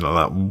minutes and everything like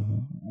that.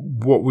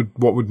 What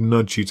would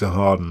nudge you to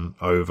Harden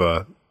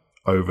over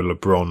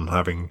LeBron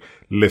having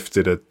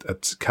lifted a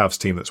Cavs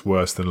team that's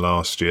worse than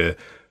last year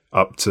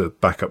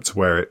back up to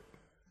where it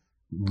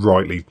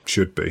rightly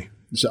should be?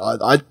 So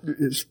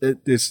it's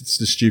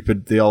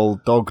the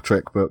old dog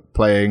trick, but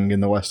playing in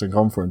the Western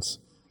Conference.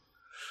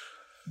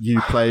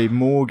 You play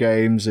more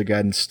games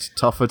against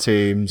tougher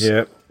teams.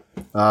 Yeah.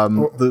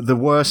 The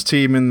worst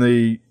team in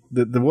the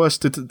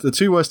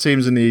two worst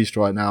teams in the East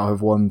right now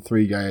have won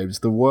 3 games.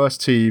 The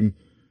worst team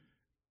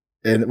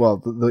and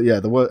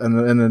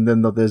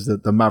then there's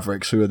the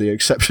Mavericks, who are the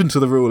exception to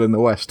the rule in the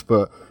West.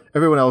 But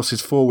everyone else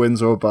is 4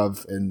 wins or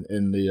above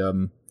in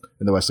the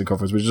Western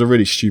Conference, which is a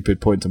really stupid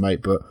point to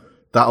make. But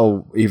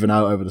that'll even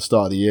out over the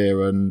start of the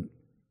year, and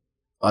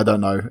I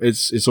don't know.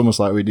 It's almost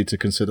like we need to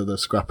consider the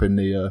scrapping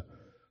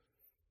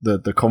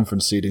the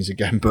conference seedings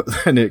again, but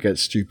then it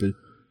gets stupid.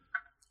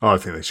 I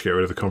think they should get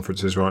rid of the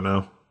conferences right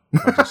now.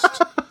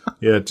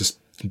 Just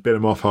bit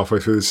them off halfway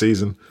through the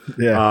season.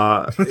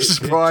 Yeah,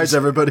 surprise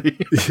everybody.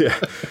 Yeah,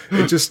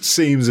 it just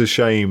seems a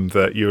shame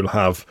that you'll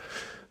have.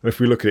 If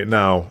we look at it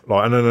now,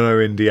 I don't know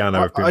Indiana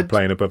have been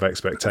playing above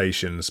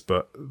expectations,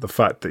 but the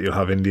fact that you'll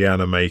have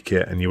Indiana make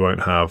it and you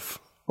won't have.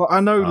 Well,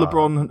 I know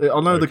LeBron. I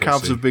know the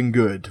Cavs have been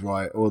good,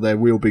 right? Or they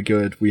will be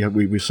good. We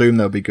assume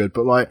they'll be good,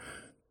 but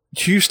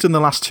Houston, the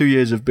last 2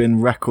 years have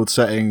been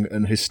record-setting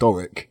and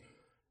historic,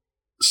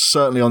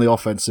 certainly on the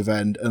offensive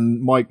end.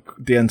 And Mike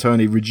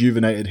D'Antoni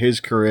rejuvenated his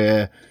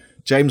career.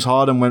 James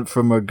Harden went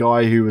from a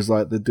guy who was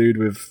like the dude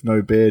with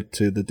no beard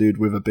to the dude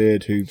with a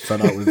beard who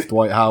fell out with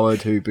Dwight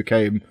Howard, who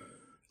became,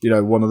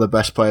 one of the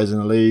best players in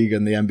the league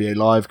and the NBA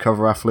Live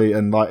cover athlete.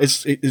 And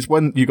it's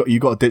when you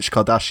got to ditch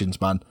Kardashians,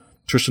 man.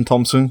 Tristan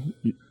Thompson,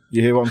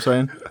 you hear what I'm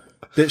saying?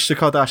 Ditch the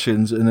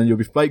Kardashians, and then you'll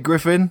be Blake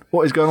Griffin.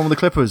 What is going on with the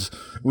Clippers?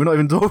 We're not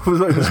even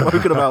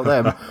spoken about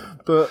them.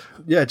 But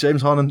yeah,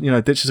 James Harden,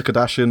 ditches a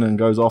Kardashian and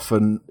goes off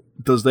and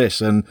does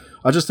this. And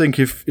I just think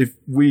if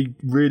we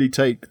really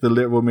take the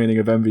literal meaning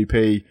of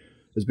MVP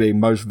as being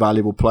most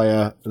valuable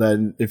player,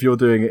 then if you're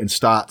doing it in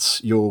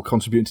stats, you're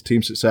contributing to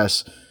team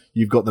success.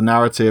 You've got the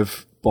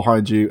narrative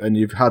behind you, and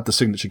you've had the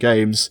signature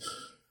games.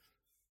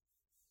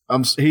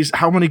 He's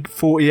how many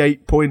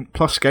 48-point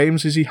plus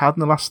games has he had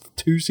in the last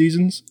 2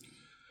 seasons?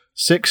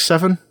 6,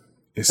 7,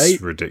 it's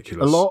 8?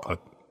 Ridiculous. A lot.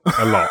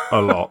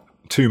 A lot.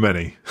 Too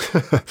many.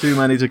 Too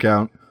many to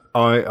count.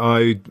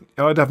 I'd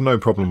have no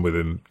problem with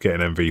him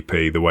getting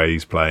MVP the way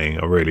he's playing.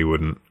 I really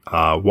wouldn't.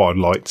 What I'd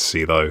like to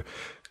see though,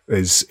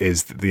 is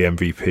the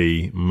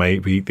MVP.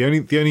 Maybe the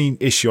only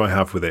issue I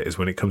have with it is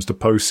when it comes to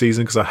postseason,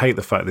 because I hate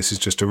the fact this is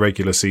just a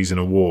regular season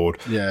award,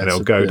 and it'll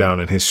go down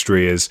in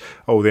history as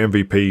the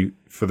MVP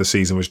for the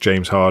season was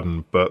James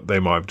Harden, but they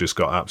might have just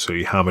got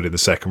absolutely hammered in the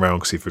second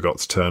round because he forgot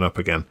to turn up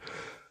again.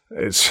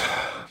 It's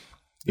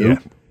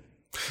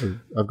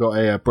I've got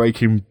a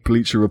breaking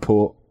Bleacher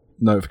Report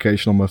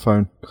notification on my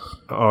phone.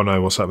 Oh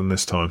no, what's happened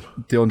this time?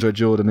 DeAndre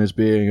Jordan is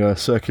being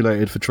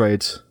circulated for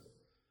trades.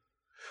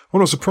 I'm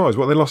not surprised.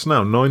 What, they lost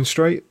now? 9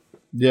 straight?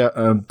 Yeah,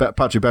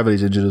 Patrick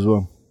Beverley's injured as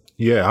well.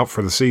 Yeah, out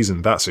for the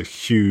season. That's a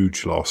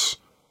huge loss.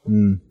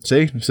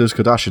 See? It's those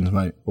Kardashians,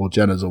 mate. Or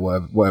Jenners or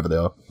whatever they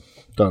are.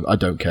 I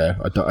don't care.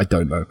 I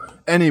don't know.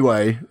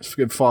 Anyway,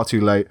 it's far too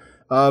late.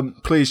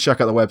 Please check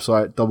out the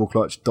website,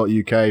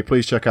 doubleclutch.uk.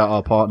 Please check out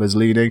our partners,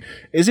 Leaning.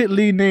 Is it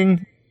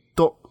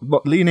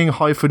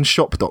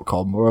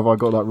leaning-shop.com, or have I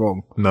got that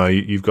wrong? No,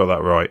 you've got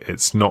that right.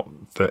 It's not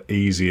the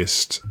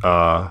easiest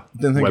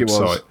Didn't think website. It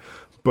was.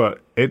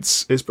 But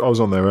it's. I was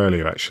on there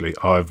earlier, actually.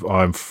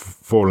 I'm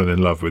fallen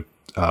in love with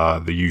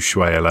the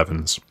Ushui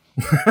 11s.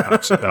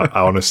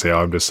 Honestly,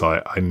 I'm just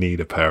like, I need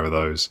a pair of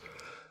those.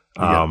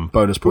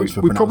 Bonus points for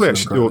we probably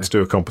actually ought to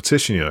do a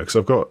competition, because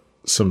I've got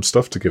some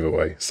stuff to give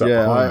away.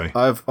 Behind me.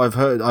 I've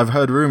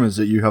heard rumours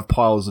that you have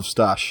piles of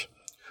stash.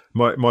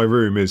 My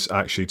room is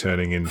actually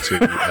turning into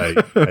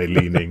a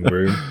leaning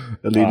room.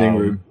 A leaning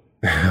room.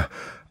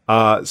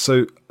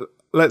 So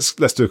let's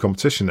do a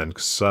competition then,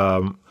 because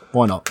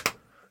why not?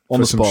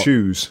 For some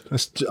shoes.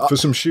 For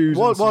some shoes.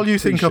 While you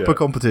think up a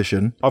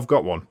competition, I've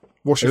got one.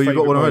 What's your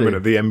favourite moment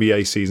of the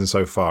NBA season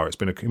so far? It's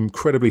been an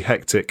incredibly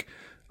hectic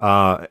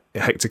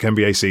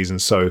NBA season.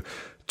 So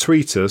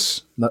tweet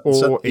us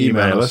or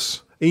email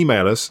us.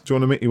 Email us. Do you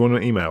want to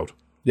emailed?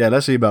 Yeah,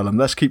 let's email them.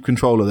 Let's keep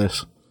control of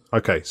this.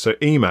 Okay, so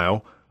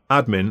email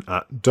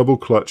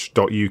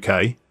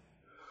admin@doubleclutch.uk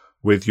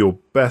with your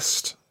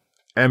best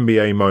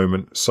NBA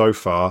moment so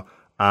far,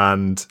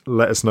 and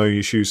let us know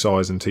your shoe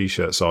size and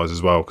t-shirt size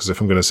as well, because if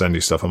I'm going to send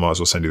you stuff, I might as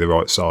well send you the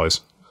right size.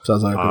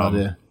 Sounds like a good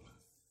idea.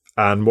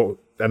 And we'll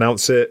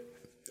announce it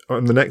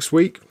on the next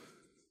week.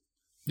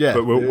 Yeah,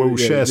 but we'll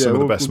share some of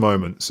the best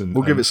moments, and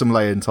we'll give it some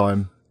lay-in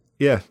time.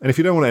 Yeah, and if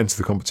you don't want to enter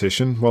the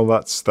competition, well,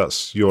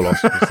 that's your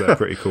loss, because they're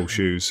pretty cool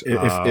shoes.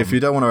 If you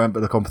don't want to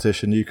enter the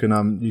competition, you can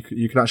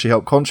actually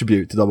help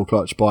contribute to Double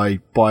Clutch by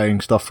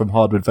buying stuff from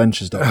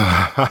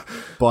hardwoodventures.com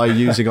by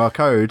using our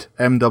code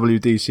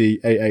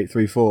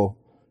MWDC8834,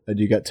 and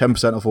you get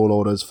 10% off all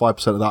orders.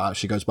 5% of that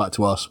actually goes back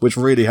to us, which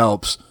really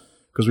helps,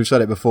 because we've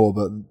said it before,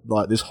 but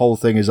like, this whole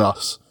thing is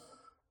us.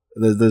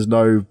 There's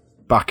no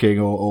backing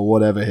or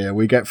whatever here.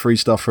 We get free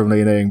stuff from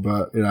Leaning,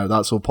 but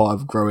that's all part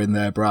of growing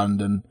their brand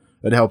and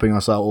helping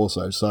us out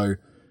also. So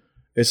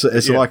it's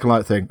a like and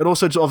like thing. And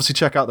also obviously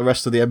check out the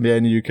rest of the NBA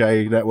in the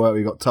UK network.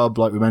 We've got Tubb,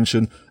 like we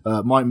mentioned,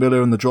 Mike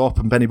Miller and The Drop,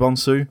 and Benny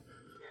Bonsu.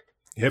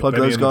 Yep, plug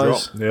Benny those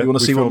guys. Yeah, you want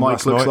to see what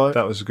Mike looks like?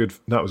 That was good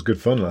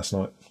fun last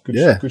night.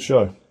 Good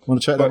show.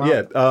 Want to check that out?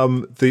 Yeah,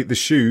 the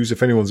shoes,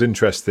 if anyone's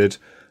interested,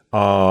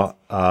 are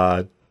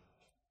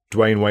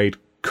Dwayne Wade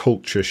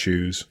Culture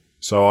shoes.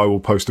 So I will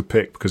post a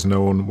pic, because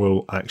no one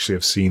will actually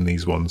have seen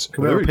these ones.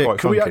 Can we have a pic?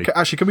 Can you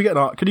get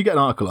an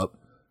article up?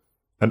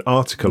 An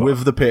article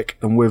with the pic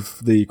and with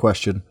the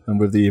question and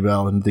with the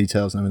email and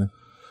details and everything.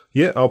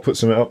 Yeah, I'll put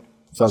something up.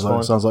 Sounds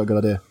like a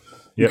good idea.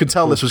 You can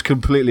tell this was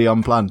completely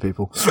unplanned,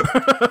 people.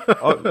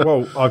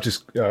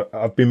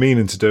 I've been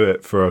meaning to do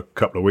it for a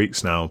couple of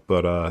weeks now,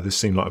 but this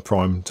seemed like a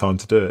prime time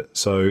to do it.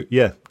 So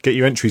yeah, get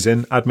your entries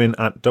in,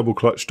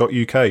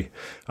 admin@doubleclutch.uk,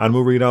 and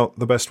we'll read out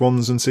the best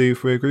ones and see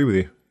if we agree with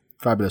you.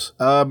 Fabulous.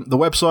 The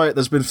website,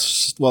 there's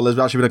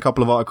actually been a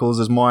couple of articles.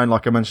 There's mine,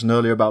 like I mentioned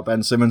earlier, about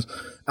Ben Simmons.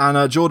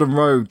 And Jordan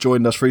Rowe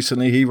joined us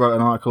recently. He wrote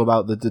an article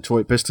about the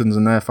Detroit Pistons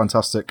and their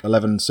fantastic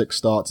 11-6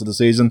 start to the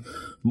season.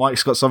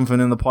 Mike's got something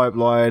in the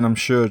pipeline. I'm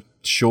sure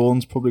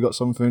Sean's probably got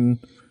something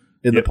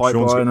in the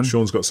pipeline.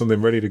 Sean's got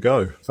something ready to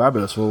go.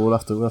 Fabulous. Well, we'll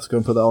have to go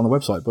and put that on the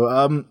website.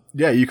 But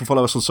you can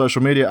follow us on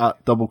social media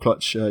at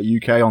DoubleClutch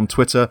UK on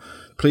Twitter.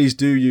 Please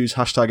do use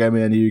hashtag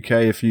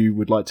MANUK if you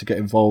would like to get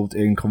involved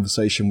in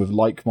conversation with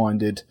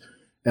like-minded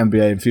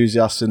NBA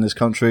enthusiasts in this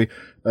country.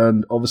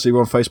 And obviously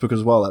we're on Facebook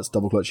as well. That's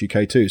DoubleClutch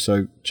UK too.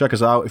 So check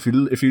us out. If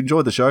you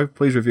enjoyed the show,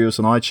 please review us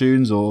on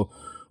iTunes or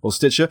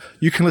Stitcher.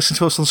 You can listen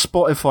to us on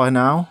Spotify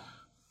now.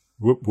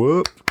 Whoop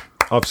whoop.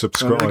 I've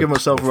subscribed. I'm going to give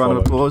myself a round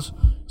of applause.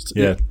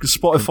 Yeah.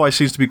 Spotify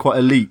seems to be quite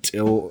elite.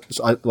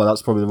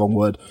 That's probably the wrong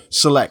word.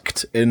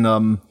 Select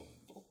in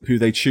who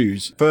they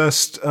choose.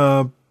 First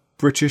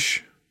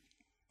British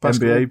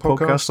NBA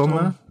podcast on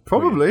there?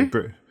 Probably.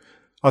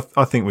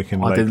 I think we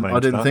can. I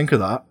didn't think of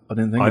that.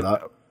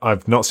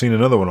 I've not seen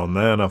another one on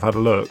there, and I've had a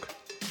look.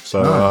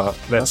 So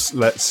let's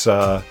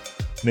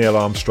Neil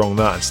Armstrong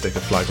that and stick a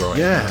flag right.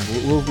 Yeah,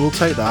 we'll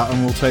take that,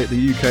 and we'll take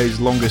the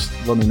UK's longest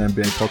running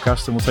NBA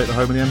podcast, and we'll take the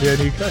home of the NBA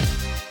in the UK.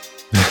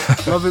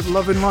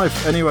 Loving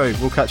life. Anyway,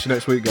 we'll catch you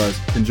next week, guys.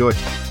 Enjoy.